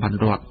ស្ថាប័ន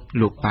រដ្ឋ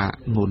លោកប៉ា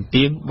ងួន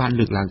ទៀងបាន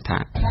លើកឡើងថា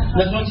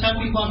នៅក្នុងឆ្នាំ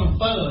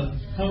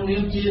2007ក្នុងនា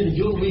មជានា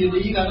យក VOD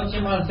កាលនោះខ្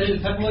ញុំបានសេដ្ឋ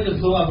កិច្ចមួយទៅ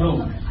ធ្វើអប់រំ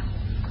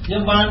ខ្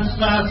ញុំបាន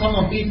ស្នើសុំ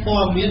អំពីព័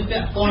ត៌មានពា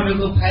ក់ព័ន្ធ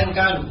ឬផែន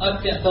ការលម្អិត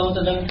ពាក់ទង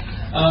ទៅនឹង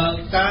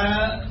ការ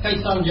កិច្ច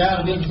សន្យារ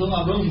វាងក្រសួងអ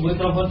ប់រំជាមួយ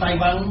ក្រុមហ៊ុនតៃ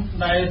វ៉ាន់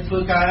ដែលធ្វើ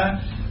ការ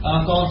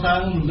កសាង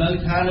លំនៅ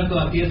ឋាននៅ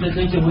អគារផ្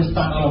សេងៗជាមួយ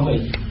Start អស់វិញ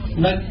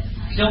នៅ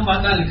ខ្ញុំបាន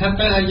ដាក់លិខិត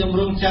ទៅហើយខ្ញុំ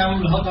រងចាំ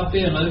រហូតដល់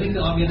ពេលឥឡូវនេះគឺ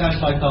អត់មានការ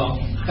ឆ្លើយតប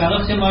កាល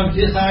នោះខ្ញុំបានពិ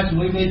ភាក្សាជា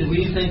មួយមេធាវី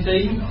ផ្សេ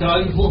ងៗក្រោយ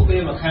ហួសពេ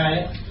លមួយខែ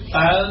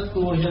តើ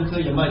គួរខ្ញុំធ្វើ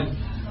យ៉ាងម៉េច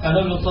កាល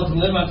នោះលោកសុខជំ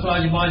នឿបានឆ្លើយ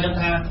ជាមួយខ្ញុំ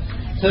ថា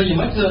ធ្វើយ៉ាង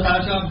ម៉េចធ្វើតាម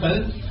ច្បាប់ទៅ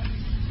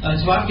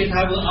ច្បាប់គេ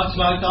ថាវាអត់ឆ្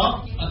លើយតប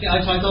គេឲ្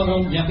យឆ្លើយតបក្នុ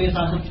ងរយៈពេល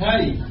30ថ្ងៃ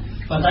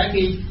ប៉ុន្តែ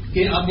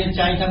គេអត់មាន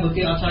ចែងថាបើ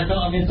គេអត់ឆ្លើយតប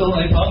អត់មានទោស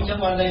អីផងខ្ញុំ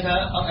បានន័យថា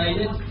អត់អី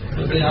ទេ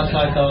គេអត់ឆ្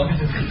លើយតប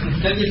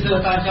តែគេធ្វើ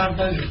តាមច្បាប់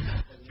ទៅ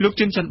លោក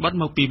ជិនច័ន្ទបត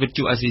មកពីវិទ្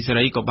យុអាស៊ីសេ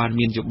រីក៏បាន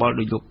មានយោបល់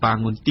ដោយលោកប៉ា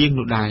ងួនទៀង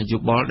នោះដែរយោ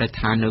បល់ដែល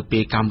ថានៅពេ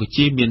លកម្ពុ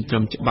ជាមានត្រឹ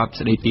មច្បាប់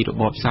ស្តីពីរ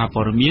បបសារ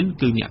ព័ត៌មាន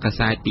គឺអ្នកកា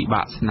សែតពិ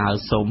បាកស្នើ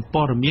សុំ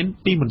ព័ត៌មាន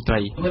ពីមន្ត្រី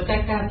តែ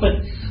ការពិត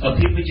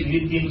ភាពវិជ្ជមា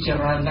នមានច្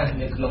រើនណាស់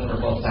នៅក្នុងរ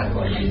បបសារ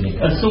ព័ត៌មាននេះ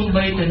សូម្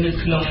បីតែនៅ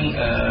ក្នុង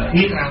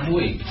មាត្រា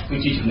1គឺ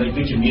ជាចំណុច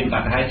វិជ្ជមានបា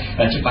ត់ហើយ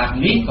ច្បាប់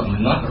នេះកំ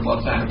ណត់របប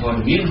សារព័ត៌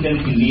មាននិង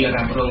ធានា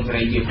រ៉ាប់រងសេ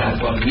រីភាពសារ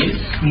ព័ត៌មាន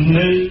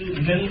នៅ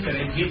នឹងសេ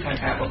រីភាពខាង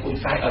ការបោះពុម្ព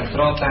ផ្សាយឲ្យស្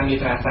របតាមមា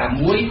ត្រា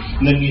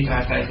31និងមាត្រា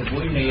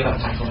41នៃរដ្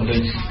ឋធម្មនុ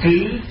ញ្ញគឺ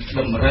ត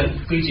ម្រូវ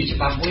គឺជាច្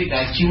បាប់មួយ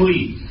ដែលជួយ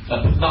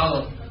ផ្ដល់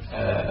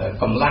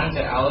កម្លាំង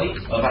ទៅឲ្យ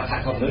រដ្ឋ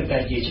ធម្មនុញ្ញដែ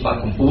លជាច្បាប់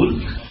កម្ពុជា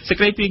សេច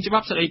ក្តីព្រាងច្បា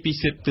ប់ស្តីពី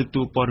សិទ្ធិទ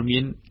ទួលព័ត៌មា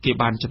នគេ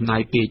បានចំណា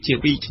យពេលជា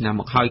2ឆ្នាំ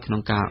មកហើយក្នុ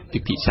ងការពិ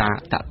ភាក្សា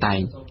តាក់តែង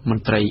ម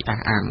ន្ត្រីអះ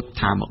អាង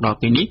ថាមកដល់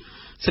ពេលនេះ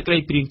សេចក្តី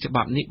ព្រាងច្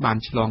បាប់នេះបាន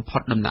ឆ្លងផុ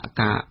តដំណាក់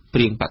កាលព្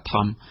រាងបឋ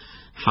ម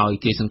ហើយ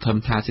គេសង្ឃឹម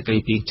ថាសេចក្តី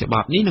ព្រាងច្បា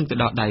ប់នេះនឹងទៅ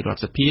ដល់ដៃរដ្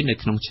ឋសភានៅ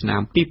ក្នុងឆ្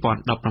នាំ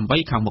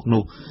2018ខាងមុខ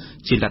នោះ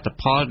ជាលទ្ធ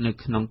ផលនៅ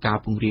ក្នុងការ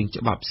ពង្រៀង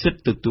ច្បាប់សិទ្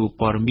ធិទទួល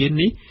ព័ត៌មាន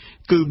នេះ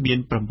គឺមាន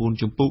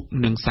9ជំពូក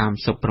និង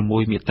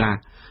36មាត្រា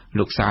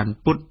លោកសាន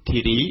ពុទ្ធធី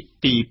រី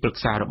ទីប្រឹ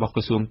ក្សារបស់ក្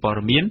រសួងព័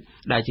ត៌មាន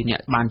ដែលជាអ្នក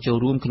បានចូល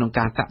រួមក្នុង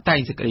ការតាក់តែង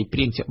សេចក្តីព្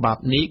រាងច្បា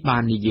ប់នេះបា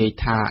ននិយាយ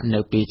ថានៅ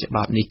ពេលច្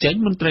បាប់នេះចេញ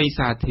មន្ត្រី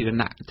សាធារ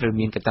ណៈត្រូវ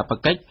មានកាតព្វ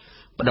កិច្ច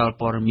ផ្ដល់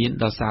ព័ត៌មាន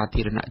ដល់សា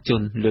ធារណជ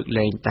នលើក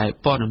លែងតែ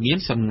ព័ត៌មាន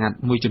សម្ងាត់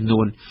មួយចំ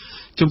នួន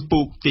ជំពូ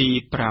កទី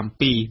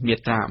7មា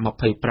ត្រា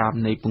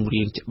25នៃពង្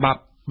រៀងច្បា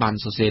ប់បាន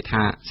សរសេរ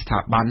ថាស្ថា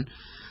ប័ន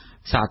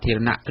សាធារ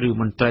ណៈឬ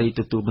មន្ត្រី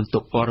ទទួលបន្ទុ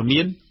កព័ត៌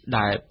មាន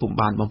ដែលពុំ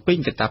បានបំពេញ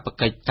កាតព្វ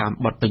កិច្ចតាម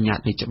បទបញ្ញត្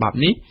តិនៃច្បាប់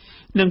នេះ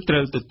នឹងត្រូ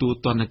វទទួល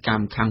ទណ្ឌក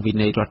ម្មខាងវិ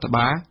ន័យរដ្ឋ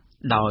បាល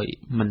ដោយ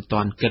មិន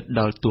ទាន់គិត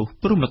ដល់ទោស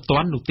ព្រហ្មទ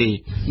ណ្ឌនោះទេ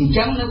អញ្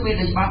ចឹងនៅពេល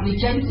ដែលច្បាប់នេះ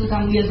ចេញគឺថា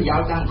មានប្រយោ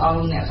ជន៍ទាំងដល់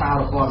អ្នកសារ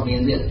ព័ត៌មា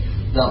នទៀត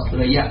ដល់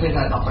រយៈពេល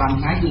តែ15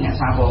ថ្ងៃគឺអ្នក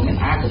សារព័ត៌មាន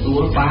អាចទទួ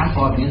លបាន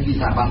ព័ត៌មានពី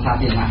ស្ថាប័នសា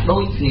ធារណៈដូ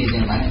ចគ្នា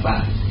ទាំងដែរបាទ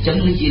អញ្ចឹង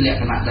នេះជាល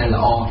ក្ខណៈដែល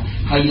ល្អ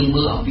ហើយយើង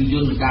មើលអំពីយ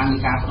ន្តការនៃ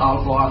ការផ្ដល់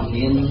ព័ត៌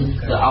មាន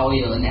ទៅឲ្យ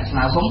អ្នកស្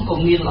នើសុំក៏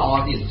មានល្អ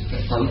ទៀត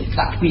ត្រូវ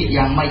ដាក់ពាក្យ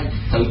យ៉ាងម៉េច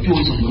ត្រូវជួយ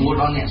សម្រួល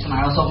ដល់អ្នកស្នើ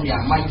សុំយ៉ា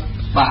ងម៉េច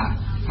បាទ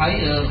ហើយ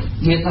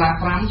មាត្រា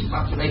5ច្បា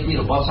ប់ស្តីពី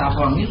របបសារ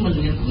ព័ត៌មានមិន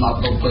មានកំណត់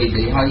ទៅពេក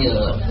ទេហើយ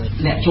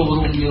អ្នកចូល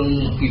រួមយើង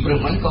ពីព្រឹក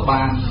មិញក៏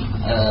បាន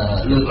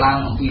លើកឡើង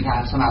អំពីថា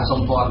ស្នើ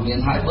សុំព័ត៌មាន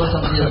ហើយបើសិ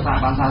នជាស្ថា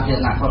ប័នសាធារ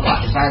ណៈគាត់បដិ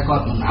សេធគា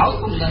ត់មិនឲ្យ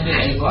គុំដឹងពី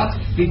អីគាត់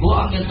ពីព្រោះ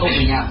អត់មានទោសប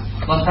ញ្ញត្តិ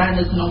ប៉ុន្តែ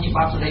នៅក្នុងច្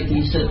បាប់ស្តីពី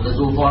សិទ្ធិទ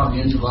ទួលព័ត៌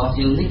មានរបស់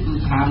យើងនេះគឺ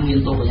ថាមាន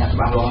ទោសបញ្ញត្តិច្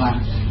បាស់លាស់ណាស់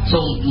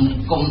សូម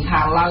កុំថា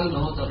ឡើយរ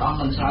ហូតទៅដល់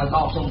មិនឆ្លើយត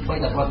បសូមពេក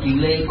តែគាត់ពី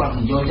លេគាត់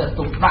មិនយកចិត្ត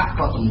ទុកដាក់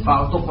គាត់សម្គា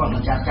ល់ទុកគាត់មិ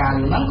នចាត់ការ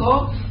រឿងហ្នឹងក៏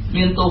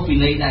មានទោសវិ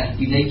ន័យដែរ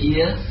វិន័យជា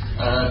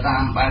តា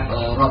មបែប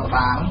រដ្ឋ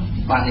បាល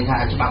បានន័យថា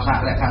ច្បាប់សហ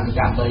លក្ខន្តិ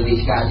កម្មទៅរា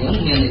ជការយើង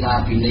មានន័យថា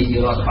វិន័យជា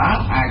រដ្ឋបាល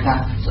អាចថា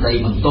ស្ដី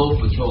បន្ទោស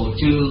បញ្ឈរ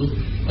ជើង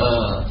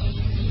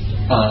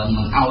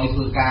មិនឲ្យធ្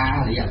វើការ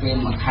រយៈពេល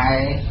1ខែ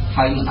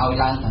ហើយមិនឲ្យ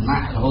ឡើងឋានៈ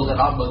រហូត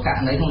ដល់បើករ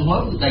ណីក្នុងមួយ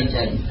គឺដេញ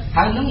ចេញ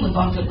ហើយនឹងមិន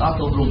ទាន់គិតដល់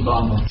ទោសរំដ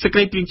ងសេចក្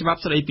តីព្រាងច្បាប់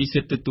ស្តីពីសិ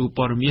ទ្ធិទទួល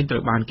ព័ត៌មានត្រូ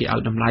វបានគេឲ្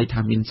យតម្លៃ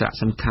ថាមានសារៈ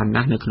សំខាន់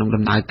ណាស់នៅក្នុង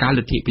ដំណើរការល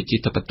ទ្ធិប្រជា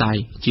ធិបតេយ្យ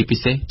ជាពិ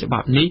សេសច្បា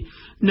ប់នេះ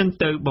នឹង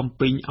ទៅបំ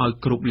ពេញឲ្យ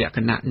គ្រប់លក្ខ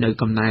ណៈនៅ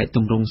កំណែទ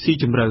ម្រង់ស៊ី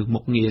ជម្រៅមុ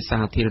ខងារសា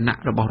ធារណៈ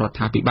របស់រដ្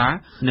ឋាភិបាល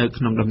នៅ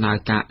ក្នុងដំណើរ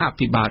ការអ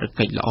ភិបាល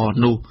កិច្ចល្អ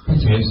នោះ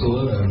ជំរាបសួរ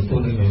ទូ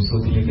នជំរាបសួរ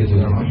ទីគេជួ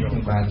យរប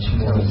ស់បាទឈ្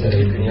មោះសេ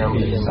រីខ្ញុំ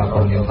ពីសាព័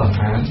ត៌មានត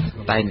ហា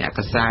តែអ្នក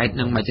កាសែត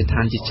និងមជ្ឈដ្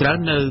ឋានជាច្រើន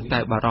នៅតែ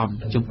បារម្ភ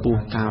ចំពោះ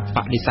ការប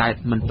ដិសេធ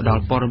មិនផ្ដ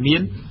ល់ព័ត៌មា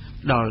ន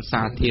ដល់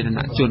សាធារណ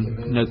ជន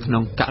នៅក្នុ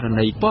ងករ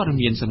ណីព័ត៌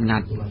មានសម្ងា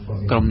ត់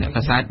ក្រុមអ្នក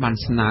កាសែតបាន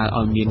ស្នើ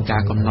ឲ្យមានកា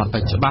រកំណត់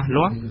ឲ្យច្បាស់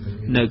លាស់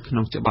នៅក្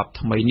នុងច្បាប់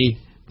ថ្មីនេះ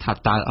ថា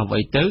តើអ្វី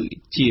ទៅ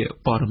ជា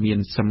ព័ត៌មាន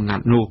សម្ងា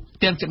ត់នោះ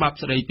ទាំងច្បាប់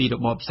ស្តីពីរ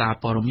បបសារ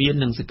ព័ត៌មាន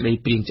និងសេចក្តី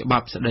ព្រាងច្បា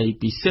ប់ស្តី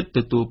ពីសិទ្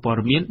ធិទទួលព័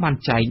ត៌មានបាន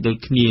ចែងដូច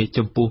គ្នា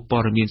ចំពោះព័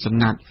ត៌មានសម្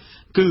ងាត់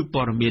គឺ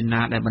ព័ត៌មាន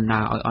ណាដែលបណ្ដា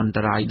លឲ្យអន្ត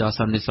រាយដល់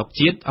សន្តិសុខ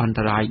ជាតិអន្ត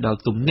រាយដល់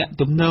ទំនាក់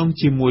ទំនង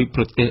ជាមួយ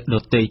ប្រទេសដ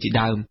ទៃជា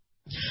ដើម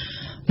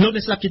លោកអ្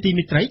នកស្ដាប់ជាទី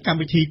មេត្រីកម្ម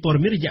វិធីព័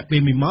ត៌មានរយៈពេ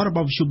ល1ម៉ោងរប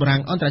ស់វិទ្យុបារាំ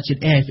ងអន្តរជាតិ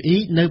RFI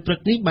នៅព្រឹក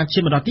នេះបានឈា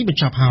នមកដល់ទីប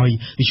ញ្ចប់ហើយ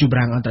វិទ្យុបា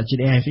រាំងអន្តរជា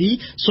តិ RFI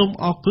សូម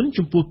អរគុណ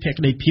ចំពោះភ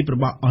ក្ដីភាពរ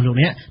បស់អស់លោក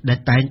អ្នកដែល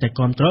តែងតែ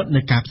គាំទ្រ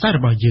នៅការផ្សាយរ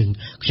បស់យើង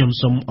ខ្ញុំ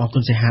សូមអរគុ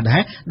ណសហាដែ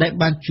រដែល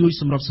បានជួយ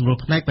សម្របសម្រួល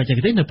ផ្នែកបច្ចេក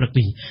ទេសនៅព្រឹក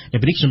នេះដែ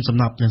លនេះខ្ញុំសំ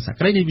ណប់នឹងសក្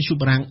តិនៃវិទ្យុ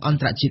បារាំងអន្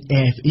តរជាតិ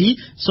RFI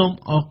សូម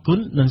អរគុណ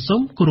និងសូ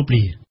មគោរព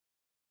លា